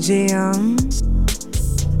Deutscher Jam.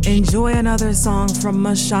 Enjoy another song from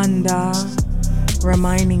Mashanda,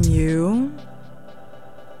 reminding you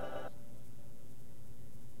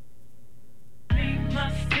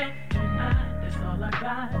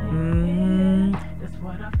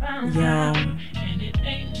yo,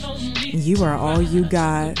 you are all you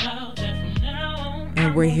got,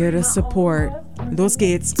 and we're here to support. Los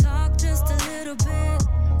geht's.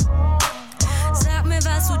 Sag mir,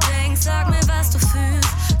 was du denkst, sag mir, was du fühlst.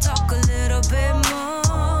 Talk a little bit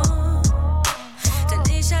more. Denn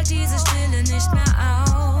ich halt diese Stille nicht mehr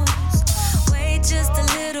aus. Wait just a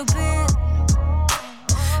little bit.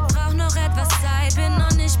 Brauch noch etwas Zeit, bin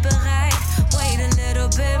noch nicht bereit. Wait a little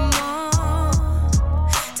bit more.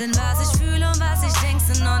 Denn was ich fühle und was ich denk,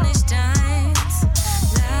 sind noch nicht deins.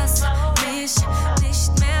 Lass mich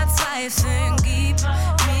nicht mehr zweifeln, gib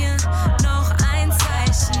mir noch ein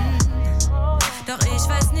Zeichen. Doch ich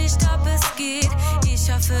weiß nicht, ob es geht,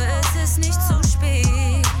 ich hoffe, es ist nicht zu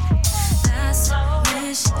spät. Lass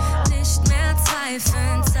mich nicht mehr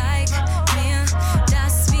zweifeln, zeig mir,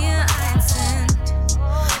 dass wir eins sind.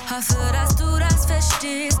 Hoffe, dass du das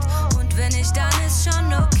verstehst und wenn nicht, dann ist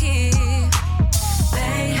schon okay.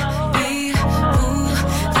 Baby,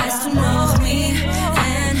 weißt du noch me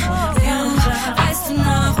and you? Weißt du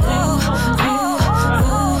noch,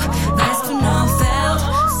 weißt du noch, felt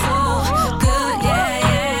so good, yeah,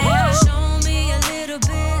 yeah, yeah. Show me a little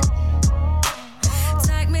bit.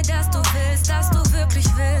 Zeig mir, dass du willst, dass du wirklich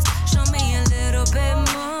willst. Show me a little bit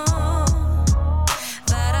more.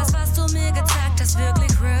 War das, was du mir gezeigt hast,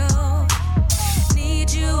 wirklich real?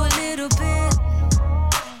 Need you a little bit.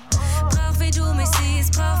 Brauch, wie du mich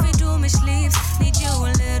siehst, brauch, wie du mich liebst. Need you a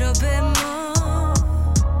little bit more.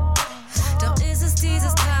 Doch ist es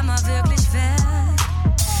dieses Drama wirklich wert?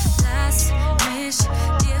 Lass mich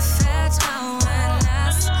dir vertrauen,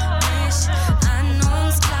 lass mich an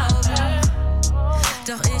uns glauben.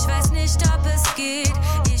 Doch ich weiß nicht, ob es geht,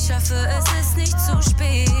 ich hoffe, es ist nicht zu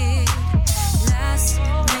spät. Lass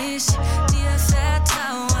mich dir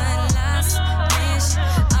vertrauen, lass mich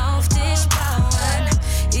auf dich bauen.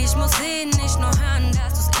 Ich muss sehen, nicht nur hören,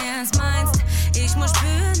 dass du's ernst meinst. Ich muss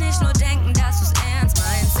spüren, nicht nur denken, dass du's ernst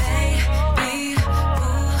meinst. Baby,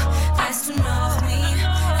 weißt du noch me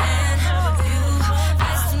and you?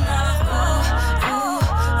 Weißt du noch,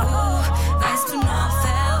 weißt du noch,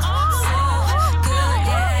 felt so good,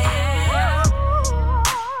 yeah, yeah, yeah.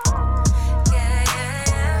 Yeah, yeah,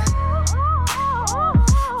 yeah.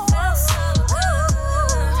 Felt so good.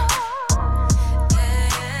 Yeah,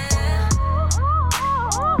 yeah, yeah.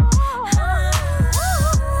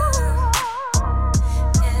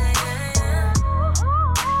 Yeah, yeah,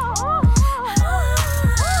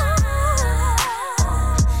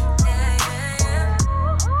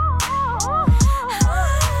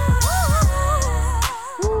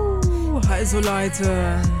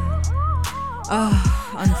 Leute.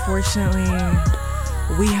 Unfortunately,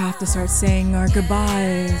 we have to start saying our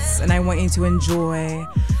goodbyes, and I want you to enjoy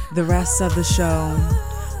the rest of the show.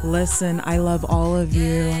 Listen, I love all of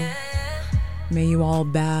you. May you all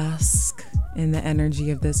bask in the energy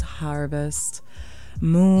of this harvest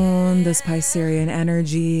moon, this Piscean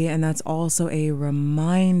energy, and that's also a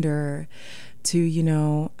reminder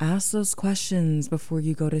to, ask those questions before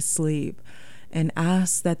you go to sleep and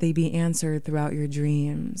ask that they be answered throughout your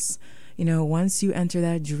dreams. Once you enter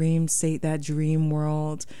that dream state, that dream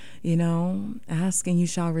world, ask and you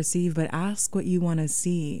shall receive, but ask what you want to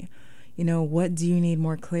see. What do you need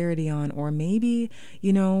more clarity on? Or maybe,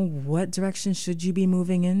 what direction should you be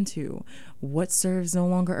moving into? What serves no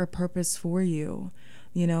longer a purpose for you?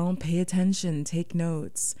 Pay attention, take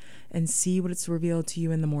notes, and see what it's revealed to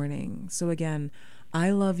you in the morning. So again,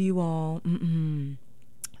 I love you all.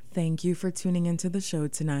 Thank you for tuning into the show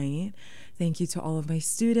tonight. Thank you to all of my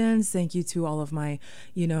students. Thank you to all of my,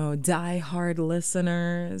 die-hard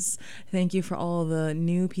listeners. Thank you for all the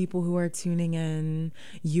new people who are tuning in.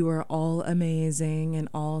 You are all amazing and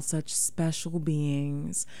all such special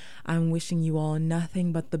beings. I'm wishing you all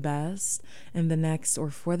nothing but the best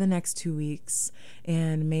for the next 2 weeks.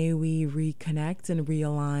 And may we reconnect and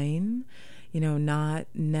realign. Not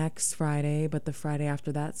next Friday, but the Friday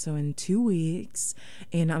after that. So in 2 weeks,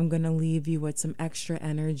 and I'm going to leave you with some extra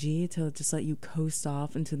energy to just let you coast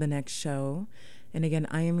off into the next show. And again,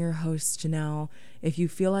 I am your host, Janelle. If you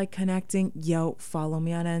feel like connecting, follow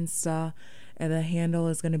me on Insta. And the handle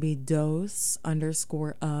is going to be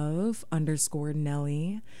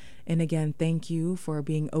dose_of_Nelly. And again, thank you for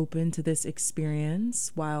being open to this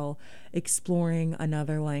experience while exploring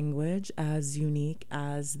another language as unique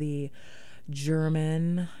as the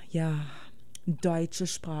German, Deutsche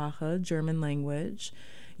Sprache, German language.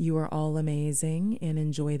 You are all amazing and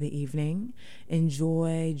enjoy the evening.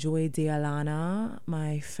 Enjoy Joy Dialana,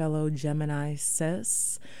 my fellow Gemini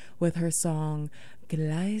sis, with her song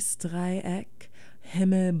Gleisdreieck,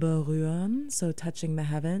 Himmel berühren, so touching the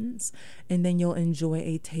heavens. And then you'll enjoy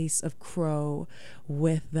a taste of Crow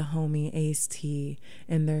with the homie Ace T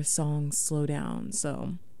and their song Slow Down.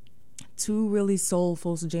 So 2 really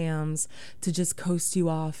soulful jams to just coast you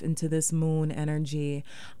off into this moon energy.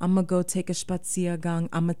 I'm gonna go take a Spaziergang.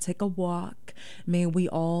 I'm gonna take a walk. May we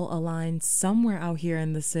all align somewhere out here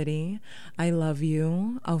in the city. I love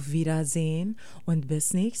you. Auf Wiedersehen. Und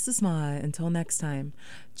bis nächstes Mal. Until next time.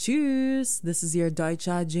 Tschüss. This is your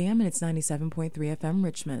Deutsche Jam and it's 97.3 FM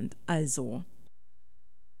Richmond. Also.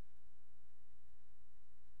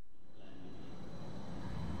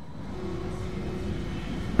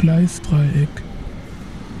 Gleisdreieck.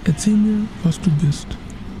 Erzähl mir, was du bist,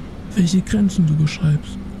 welche Grenzen du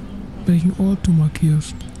beschreibst, welchen Ort du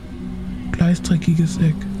markierst. Gleisdreckiges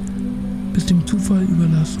Eck, bist dem Zufall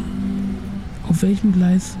überlassen. Auf welchem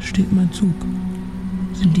Gleis steht mein Zug?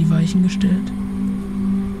 Sind die Weichen gestellt?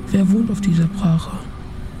 Wer wohnt auf dieser Brache?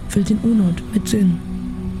 Füllt den Unort mit Sinn?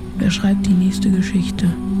 Wer schreibt die nächste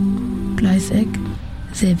Geschichte? Gleiseck,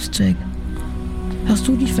 Selbstzweck. Hast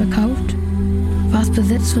du dich verkauft? Warst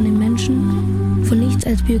besetzt von den Menschen, von nichts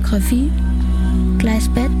als Biografie.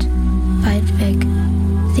 Gleisbett, weit weg.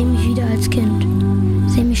 Seh mich wieder als Kind.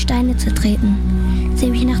 Seh mich Steine zertreten. Seh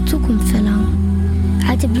mich nach Zukunft verlangen.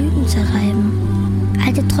 Alte Blüten zerreiben.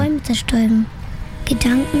 Alte Träume zerstäuben.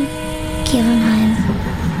 Gedanken kehren heim.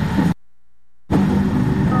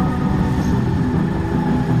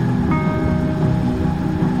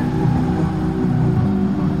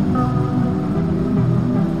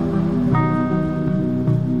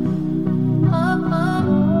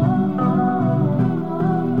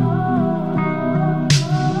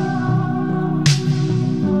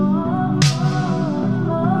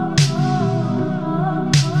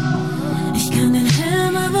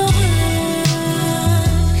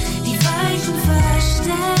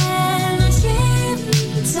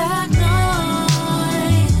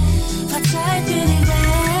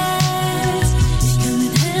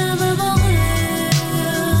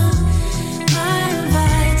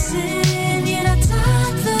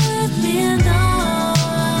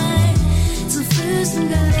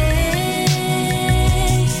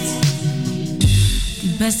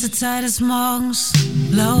 Zeit des Morgens,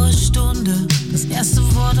 blaue Stunde, das erste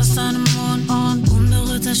Wort aus deinem Mund und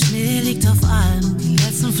unberührter Schnee liegt auf allen, die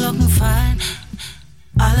letzten Flocken fallen,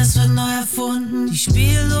 alles wird neu erfunden, die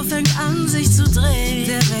Spieluhr fängt an sich zu drehen,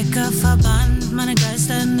 der Wecker verbannt meine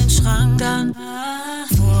Geister in den Schrank, dann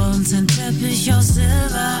vor uns ein Teppich aus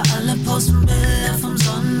Silber, alle posten Bilder vom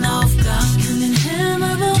Sonnenaufgang, ich kann den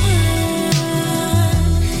Himmel berühren,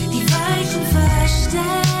 die Weichen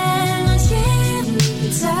verstellen und jeden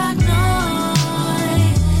Tag neu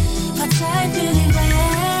verzeiht mir die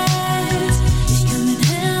Welt. Ich kann den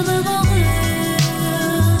Himmel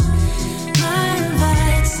berühren, mein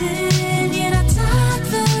Weizen, jeder Tag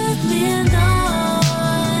wird mir neu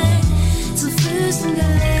zu Füßen gelegt.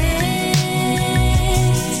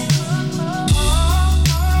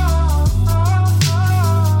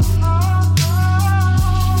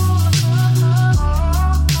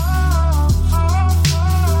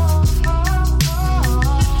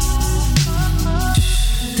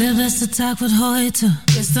 Der beste Tag wird heute,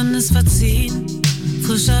 gestern ist verziehen.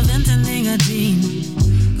 Frischer Wind in den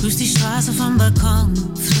Gardinen, grüßt die Straße vom Balkon,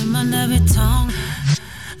 flimmernder Beton.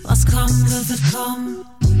 Was kommen wird kommen.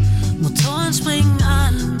 Motoren springen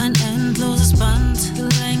an, ein endloses Band,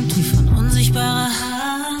 gelenkt wie von unsichtbarer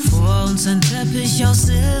Hand. Vor uns ein Teppich aus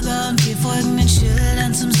Silber und wir folgen den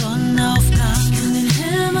Schildern zum Sonnenaufgang. Ich kann den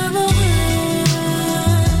Himmel berühren,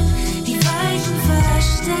 die Weichen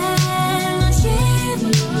verstellen und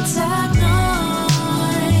jeden Tag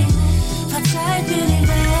neu verzeiht mir die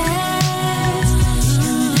Welt. Ich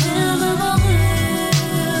kann den Himmel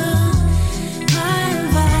berühren, mein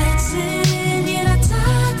Weizen, jeder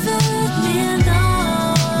Tag wird mir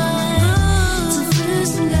neu zu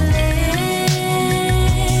Füßen gelegt.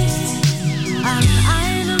 An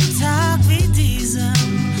einem Tag wie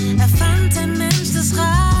diesem erfand ein Mensch das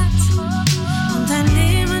Rad und ein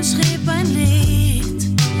Leben schrieb ein Lied,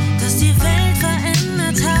 das die Welt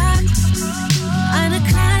verändert hat. Eine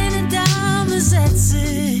kleine Dame setzt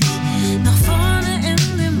sich nach vorne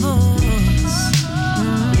in den Bus.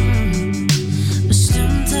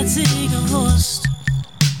 Bestimmt hat sie gewusst.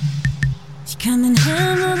 Ich kann den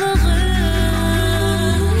Himmel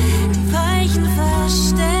berühren, die Weichen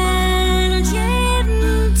verstellen und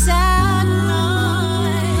jeden Tag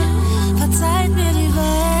neu verzeiht mir die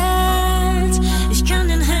Welt. Ich kann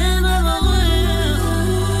den Himmel berühren,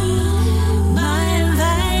 mein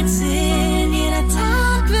Weizen, jeder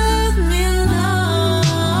Tag wird mir neu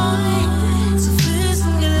zu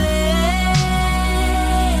Füßen gelegt.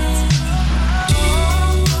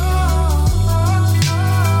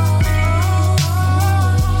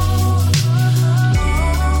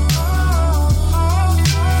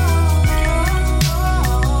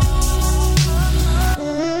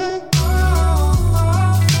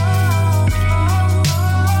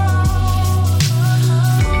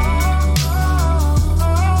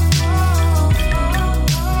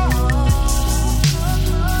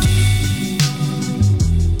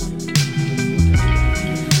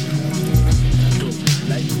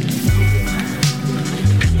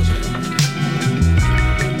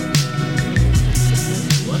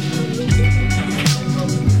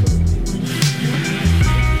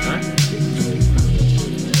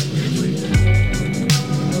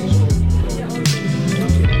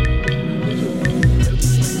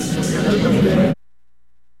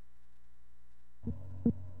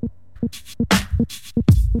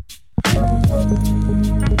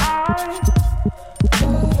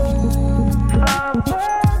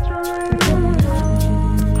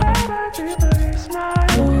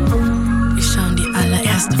 Wir schauen die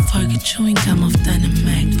allererste Folge Chewing Gum auf deinem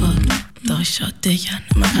MacBook. Doch ich schau dich an,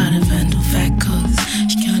 immer gerade wenn du wegguckst.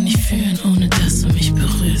 Ich kann nicht fühlen, ohne dass du mich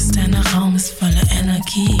berührst. Dein Raum ist voller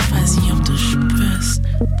Energie, ich weiß nicht, ob du spürst.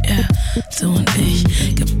 Ja, du und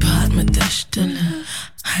ich, gepaart mit der Stille.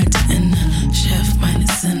 Halte inne, schärf meine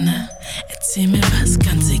Sinne. Erzähl mir was,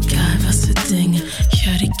 ganz egal, was für Dinge. Ich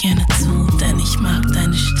hör dir gerne zu, denn ich mag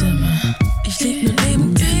deine Stimme. Ich leb nur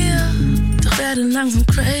neben dir, doch werde langsam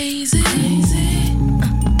crazy.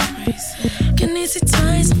 Genieß die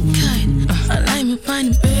Zweisamkeit, allein mit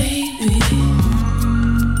meinem Baby.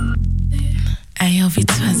 Ey, yo, wir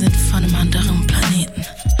zwei sind von einem anderen Planeten.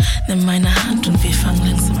 Nimm meine Hand und wir fangen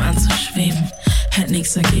langsam an zu schweben. Hält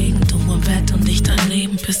nix dagegen, du im Bett und ich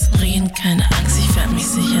daneben. Bisschen reden, keine Angst, ich werd mich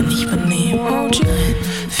sicher nicht benehmen. Won't you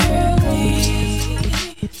feel me?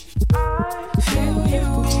 Feel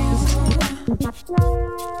you.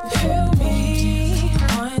 Feel me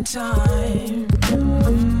one time.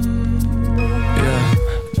 Yeah,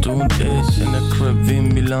 du und ich in der Crib wie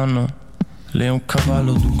in Milano. Leon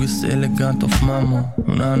Cavallo, du gehst elegant auf Mamo.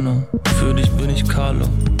 Nano, für dich bin ich Carlo.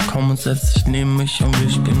 Komm und setz dich neben mich und wir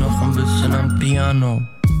spielen noch ein bisschen am Piano.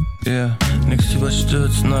 Yeah, nix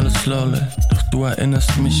überstürzen, alles slowly. Doch du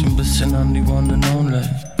erinnerst mich ein bisschen an die One and Only.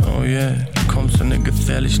 Oh yeah, du kommst in eine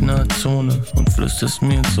gefährlich nahe Zone und flüsterst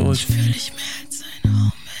mir ins Ohr. Ich fühl dich mehr als ein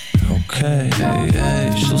Homie. Okay,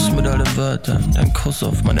 ey, Schuss mit allen Wörtern. Dein Kuss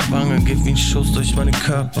auf meine Wange geht wie ein Schuss durch meinen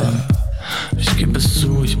Körper. Ich gebe es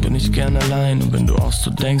zu, ich bin nicht gern allein. Und wenn du auch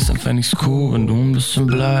so denkst, dann fänd ich's cool, wenn du ein bisschen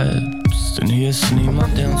bleibst. Denn hier ist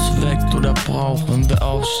niemand, der uns weckt oder braucht. Wenn wir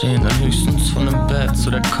aufstehen, dann höchstens von dem Bett zu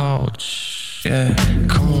der Couch. Yeah,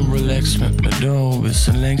 komm und relax mit mir, du. Wir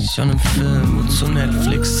sind längst schon im Film und zu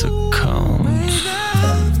Netflix-Account.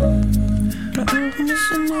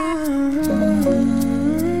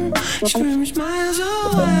 Ich fühl mich mal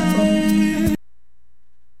so